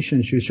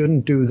donations. You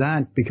shouldn't do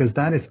that because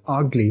that is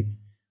ugly.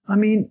 I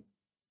mean,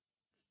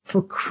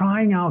 for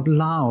crying out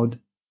loud,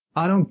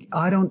 I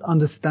don't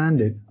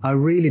understand it. I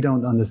really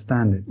don't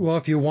understand it. Well,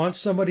 if you want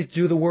somebody to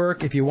do the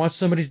work, if you want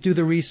somebody to do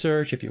the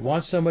research, if you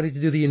want somebody to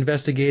do the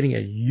investigating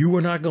and you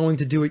are not going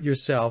to do it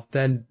yourself,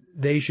 then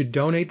they should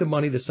donate the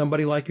money to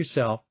somebody like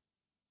yourself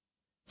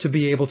to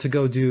be able to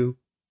go do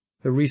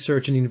the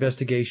research and the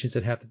investigations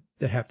that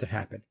have to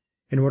happen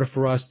in order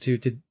for us to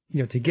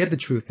get the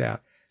truth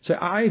out. So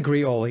I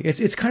agree, Ole.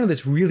 It's kind of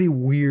this really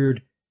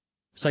weird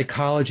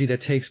psychology that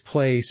takes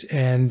place,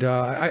 and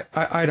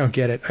I don't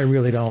get it. I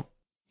really don't.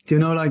 Do you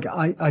know, like,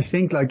 I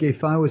think, like,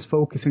 if I was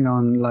focusing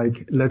on,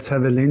 like, let's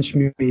have a lynch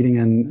meeting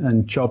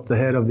and chop the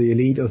head of the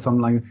elite or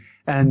something like that,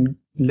 and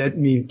let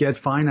me get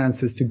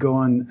finances to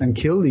go and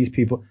kill these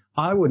people,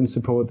 I wouldn't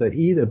support that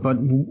either. But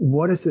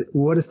what is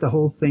the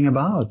whole thing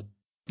about?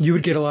 You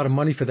would get a lot of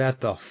money for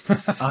that, though.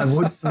 I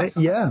would,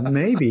 yeah,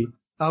 maybe.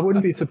 I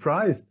wouldn't be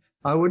surprised.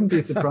 But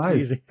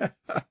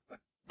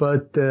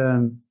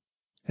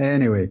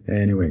anyway,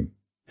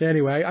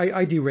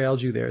 I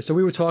derailed you there. So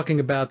we were talking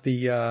about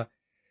the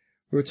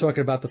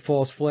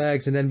false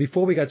flags, and then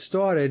before we got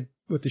started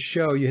with the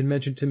show, you had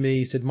mentioned to me,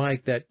 you said,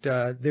 Mike, that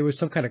there was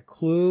some kind of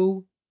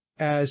clue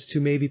as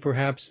to maybe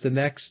perhaps the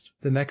next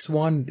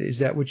one. Is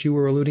that what you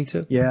were alluding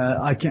to? Yeah,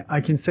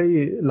 I can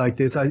say like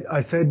this.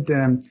 I said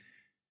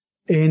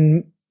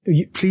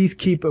please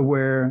keep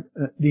aware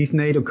these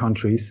NATO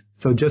countries.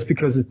 So just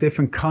because it's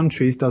different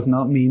countries does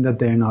not mean that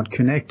they're not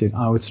connected.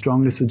 I would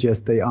strongly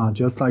suggest they are,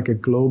 just like a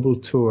global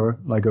tour,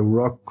 like a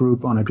rock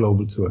group on a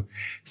global tour.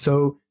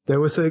 So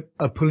there was a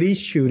police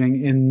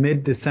shooting in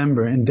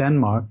mid-December in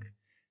Denmark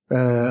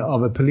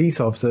of a police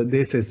officer.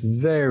 This is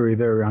very,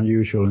 very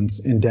unusual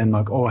in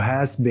Denmark, or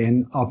has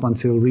been up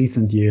until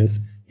recent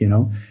years,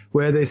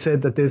 where they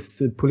said that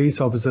this police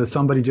officer,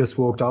 somebody just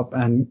walked up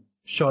and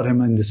shot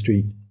him in the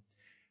street.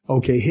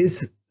 Okay,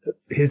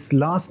 his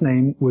last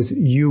name was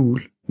Jul,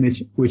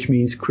 which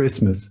means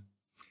Christmas.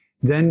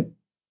 Then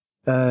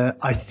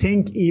I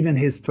think even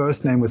his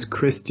first name was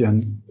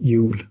Christian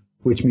Jul,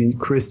 which means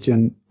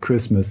Christian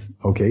Christmas.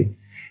 Okay,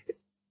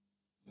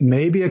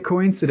 maybe a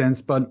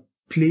coincidence, but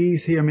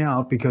please hear me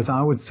out, because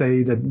I would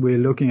say that we're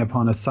looking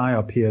upon a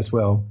psyop here as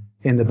well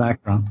in the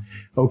background.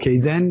 Okay,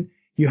 then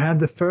you have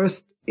the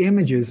first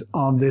images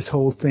of this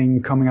whole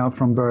thing coming out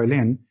from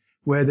Berlin,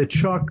 where the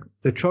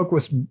truck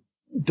was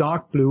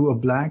dark blue or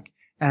black,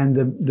 and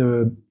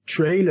the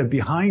trailer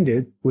behind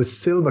it was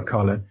silver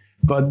colored.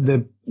 But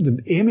the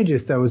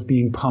images that was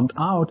being pumped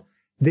out,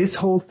 this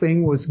whole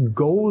thing was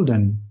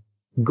golden.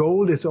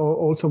 Gold is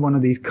also one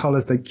of these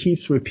colors that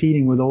keeps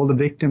repeating with all the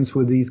victims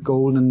with these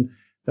golden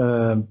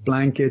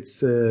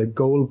blankets,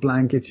 gold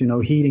blankets,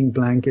 heating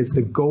blankets.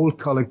 The gold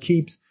color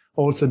keeps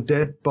also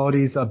dead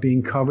bodies are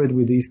being covered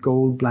with these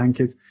gold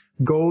blankets.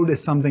 Gold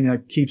is something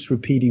that keeps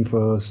repeating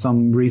for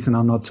some reason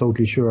I'm not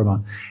totally sure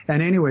about.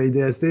 And anyway,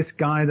 there's this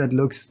guy that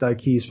looks like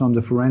he's from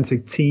the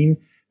forensic team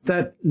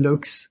that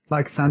looks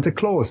like Santa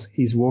Claus.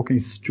 He's walking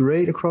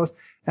straight across.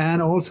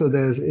 And also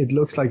it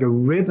looks like a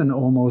ribbon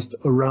almost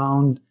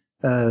around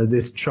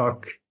this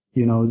truck.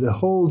 The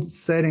whole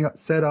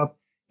setup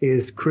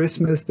is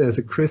Christmas. There's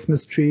a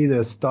Christmas tree.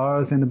 There's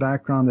stars in the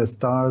background. There's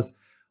stars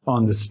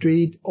on the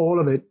street.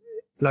 All of it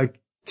like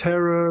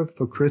terror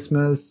for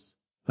Christmas.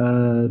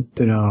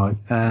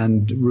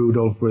 And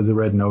Rudolph with the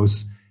red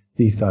nose,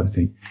 these type of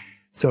things.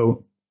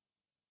 So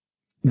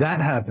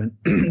that happened.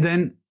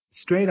 Then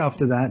straight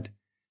after that,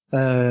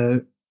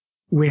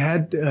 we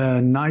had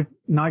a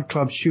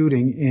nightclub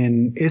shooting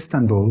in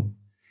Istanbul.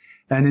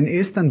 And in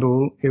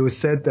Istanbul, it was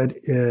said that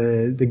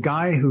the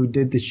guy who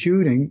did the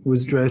shooting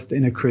was dressed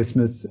in a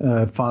Christmas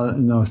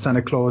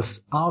Santa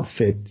Claus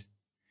outfit.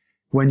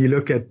 When you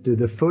look at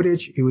the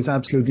footage, he was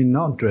absolutely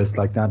not dressed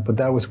like that, but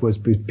that was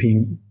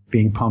being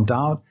pumped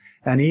out.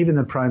 And even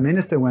the prime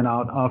minister went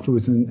out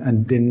afterwards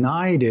and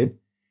denied it,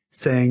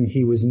 saying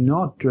he was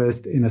not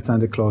dressed in a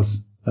Santa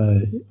Claus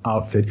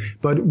outfit.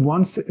 But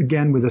once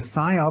again, with a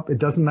psyop, it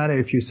doesn't matter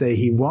if you say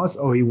he was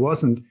or he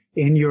wasn't.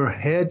 In your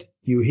head,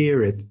 you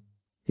hear it.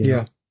 You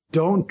know?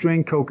 Don't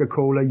drink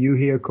Coca-Cola, you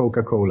hear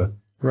Coca-Cola.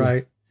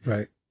 Right,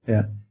 right.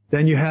 Yeah.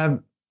 Then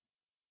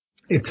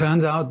it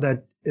turns out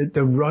that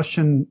the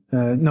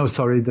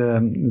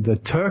the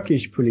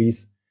Turkish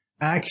police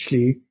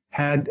actually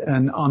had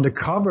an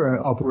undercover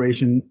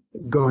operation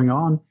going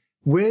on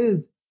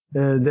with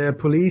their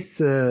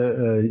police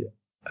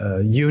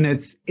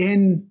units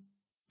in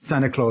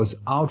Santa Claus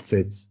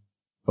outfits.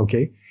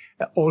 Okay.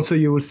 Also,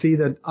 you will see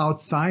that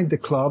outside the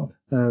club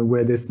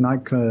where this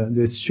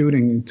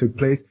shooting took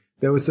place,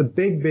 there was a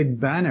big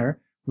banner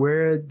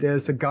where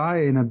there's a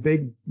guy in a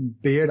big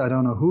beard, I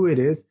don't know who it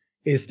is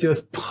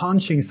just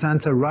punching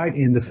Santa right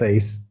in the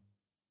face.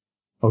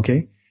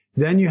 Okay.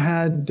 Then you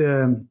had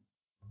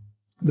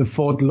the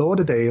Fort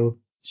Lauderdale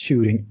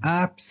shooting,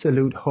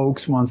 absolute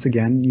hoax once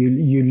again.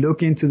 You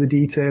look into the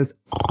details.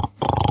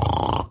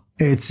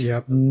 It's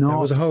not that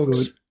was a hoax.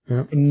 Good.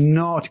 Yep.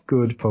 Not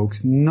good,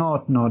 folks.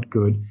 Not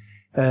good.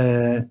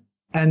 And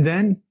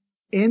then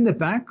in the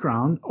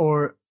background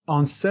or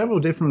on several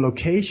different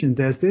locations,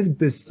 there's this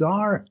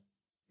bizarre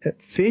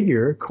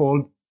figure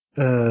called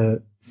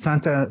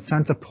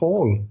Santa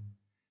Paul,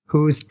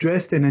 who's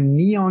dressed in a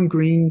neon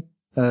green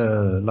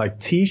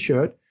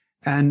t-shirt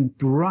and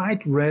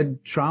bright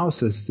red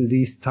trousers,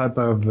 these type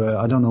of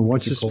I don't know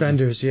what you call them.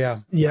 Suspenders,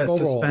 yeah. Yeah,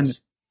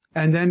 suspenders.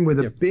 And then with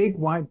a big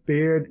white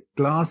beard,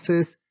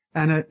 glasses,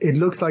 and it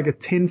looks like a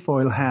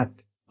tinfoil hat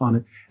on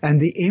it.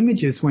 And the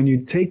images, when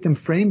you take them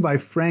frame by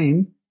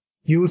frame,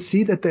 you will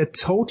see that they're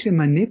totally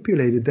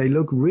manipulated. They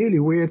look really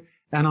weird.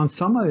 And on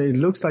some of it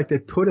looks like they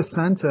put a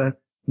Santa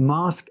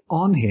mask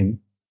on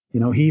him.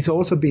 He's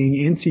also being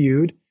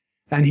interviewed,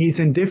 and he's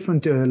in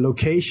different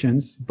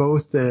locations,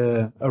 both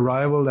the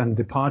arrival and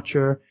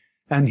departure.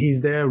 And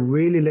he's there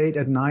really late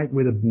at night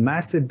with a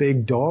massive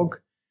big dog,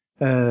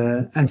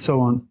 and so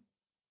on.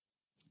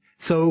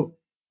 So,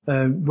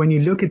 when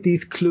you look at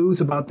these clues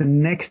about the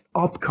next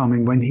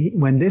upcoming,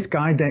 when this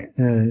guy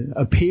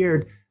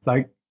appeared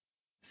like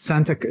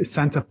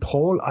Santa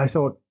Paul, I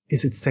thought,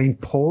 is it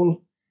St.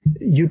 Paul?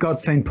 You got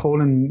St.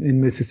 Paul in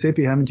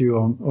Mississippi, haven't you?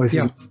 Or is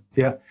it?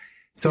 Yeah.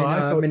 So I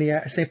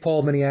thought St.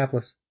 Paul,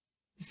 Minneapolis.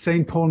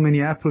 St. Paul,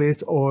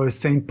 Minneapolis, or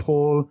St.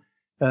 Paul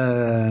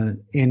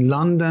in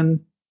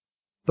London.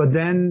 But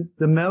then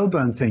the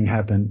Melbourne thing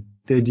happened.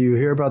 Did you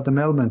hear about the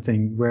Melbourne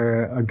thing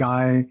where a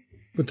guy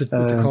with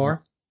the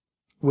car?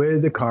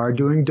 With the car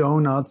doing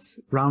donuts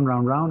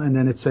round, and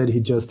then it said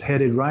he just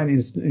headed right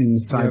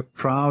inside the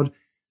crowd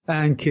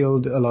and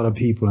killed a lot of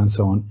people and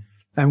so on.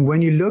 And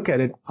when you look at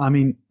it, I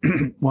mean,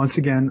 once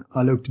again,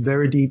 I looked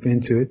very deep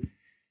into it.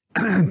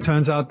 It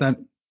turns out that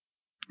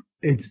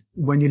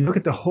when you look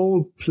at the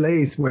whole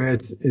place where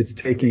it's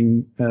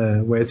taking,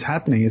 where it's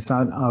happening, it's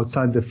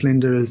outside the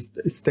Flinders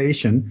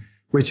station,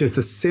 which is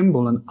a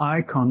symbol, an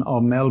icon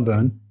of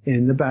Melbourne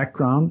in the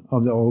background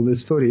of all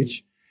this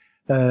footage.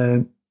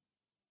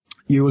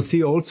 You will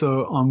see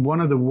also on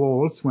one of the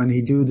walls when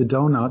he do the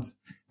donuts,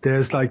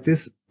 there's like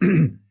this,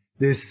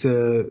 this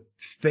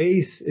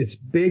face. It's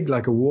big,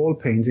 like a wall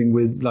painting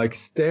with like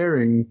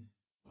staring,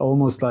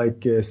 almost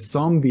like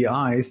zombie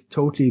eyes,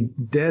 totally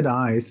dead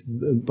eyes,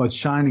 but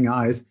shining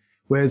eyes,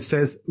 where it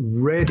says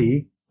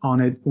ready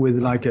on it with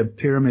like a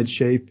pyramid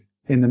shape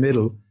in the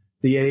middle.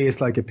 The A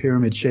is like a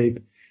pyramid shape.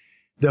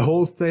 The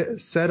whole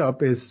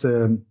setup is,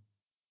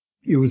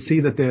 you will see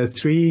that there are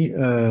 3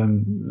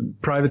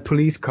 private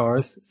police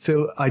cars,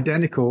 still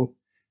identical.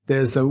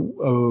 There's a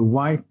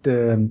white,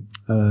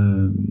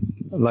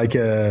 like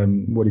a,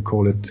 what do you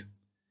call it?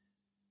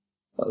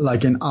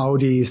 Like an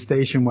Audi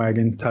station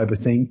wagon type of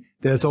thing.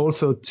 There's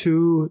also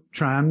 2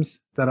 trams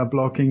that are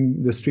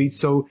blocking the street.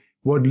 So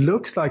what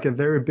looks like a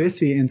very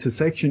busy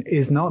intersection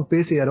is not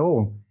busy at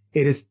all.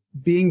 It is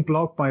being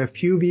blocked by a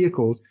few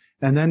vehicles.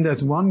 And then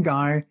there's one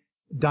guy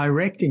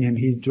directing him.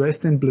 He's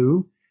dressed in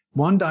blue.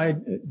 One guy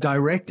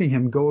directing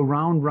him, go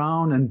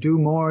round and do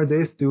more of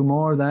this, do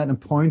more of that, and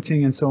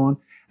pointing and so on.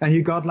 And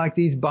you got like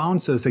these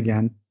bouncers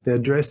again. They're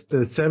dressed,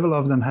 several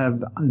of them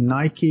have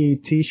Nike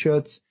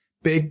t-shirts,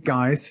 big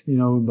guys,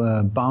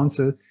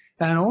 bouncer.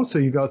 And also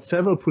you got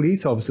several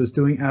police officers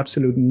doing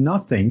absolutely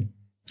nothing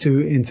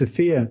to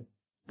interfere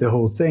the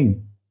whole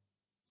thing.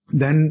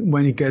 Then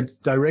when he gets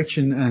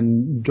direction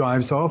and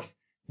drives off,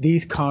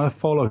 these cars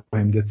follow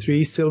him, the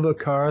 3 silver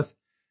cars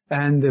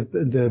and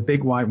the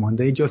big white one.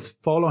 They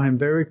just follow him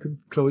very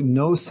close,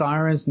 no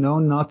sirens, no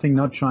nothing,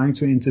 not trying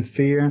to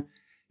interfere.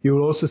 You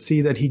will also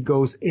see that he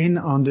goes in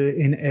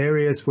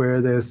areas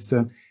where there's,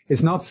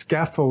 it's not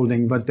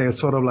scaffolding, but they're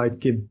sort of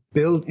like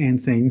built-in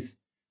things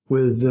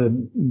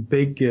with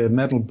big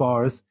metal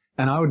bars.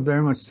 And I would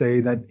very much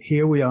say that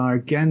here we are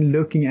again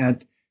looking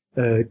at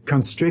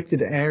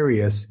constricted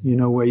areas,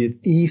 where it's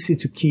easy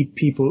to keep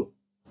people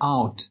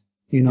out.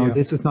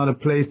 This is not a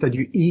place that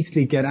you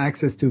easily get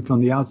access to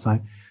from the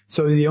outside.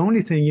 So the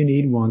only thing you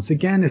need once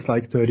again is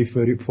like 30,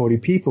 40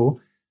 people.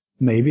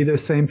 Maybe the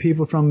same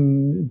people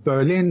from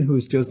Berlin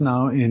who's just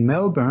now in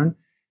Melbourne,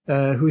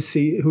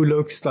 who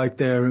looks like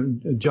they're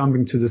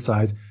jumping to the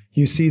sides.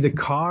 You see the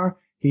car,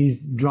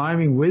 he's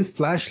driving with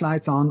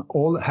flashlights on,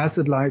 all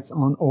hazard lights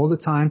on all the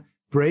time,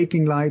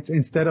 braking lights,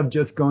 instead of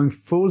just going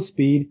full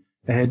speed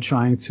ahead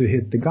trying to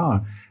hit the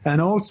car. And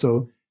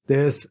also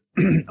there's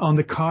on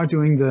the car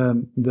doing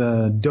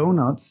the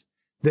donuts,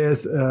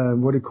 there's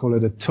what do you call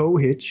it, a tow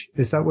hitch.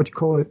 Is that what you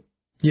call it?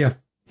 Yeah.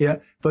 Yeah.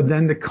 But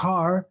then the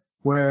car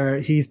where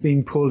he's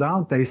being pulled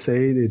out, they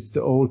say it's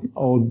the old,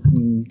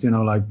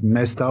 like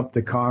messed up,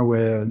 the car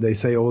where they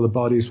say all the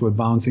bodies were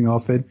bouncing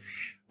off it.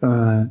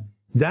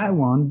 That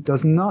one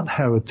does not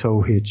have a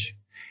tow hitch.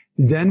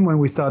 Then when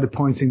we started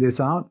pointing this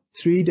out,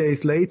 3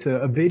 days later,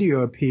 a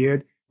video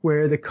appeared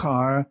where the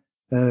car,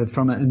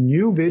 from a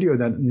new video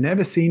that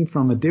never seen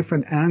from a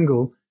different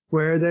angle,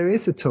 where there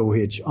is a tow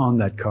hitch on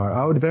that car.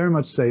 I would very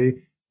much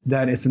say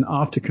that it's an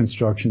after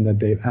construction that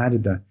they've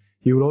added that.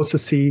 You will also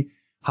see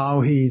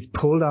how he's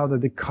pulled out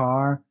of the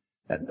car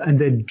and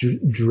then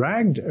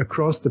dragged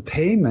across the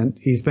pavement.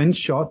 He's been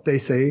shot, they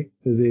say,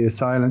 the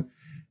assailant,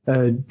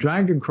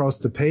 dragged across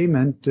the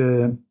pavement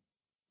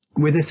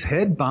with his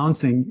head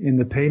bouncing in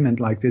the pavement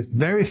like this,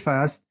 very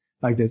fast,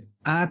 like this.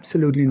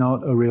 Absolutely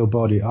not a real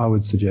body, I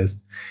would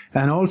suggest.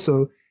 And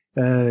also,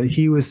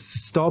 he was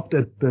stopped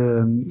at,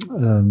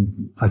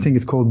 I think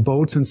it's called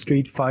Bolton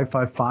Street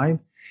 555,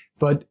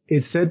 but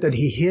it said that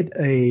he hit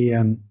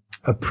a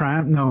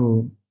pram,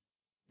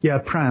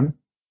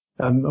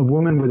 a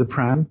woman with a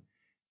pram,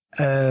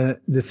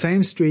 the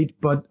same street,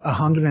 but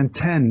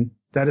 110.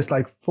 That is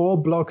like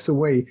 4 blocks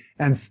away.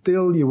 And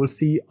still you will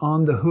see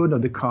on the hood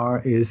of the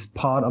car is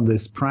part of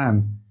this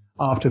pram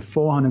after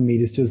 400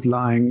 meters just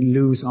lying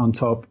loose on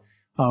top.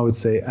 I would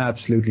say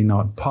absolutely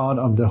not part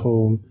of the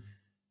whole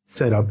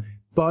setup.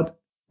 But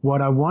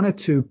what I wanted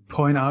to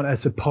point out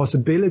as a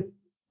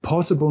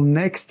possible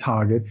next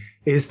target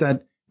is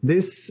that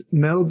this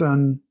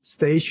Melbourne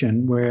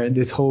station where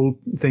this whole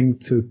thing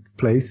took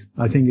place,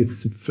 I think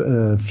it's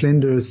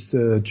Flinders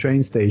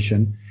train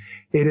station.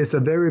 It is a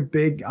very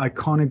big,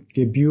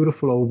 iconic,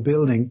 beautiful old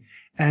building.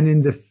 And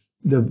in the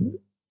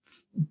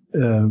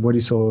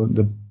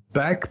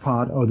back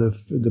part or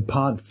the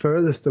part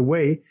furthest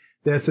away,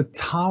 there's a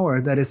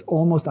tower that is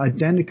almost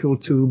identical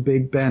to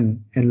Big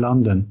Ben in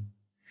London.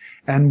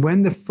 And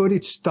when the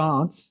footage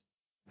starts,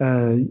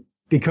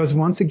 because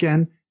once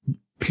again,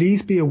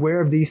 please be aware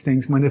of these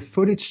things. When the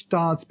footage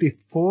starts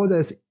before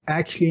there's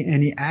actually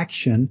any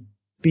action,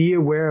 be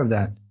aware of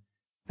that.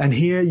 And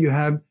here you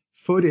have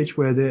footage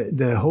where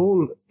the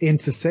whole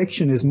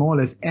intersection is more or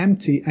less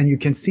empty, and you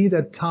can see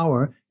that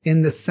tower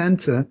in the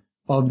center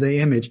of the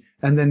image.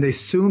 And then they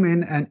zoom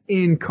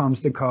in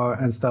comes the car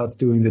and starts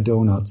doing the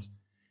donuts.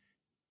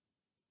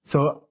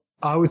 So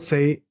I would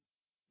say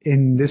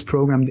in this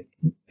program,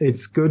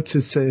 it's good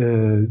to say,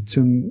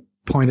 to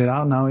point it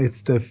out now.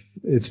 It's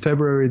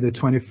February the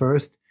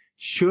 21st.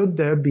 Should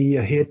there be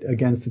a hit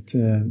against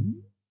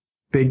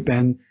Big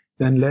Ben,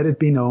 then let it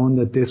be known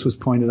that this was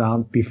pointed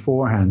out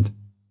beforehand.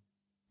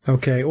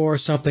 Okay, or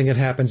something that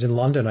happens in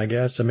London, I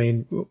guess. I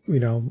mean,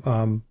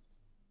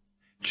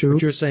 True.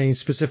 But you're saying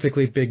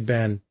specifically Big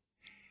Ben.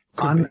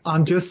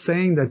 I'm just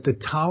saying that the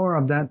tower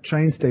of that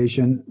train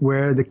station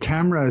where the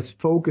camera is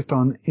focused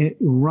on it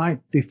right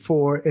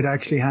before it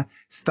actually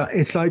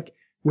it's like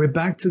we're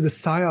back to the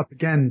psyop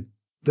again.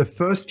 The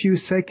first few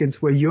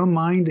seconds where your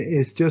mind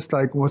is just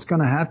like, what's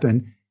going to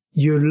happen?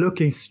 You're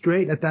looking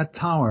straight at that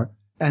tower,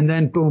 and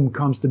then boom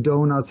comes the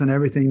donuts and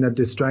everything that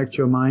distracts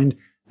your mind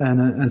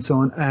and so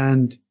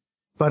on.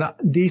 But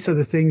these are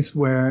the things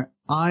where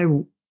I,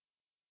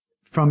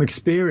 from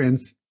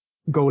experience,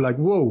 go like,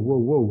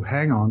 whoa,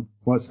 hang on,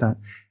 what's that?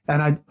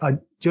 And I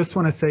just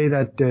want to say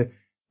that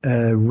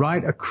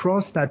right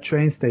across that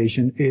train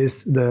station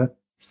is the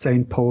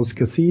St. Paul's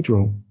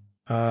Cathedral.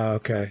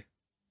 Okay.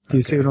 Do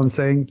you see what I'm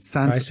saying?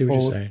 I see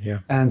what you're saying, yeah.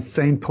 And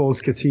St.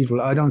 Paul's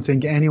Cathedral. I don't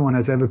think anyone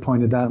has ever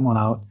pointed that one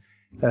out,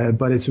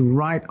 but it's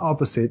right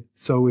opposite.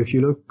 So if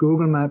you look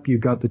Google Map, you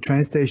got the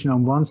train station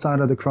on one side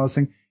of the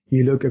crossing.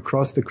 You look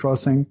across the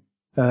crossing,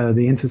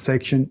 the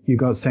intersection, you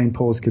got St.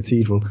 Paul's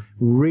Cathedral.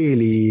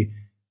 Really,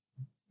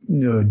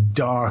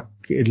 dark.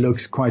 It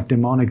looks quite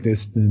demonic,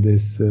 this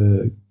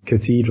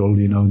cathedral,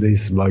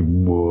 this like,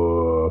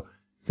 whoa,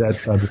 that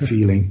type of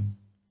feeling.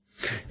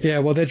 Yeah,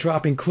 well, they're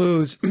dropping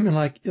clues,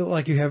 like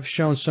you have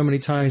shown so many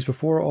times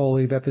before,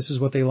 Oli, that this is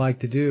what they like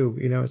to do.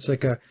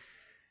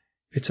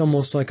 It's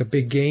almost like a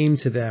big game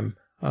to them.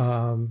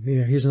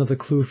 Here's another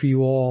clue for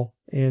you all,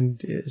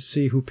 and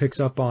see who picks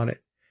up on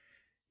it.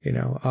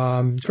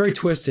 It's very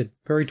twisted,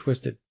 very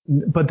twisted.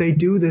 But they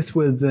do this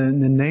with the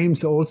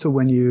names also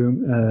when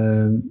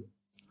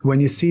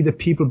you see the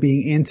people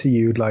being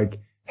interviewed, like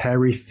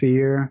Harry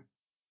Fear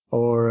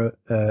or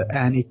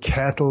Annie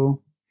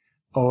Kettle,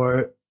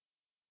 or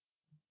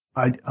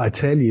I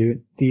tell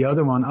you, the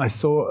other one, I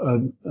saw a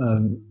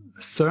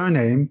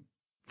surname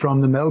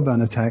from the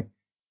Melbourne attack,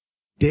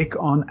 Dick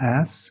on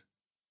Ass.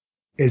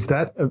 Is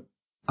that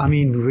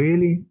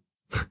really?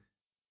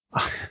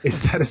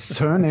 Is that a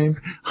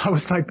surname? I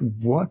was like,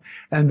 what?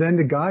 And then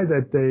the guy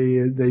that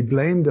they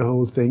blamed the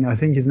whole thing, I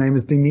think his name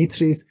is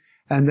Dimitris,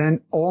 and then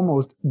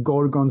almost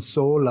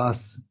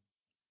Gorgonzolas,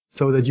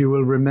 so that you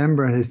will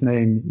remember his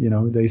name.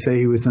 They say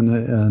he was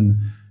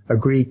a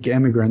Greek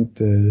immigrant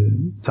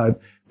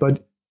type,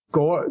 but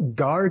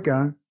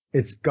Gargan,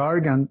 it's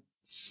Gargan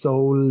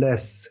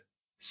soulless.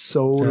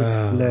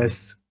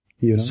 Soulless,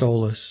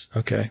 Soulless,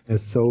 okay.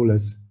 Yes,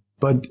 soulless.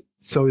 But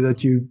so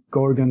that you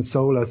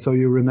Gorgonzola, so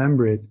you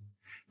remember it.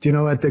 Do you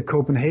know at the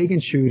Copenhagen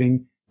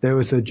shooting, there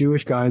was a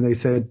Jewish guy they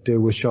said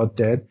was shot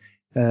dead.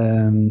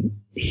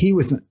 He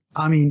was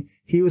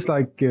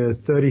like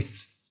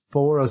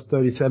 34 or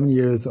 37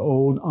 years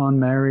old,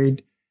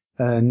 unmarried,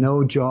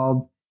 no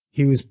job.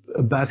 He was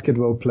a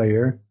basketball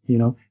player,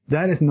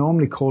 That is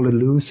normally called a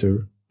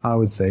loser, I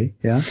would say,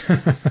 yeah.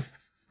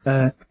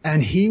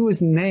 And he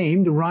was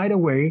named right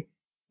away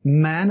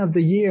Man of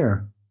the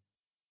Year.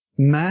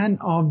 Man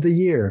of the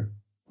Year.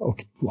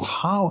 Okay,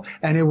 how?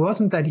 And it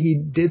wasn't that he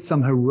did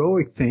some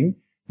heroic thing.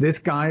 This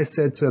guy is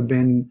said to have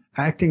been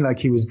acting like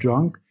he was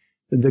drunk.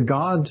 The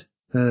guard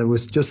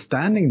was just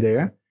standing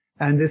there,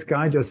 and this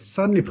guy just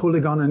suddenly pulled a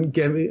gun and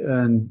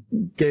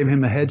gave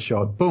him a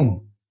headshot.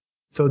 Boom.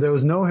 So there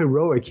was no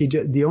heroic.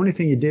 The only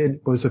thing he did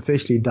was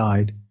officially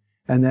died.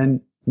 And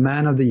then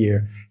Man of the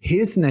Year.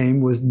 His name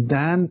was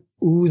Dan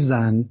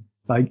Uzan,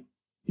 like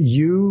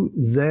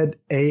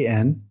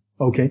U-Z-A-N,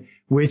 okay,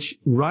 which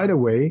right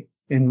away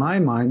in my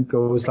mind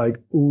goes like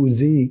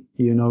Uzi,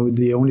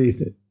 the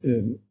only,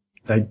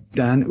 like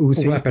Dan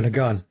Uzi. A weapon, a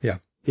gun, yeah.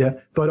 Yeah,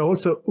 but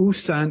also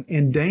Usan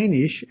in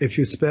Danish, if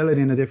you spell it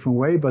in a different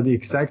way, but the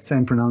exact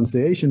same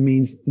pronunciation,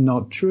 means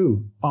not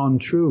true,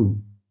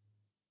 untrue.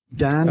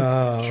 Dan,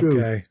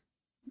 true.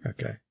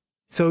 Okay.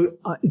 So,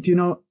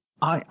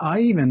 I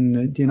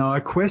even, I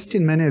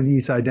question many of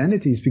these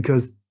identities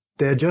because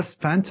they're just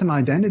phantom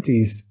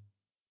identities.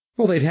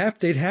 Well, they'd have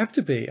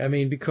to be.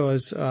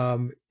 Because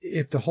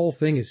if the whole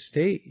thing is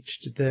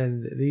staged,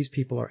 then these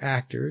people are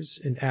actors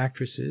and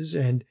actresses,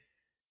 and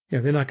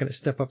they're not going to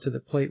step up to the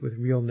plate with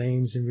real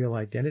names and real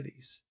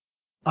identities.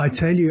 I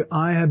tell you,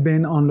 I have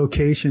been on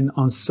location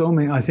on so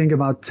many, I think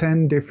about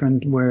 10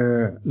 different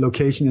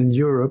location in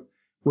Europe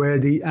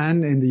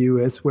and in the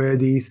US where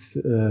these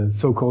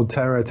so-called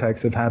terror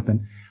attacks have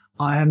happened.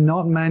 I have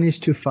not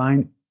managed to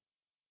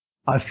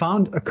I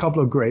found a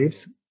couple of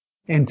graves,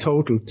 in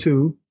total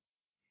 2,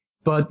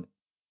 but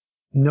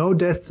no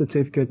death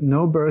certificate,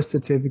 no birth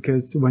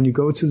certificates. When you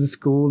go to the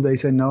school, they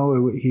say,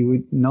 no, he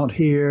would not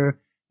here.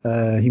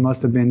 He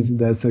must have been,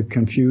 there's a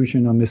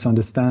confusion or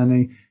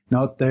misunderstanding.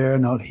 Not there,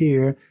 not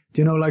here.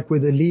 Do you know, like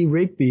with the Lee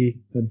Rigby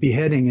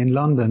beheading in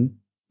London,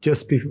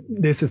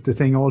 this is the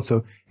thing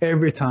also,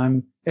 every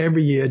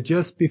year,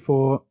 just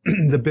before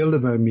the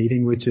Bilderberg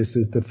meeting, which is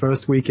the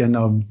first weekend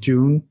of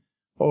June,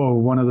 or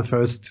one of the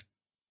first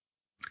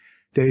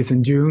days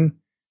in June,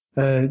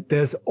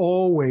 there's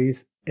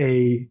always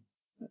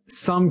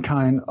some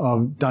kind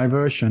of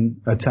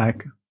diversion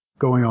attack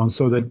going on,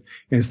 so that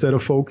instead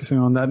of focusing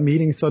on that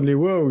meeting, suddenly,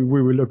 whoa,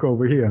 we will look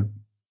over here.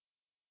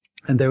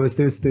 And there was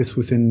this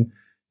was in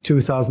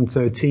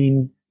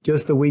 2013,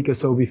 just a week or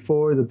so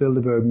before the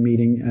Bilderberg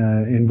meeting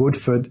in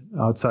Woodford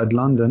outside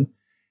London.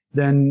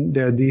 Then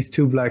there are these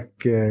 2 black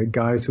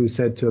guys who are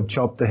said to have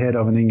chopped the head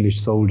of an English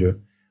soldier.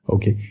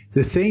 Okay.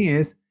 The thing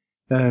is,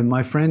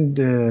 my friend,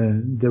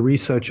 the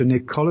researcher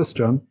Nick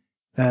Collerstrom,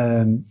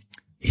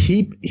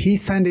 he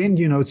sent in,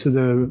 to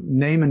the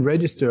name and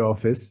register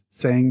office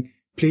saying,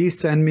 please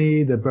send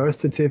me the birth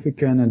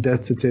certificate and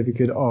death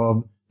certificate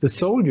of the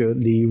soldier,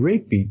 Lee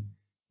Rigby.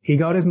 He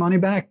got his money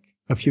back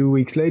a few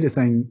weeks later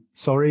saying,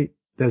 sorry,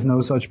 there's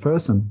no such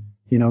person.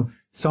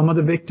 Some of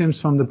the victims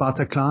from the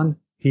Bataclan,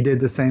 he did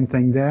the same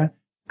thing there,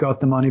 got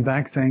the money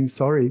back saying,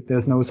 sorry,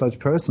 there's no such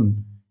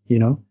person.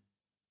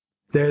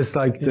 There's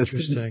like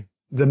this,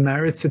 the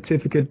marriage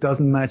certificate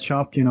doesn't match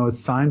up, it's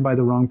signed by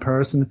the wrong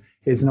person.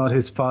 It's not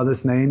his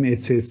father's name.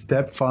 It's his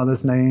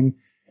stepfather's name.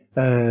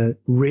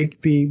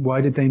 Rigby,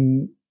 why did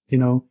they,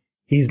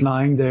 he's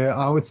lying there.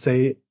 I would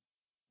say,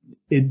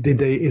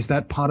 is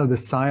that part of the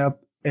psyop?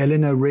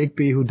 Eleanor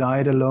Rigby, who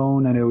died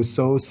alone, and it was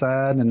so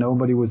sad and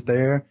nobody was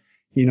there,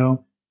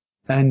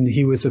 and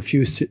he was a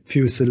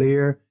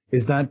fusilier.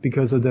 Is that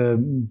because of the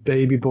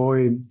baby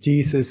boy,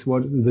 Jesus,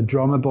 the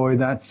drummer boy,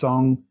 that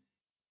song?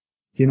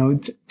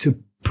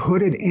 To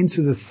put it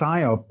into the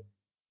psyop,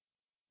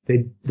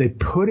 they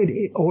put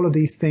it, all of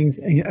these things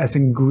as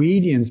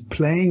ingredients,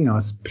 playing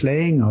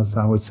us,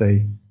 I would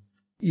say.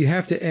 You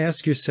have to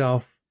ask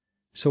yourself,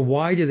 so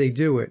why do they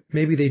do it?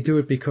 Maybe they do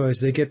it because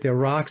they get their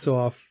rocks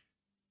off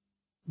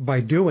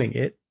by doing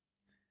it.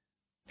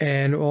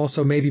 And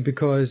also maybe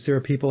because there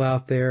are people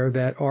out there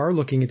that are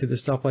looking into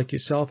this stuff like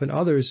yourself and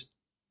others.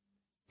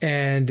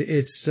 And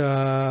it's,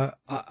 I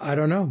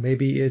don't know,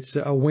 maybe it's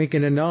a wink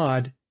and a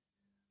nod.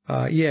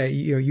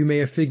 You may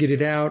have figured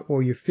it out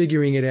or you're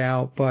figuring it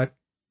out, but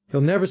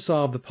you'll never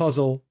solve the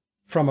puzzle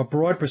from a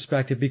broad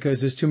perspective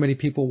because there's too many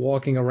people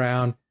walking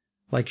around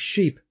like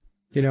sheep,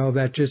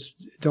 that just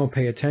don't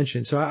pay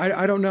attention. So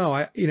I don't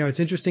know. It's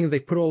interesting that they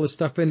put all this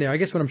stuff in there. I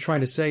guess what I'm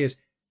trying to say is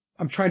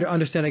I'm trying to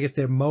understand, I guess,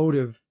 their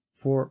motive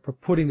for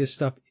putting this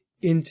stuff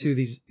into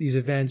these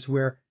events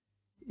where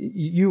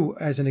you,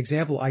 as an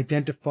example,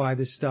 identify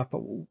this stuff.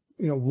 But,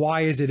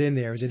 why is it in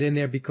there? Is it in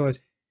there because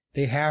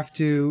they have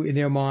to, in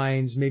their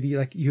minds, maybe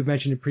like you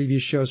mentioned in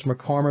previous shows, from a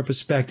karma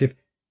perspective,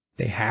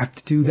 they have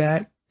to do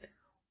that?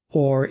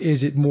 Or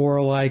is it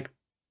more like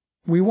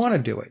we want to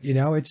do it?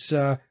 It's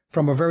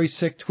from a very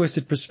sick,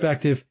 twisted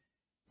perspective,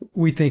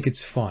 we think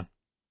it's fun.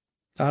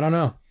 I don't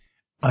know.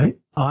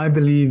 I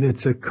believe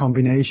it's a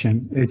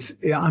combination.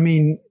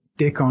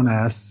 Dick on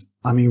ass.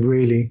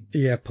 Really.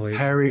 Yeah, please.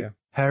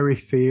 Harry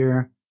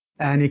Fear,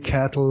 Annie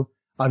Cattle.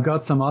 I've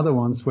got some other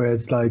ones where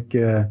it's like,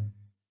 there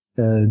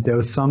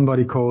was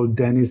somebody called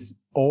Dennis,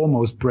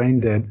 almost brain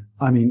dead.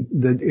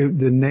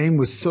 The name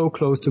was so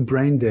close to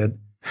brain dead.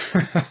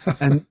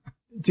 And,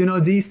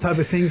 these type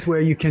of things where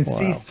you can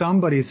see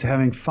somebody's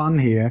having fun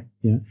here.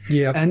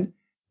 Yeah.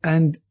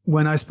 And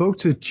when I spoke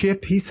to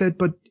Chip, he said,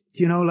 but,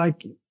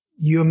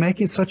 you're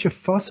making such a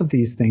fuss of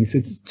these things.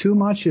 It's too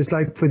much. It's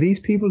like, for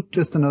these people,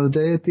 just another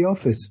day at the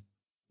office.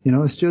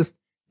 It's just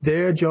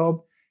their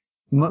job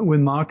with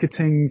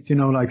marketing,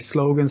 like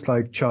slogans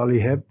like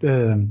Charlie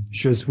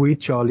Je suis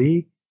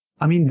Charlie.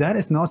 That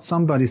is not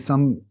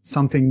something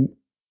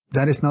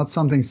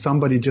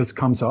somebody just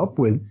comes up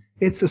with.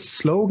 It's a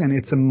slogan.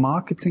 It's a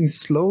marketing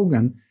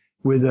slogan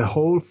with a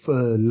whole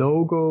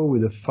logo,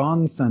 with the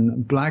fonts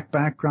and black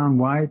background,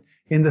 white,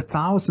 in the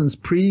thousands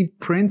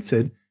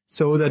pre-printed,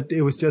 so that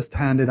it was just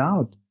handed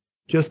out.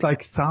 Just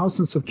like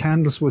thousands of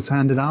candles was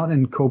handed out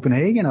in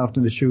Copenhagen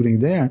after the shooting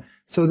there,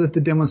 so that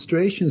the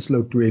demonstrations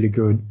looked really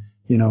good,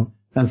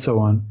 and so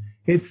on.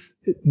 It's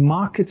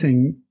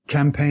marketing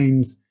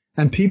campaigns,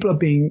 and people are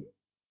being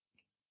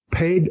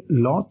paid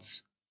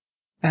lots,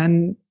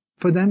 and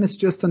for them it's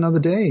just another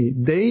day.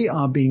 They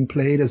are being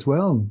played as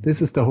well.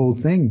 This is the whole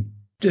thing.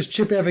 Does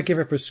Chip ever give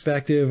a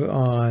perspective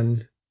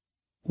on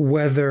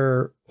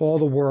whether all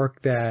the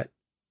work that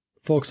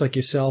folks like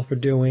yourself are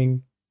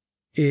doing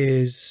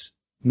is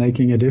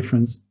making a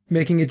difference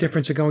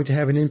or going to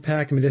have an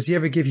impact? Does he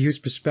ever give you his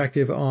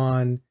perspective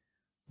on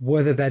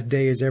whether that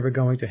day is ever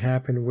going to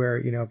happen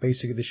where,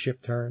 basically the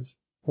ship turns?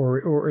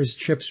 Or is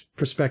Chip's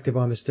perspective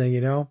on this thing,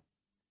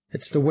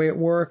 it's the way it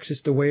works.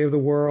 It's the way of the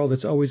world.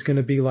 It's always going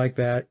to be like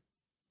that.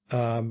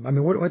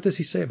 What does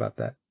he say about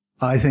that?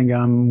 I think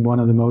I'm one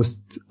of the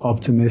most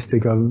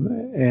optimistic of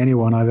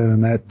anyone I've ever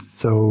met.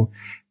 So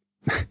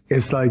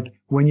it's like,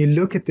 when you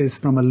look at this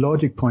from a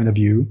logic point of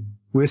view,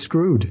 we're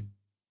screwed.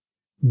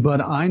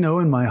 But I know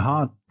in my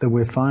heart that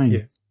we're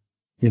fine,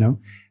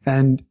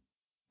 and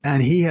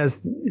he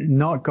has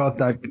not got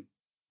that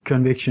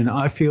conviction.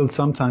 I feel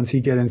sometimes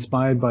he get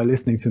inspired by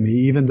listening to me,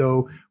 even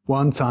though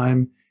one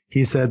time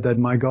he said that,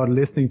 my God,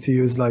 listening to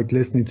you is like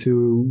listening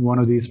to one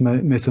of these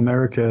Miss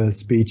America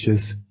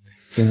speeches.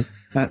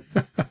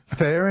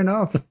 Fair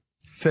enough.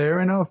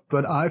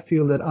 But I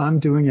feel that I'm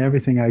doing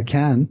everything I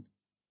can.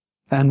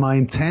 And my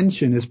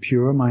intention is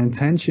pure. My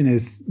intention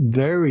is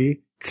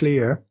very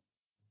clear.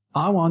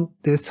 I want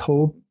this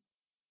whole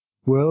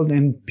world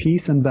in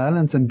peace and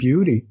balance and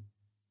beauty.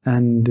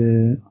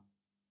 And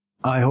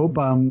I hope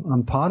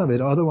I'm part of it.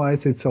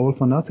 Otherwise, it's all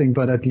for nothing.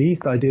 But at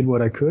least I did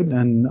what I could,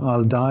 and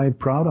I'll die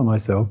proud of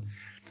myself.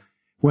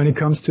 When it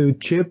comes to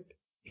Chip,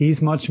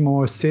 he's much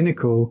more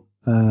cynical,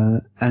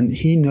 and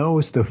he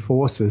knows the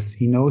forces.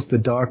 He knows the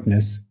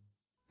darkness.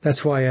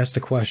 That's why I asked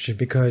the question,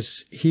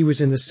 because he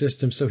was in the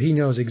system, so he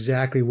knows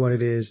exactly what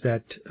it is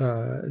that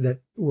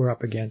we're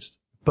up against.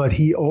 But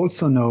he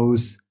also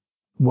knows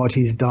what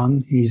he's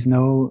done. He's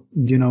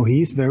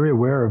very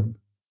aware of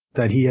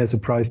that he has a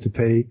price to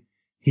pay.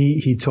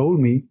 He told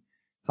me,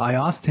 I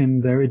asked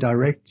him very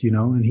direct,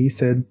 and he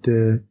said,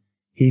 this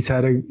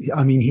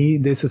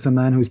is a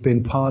man who's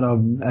been part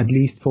of at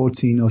least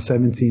 14 or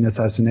 17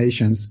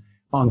 assassinations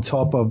on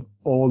top of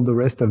all the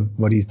rest of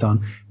what he's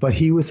done. But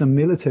he was a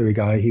military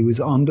guy. He was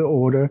under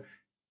order.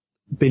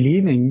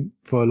 believing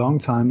for a long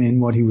time in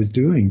what he was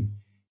doing.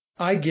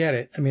 I get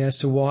it. I mean, as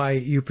to why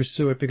you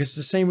pursue it, because it's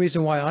the same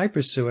reason why I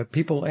pursue it.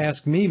 People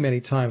ask me many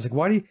times, like,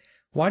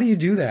 why do you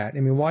do that? I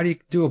mean, why do you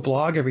do a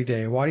blog every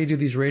day? Why do you do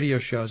these radio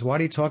shows? Why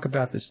do you talk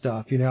about this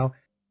stuff? You know,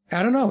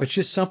 I don't know. It's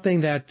just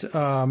something that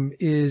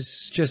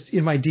is just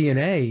in my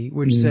DNA,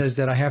 which says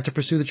that I have to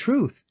pursue the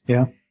truth.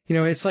 Yeah. You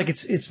know, it's like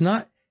it's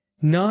not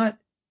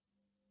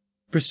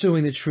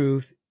pursuing the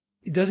truth.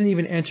 It doesn't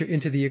even enter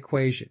into the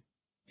equation.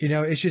 You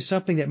know, it's just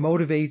something that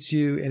motivates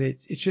you, and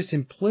it's just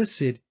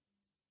implicit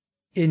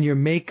in your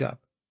makeup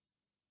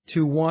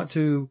to want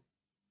to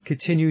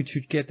continue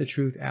to get the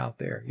truth out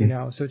there, you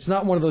know? So it's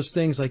not one of those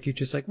things like you're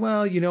just like,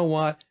 well, you know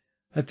what?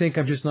 I think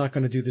I'm just not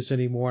going to do this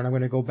anymore, and I'm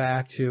going to go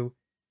back to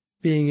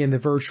being in the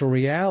virtual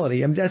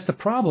reality. I mean, that's the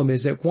problem,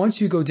 is that once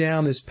you go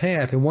down this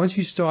path and once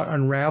you start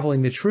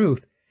unraveling the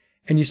truth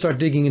and you start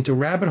digging into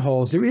rabbit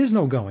holes, there is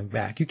no going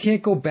back. You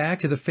can't go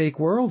back to the fake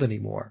world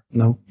anymore.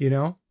 No. You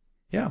know?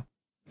 Yeah.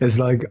 It's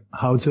like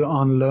how to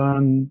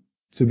unlearn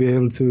to be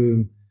able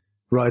to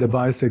ride a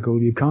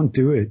bicycle. You can't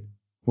do it.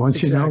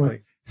 Once you know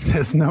it,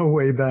 there's no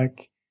way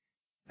back.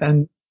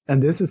 And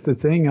this is the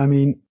thing. I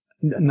mean,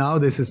 now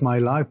this is my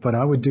life, but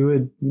I would do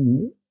it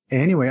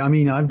anyway. I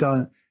mean, I've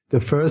done the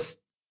first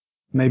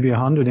maybe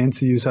 100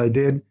 interviews I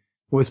did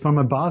was from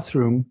a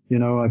bathroom. You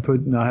know,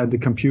 I had the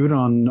computer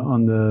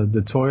on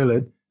the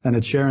toilet and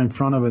a chair in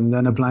front of it and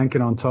then a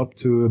blanket on top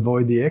to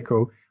avoid the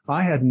echo.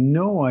 I had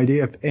no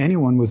idea if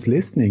anyone was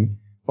listening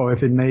or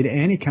if it made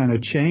any kind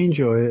of change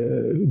or,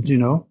 you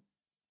know,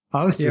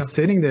 I was just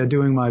sitting there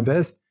doing my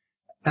best.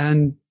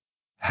 And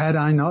had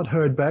I not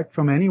heard back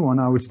from anyone,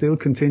 I would still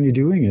continue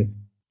doing it.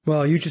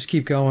 Well, you just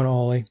keep going,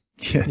 Ollie.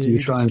 Yeah, you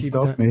try and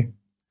stop me.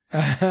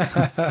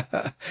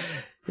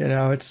 You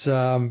know, it's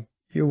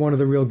you're one of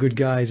the real good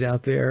guys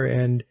out there,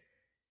 and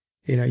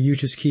you know, you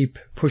just keep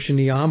pushing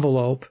the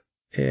envelope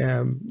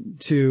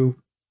to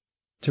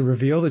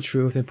reveal the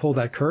truth and pull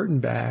that curtain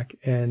back.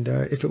 And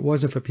if it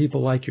wasn't for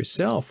people like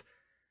yourself,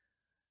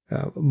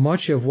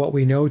 much of what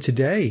we know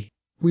today,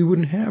 we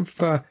wouldn't have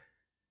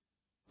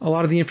a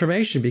lot of the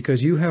information,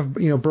 because you have,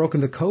 you know,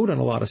 broken the code on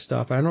a lot of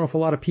stuff. I don't know if a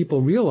lot of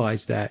people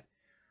realize that,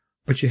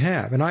 but you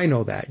have, and I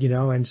know that, you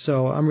know, and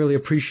so I'm really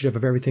appreciative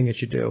of everything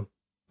that you do.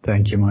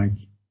 Thank you, Mike.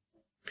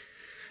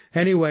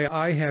 Anyway,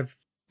 I have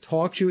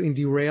talked you and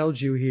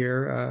derailed you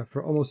here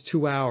for almost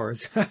 2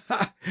 hours.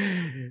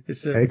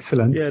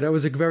 Excellent. Yeah, that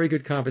was a very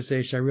good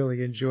conversation. I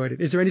really enjoyed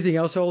it. Is there anything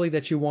else, Oli,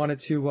 that you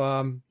wanted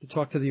to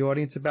talk to the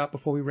audience about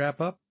before we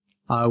wrap up?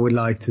 I would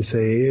like to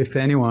say, if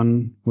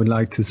anyone would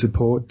like to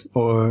support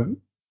or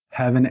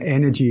have an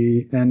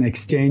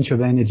exchange of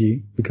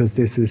energy, because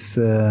this is,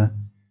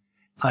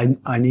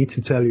 I need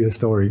to tell you a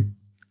story.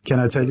 Can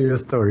I tell you a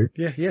story?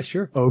 Yeah,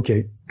 sure.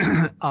 Okay.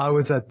 I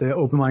was at the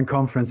Open Mind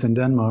Conference in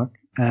Denmark,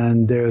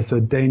 and there's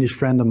a Danish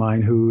friend of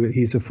mine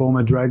he's a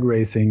former drag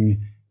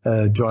racing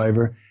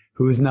driver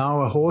who is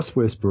now a horse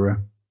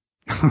whisperer.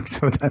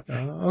 So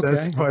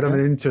that's quite of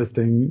an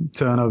interesting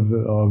turn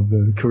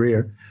of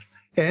career.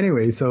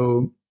 Anyway,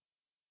 so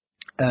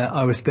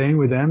I was staying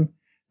with them,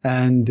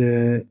 and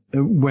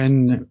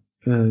when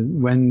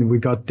we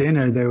got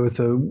dinner, there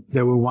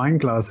were wine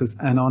glasses,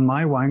 and on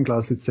my wine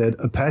glass it said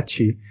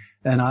Apache,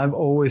 and I've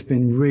always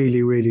been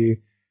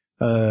really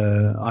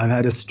I've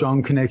had a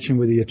strong connection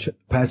with the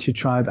Apache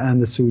tribe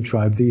and the Sioux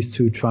tribe. These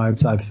two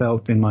tribes I've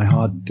felt in my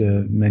heart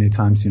many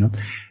times, you know.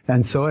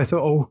 And so I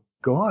thought, oh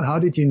God, how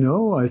did you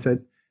know? I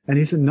said, and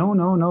he said,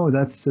 no,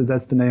 that's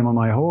the name of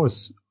my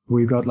horse.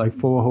 We got like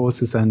 4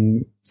 horses,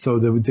 and so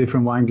the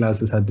different wine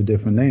glasses had the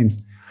different names.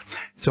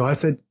 So I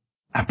said,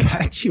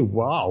 Apache,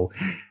 wow.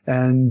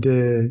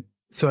 And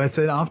so I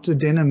said, after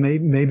dinner,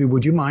 maybe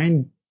would you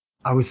mind?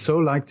 I would so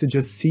like to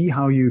just see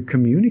how you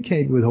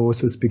communicate with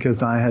horses,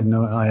 because I have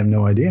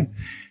no idea.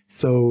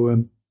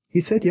 So he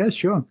said, yeah,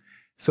 sure.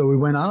 So we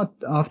went out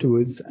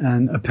afterwards,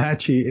 and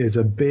Apache is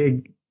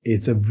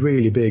it's a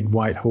really big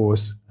white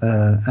horse.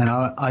 And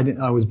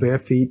I was bare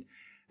feet,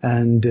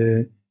 and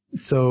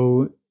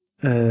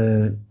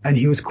and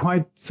he was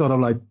quite sort of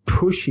like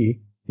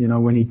pushy, you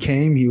know. When he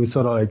came, he was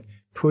sort of like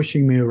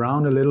pushing me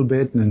around a little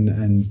bit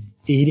and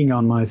eating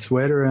on my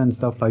sweater and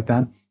stuff like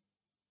that.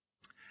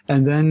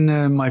 And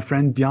then my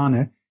friend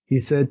Bjarne, he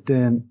said,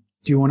 do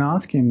you want to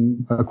ask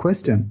him a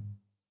question?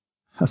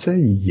 I said,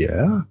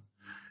 yeah.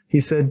 He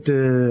said,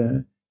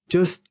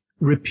 just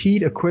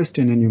repeat a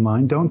question in your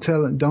mind.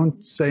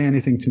 Don't say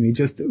anything to me.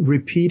 Just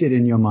repeat it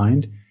in your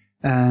mind,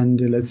 and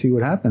let's see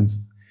what happens.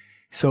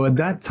 So at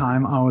that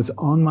time, I was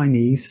on my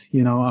knees,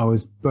 you know, I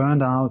was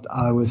burned out.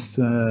 I was,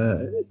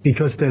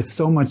 because there's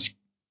so much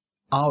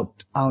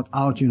out,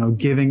 you know,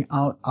 giving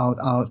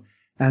out,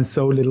 and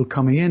so little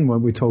coming in,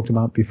 what we talked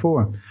about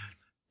before.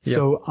 Yep.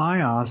 So I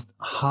asked,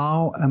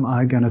 how am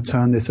I going to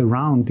turn this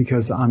around?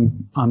 Because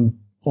I'm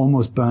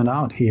almost burned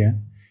out here.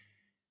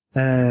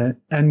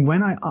 And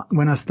when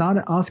I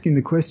started asking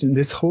the question,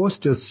 this horse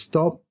just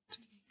stopped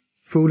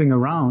fooling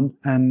around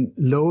and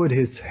lowered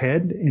his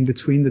head in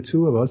between the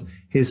two of us.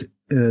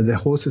 The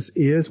horse's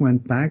ears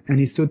went back, and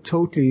he stood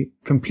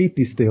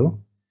completely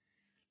still.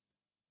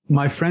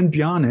 my friend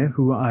Bjarne,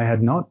 who I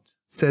had not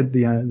said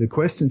the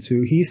question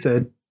to, he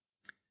said,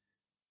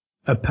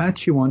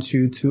 Apache wants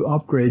you to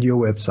upgrade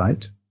your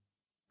website.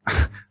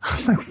 I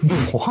was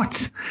like,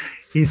 what?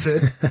 He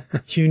said,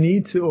 you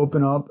need to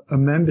open up a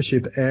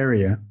membership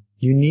area.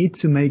 You need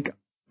to make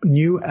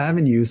new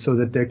avenues so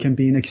that there can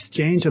be an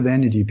exchange of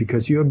energy,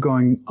 because you're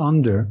going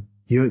under.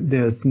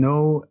 There's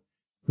no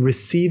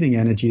receiving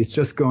energy. It's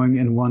just going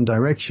in one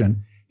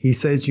direction. He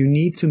says you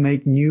need to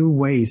make new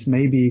ways,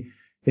 maybe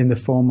in the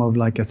form of,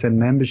 like I said,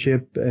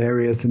 membership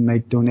areas, and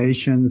make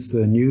donations,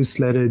 a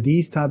newsletter,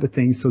 these type of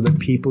things, so that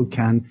people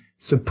can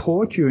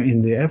support you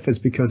in the efforts,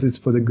 because it's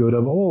for the good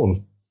of all.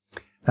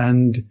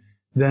 And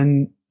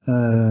then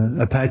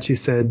Apache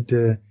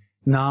said,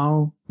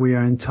 now we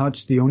are in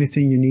touch. The only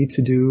thing you need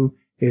to do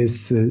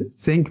is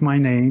think my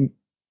name,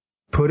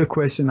 put a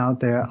question out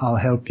there, I'll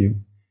help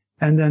you.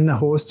 And then the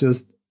horse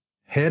just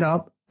head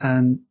up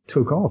and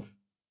took off.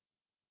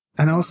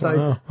 And I was like,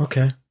 oh,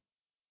 okay.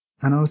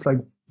 And I was like,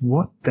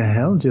 what the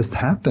hell just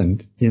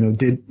happened?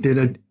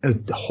 Did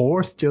a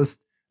horse just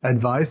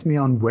advise me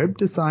on web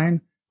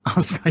design? I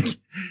was like,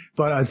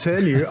 but I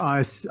tell you,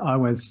 I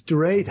went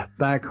straight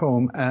back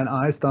home and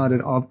I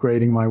started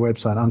upgrading my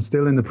website. I'm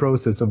still in the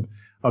process of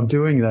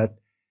doing that,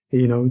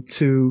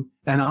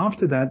 and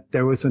after that,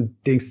 there was a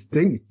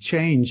distinct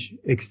change,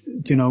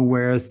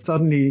 where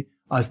suddenly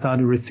I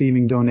started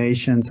receiving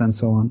donations and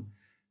so on.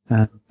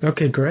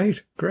 Okay,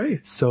 great.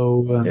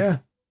 So, yeah.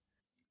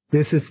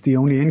 This is the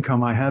only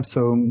income I have.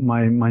 So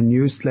my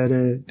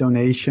newsletter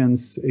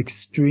donations,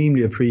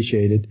 extremely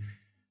appreciated.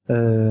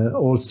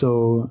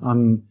 Also,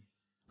 I'm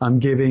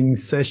giving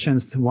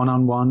sessions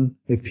one-on-one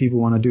if people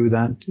want to do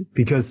that,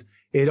 because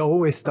it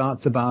always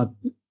starts about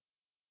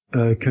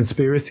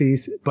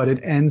conspiracies, but it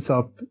ends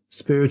up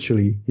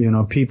spiritually.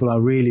 People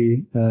are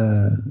really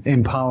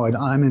empowered.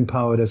 I'm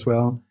empowered as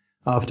well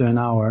after an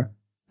hour,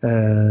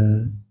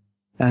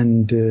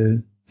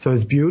 so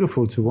it's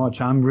beautiful to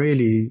watch.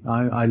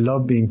 I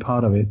love being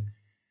part of it.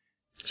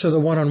 So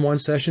the one-on-one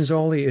sessions,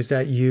 Oli, is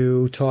that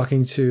you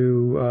talking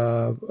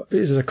to,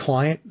 is it a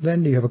client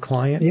then? Do you have a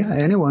client? Yeah,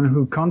 anyone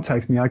who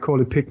contacts me, I call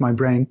it Pick My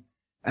Brain.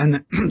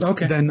 And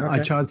then I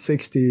charge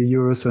 60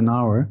 euros an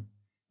hour.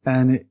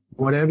 And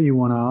whatever you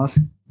want to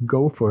ask,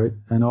 go for it.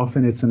 And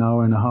often it's an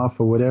hour and a half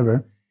or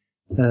whatever.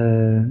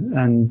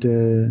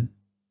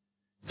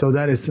 So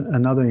that is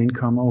another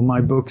income. Or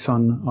my books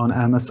on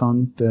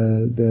Amazon,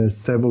 there's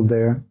several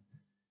there.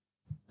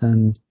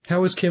 And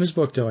how is Kim's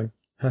book doing?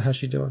 How's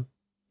she doing?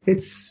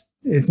 It's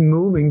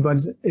moving, but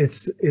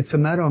it's a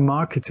matter of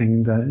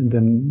marketing.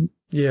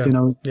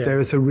 There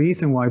is a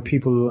reason why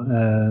people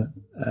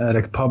at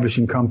a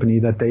publishing company,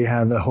 that they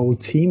have a whole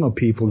team of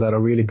people that are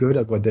really good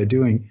at what they're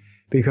doing,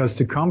 because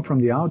to come from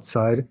the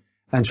outside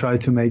and try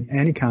to make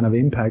any kind of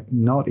impact,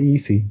 not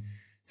easy.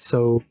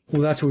 So,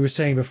 well, that's what we were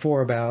saying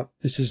before about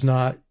this is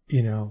not,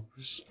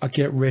 a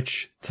get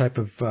rich type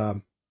of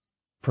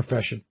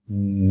profession.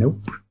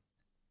 Nope.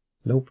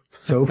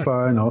 So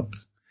far, not.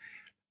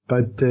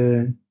 But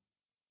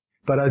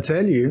I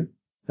tell you,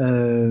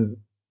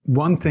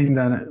 one thing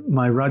that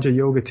my Raja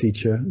Yoga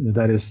teacher,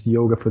 that is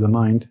yoga for the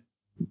mind,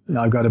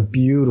 I got a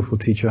beautiful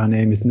teacher. Her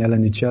name is Nella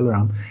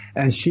Nichelaram,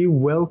 and she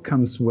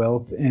welcomes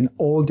wealth in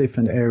all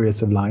different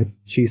areas of life.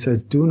 She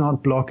says, do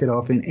not block it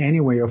off in any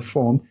way or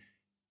form.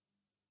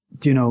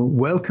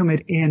 Welcome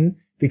it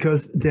in,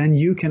 because then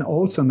you can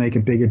also make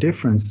a bigger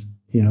difference,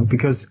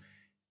 because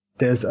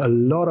there's a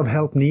lot of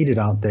help needed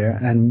out there.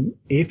 And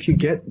if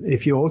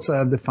you also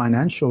have the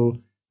financial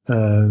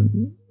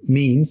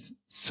means,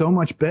 so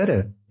much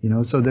better,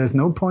 so there's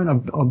no point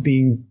of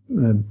being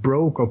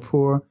broke or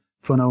poor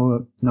for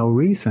no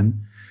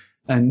reason.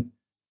 And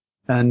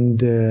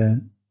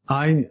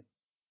I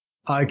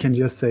can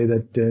just say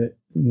that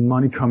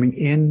money coming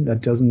in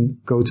that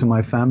doesn't go to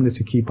my family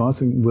to keep us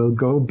will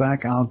go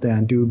back out there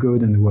and do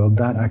good in the world.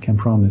 That I can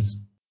promise.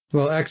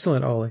 Well,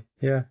 excellent, Oli.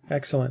 Yeah,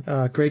 excellent.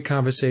 Great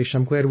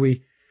conversation. I'm glad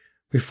we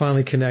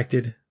finally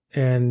connected.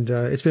 And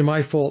it's been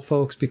my fault,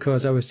 folks,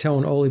 because I was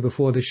telling Oli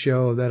before the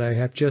show that I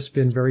have just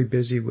been very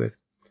busy with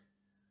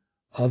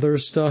other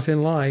stuff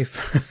in life.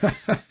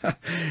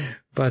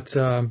 But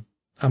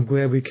I'm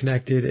glad we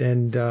connected.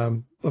 And,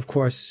 of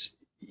course,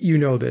 you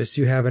know this.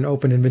 You have an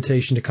open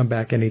invitation to come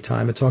back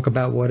anytime and talk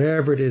about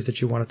whatever it is that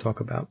you want to talk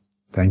about.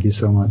 Thank you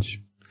so much.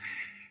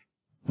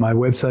 My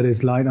website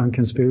is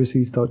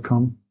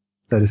lightonconspiracies.com.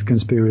 That is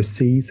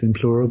conspiracies in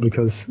plural,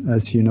 because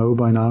as you know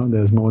by now,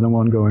 there's more than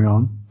one going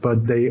on,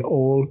 but they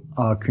all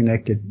are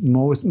connected.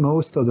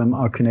 Most of them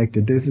are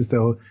connected. This is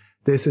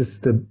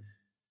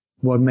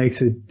what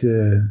makes it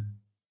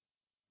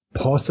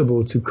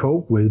possible to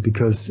cope with,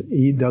 because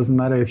it doesn't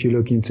matter if you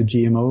look into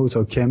GMOs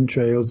or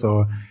chemtrails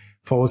or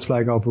false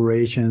flag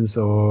operations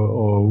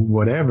or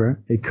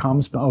whatever. It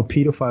comes, or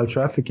pedophile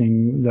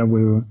trafficking that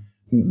we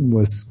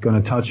was going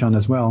to touch on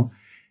as well.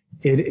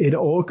 It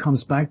all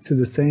comes back to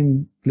the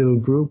same little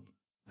group,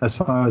 as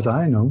far as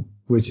I know,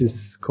 which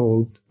is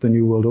called the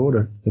New World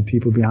Order, the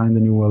people behind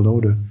the New World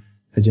Order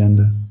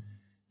agenda.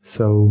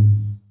 So,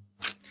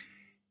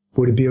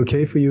 would it be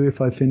okay for you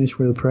if I finish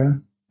with a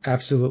prayer?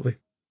 Absolutely.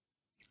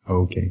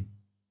 Okay.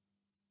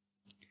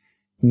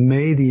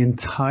 May the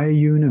entire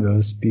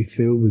universe be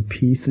filled with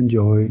peace and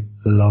joy,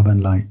 love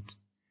and light.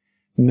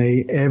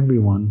 May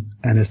everyone,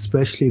 and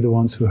especially the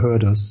ones who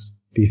hurt us,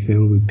 be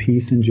filled with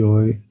peace and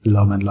joy,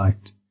 love and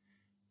light.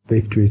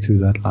 Victory to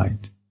that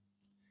light.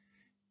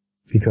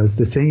 Because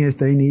the thing is,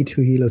 they need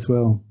to heal as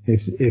well.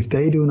 If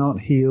they do not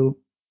heal,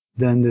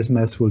 then this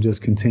mess will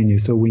just continue.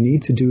 So we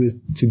need to do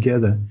it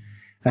together.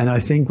 And I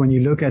think when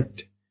you look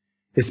at,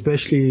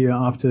 especially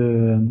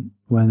after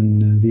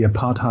when the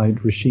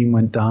apartheid regime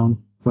went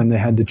down, when they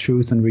had the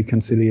Truth and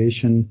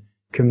Reconciliation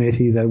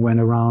Committee that went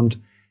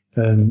around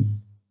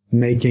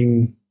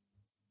making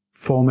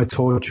former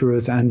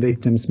torturers and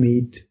victims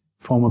meet,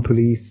 former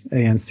police,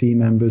 ANC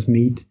members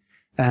meet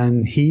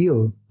and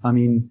heal. I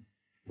mean,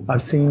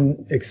 I've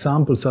seen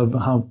examples of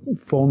how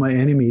former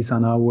enemies are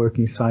now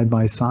working side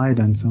by side,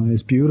 and so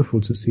it's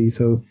beautiful to see.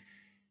 So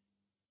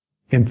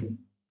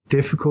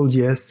difficult,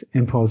 yes.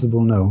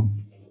 Impossible, no.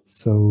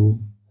 So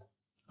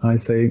I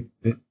say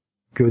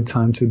good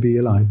time to be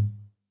alive.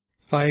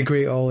 I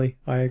agree, Oli.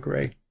 I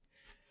agree.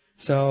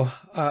 So,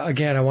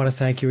 again, I want to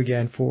thank you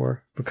again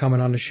for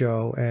coming on the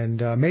show.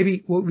 And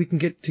maybe we can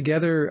get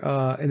together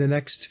in the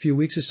next few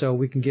weeks or so.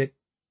 We can get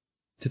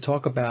to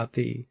talk about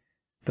the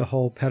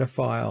whole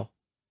pedophile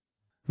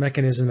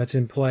mechanism that's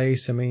in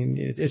place. I mean,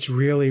 it's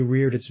really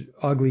reared its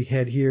ugly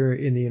head here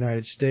in the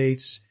United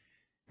States.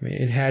 I mean,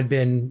 it had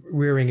been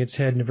rearing its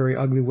head in a very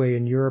ugly way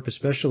in Europe,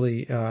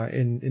 especially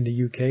in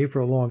the UK for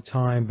a long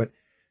time. But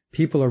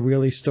people are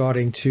really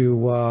starting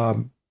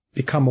to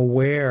become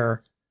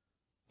aware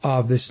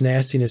of this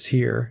nastiness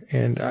here.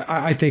 And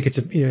I think it's,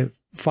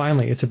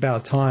 finally, it's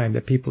about time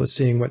that people are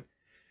seeing what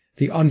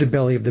the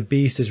underbelly of the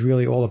beast is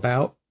really all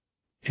about.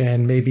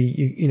 And maybe,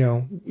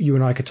 you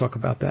and I could talk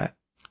about that.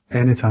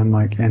 Anytime,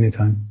 Mike,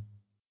 anytime.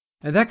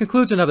 And that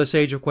concludes another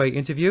Sage of Quay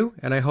interview,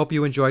 and I hope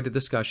you enjoyed the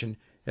discussion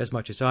as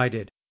much as I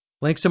did.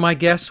 Links to my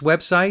guests'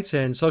 websites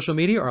and social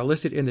media are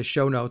listed in the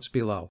show notes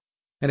below.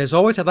 And as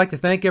always, I'd like to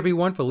thank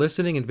everyone for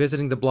listening and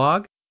visiting the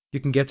blog. You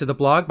can get to the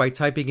blog by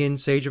typing in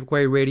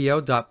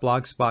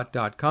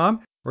sageofquayradio.blogspot.com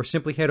or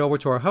simply head over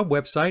to our hub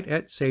website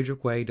at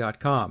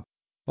sageofquay.com.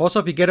 Also,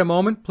 if you get a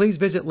moment, please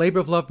visit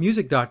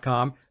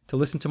laboroflovemusic.com to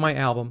listen to my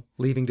album,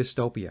 Leaving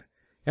Dystopia.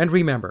 And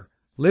remember,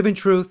 live in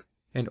truth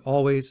and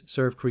always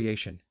serve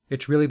creation.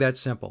 It's really that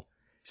simple.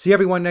 See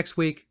everyone next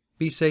week.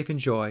 Be safe,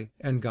 enjoy,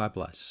 and God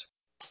bless.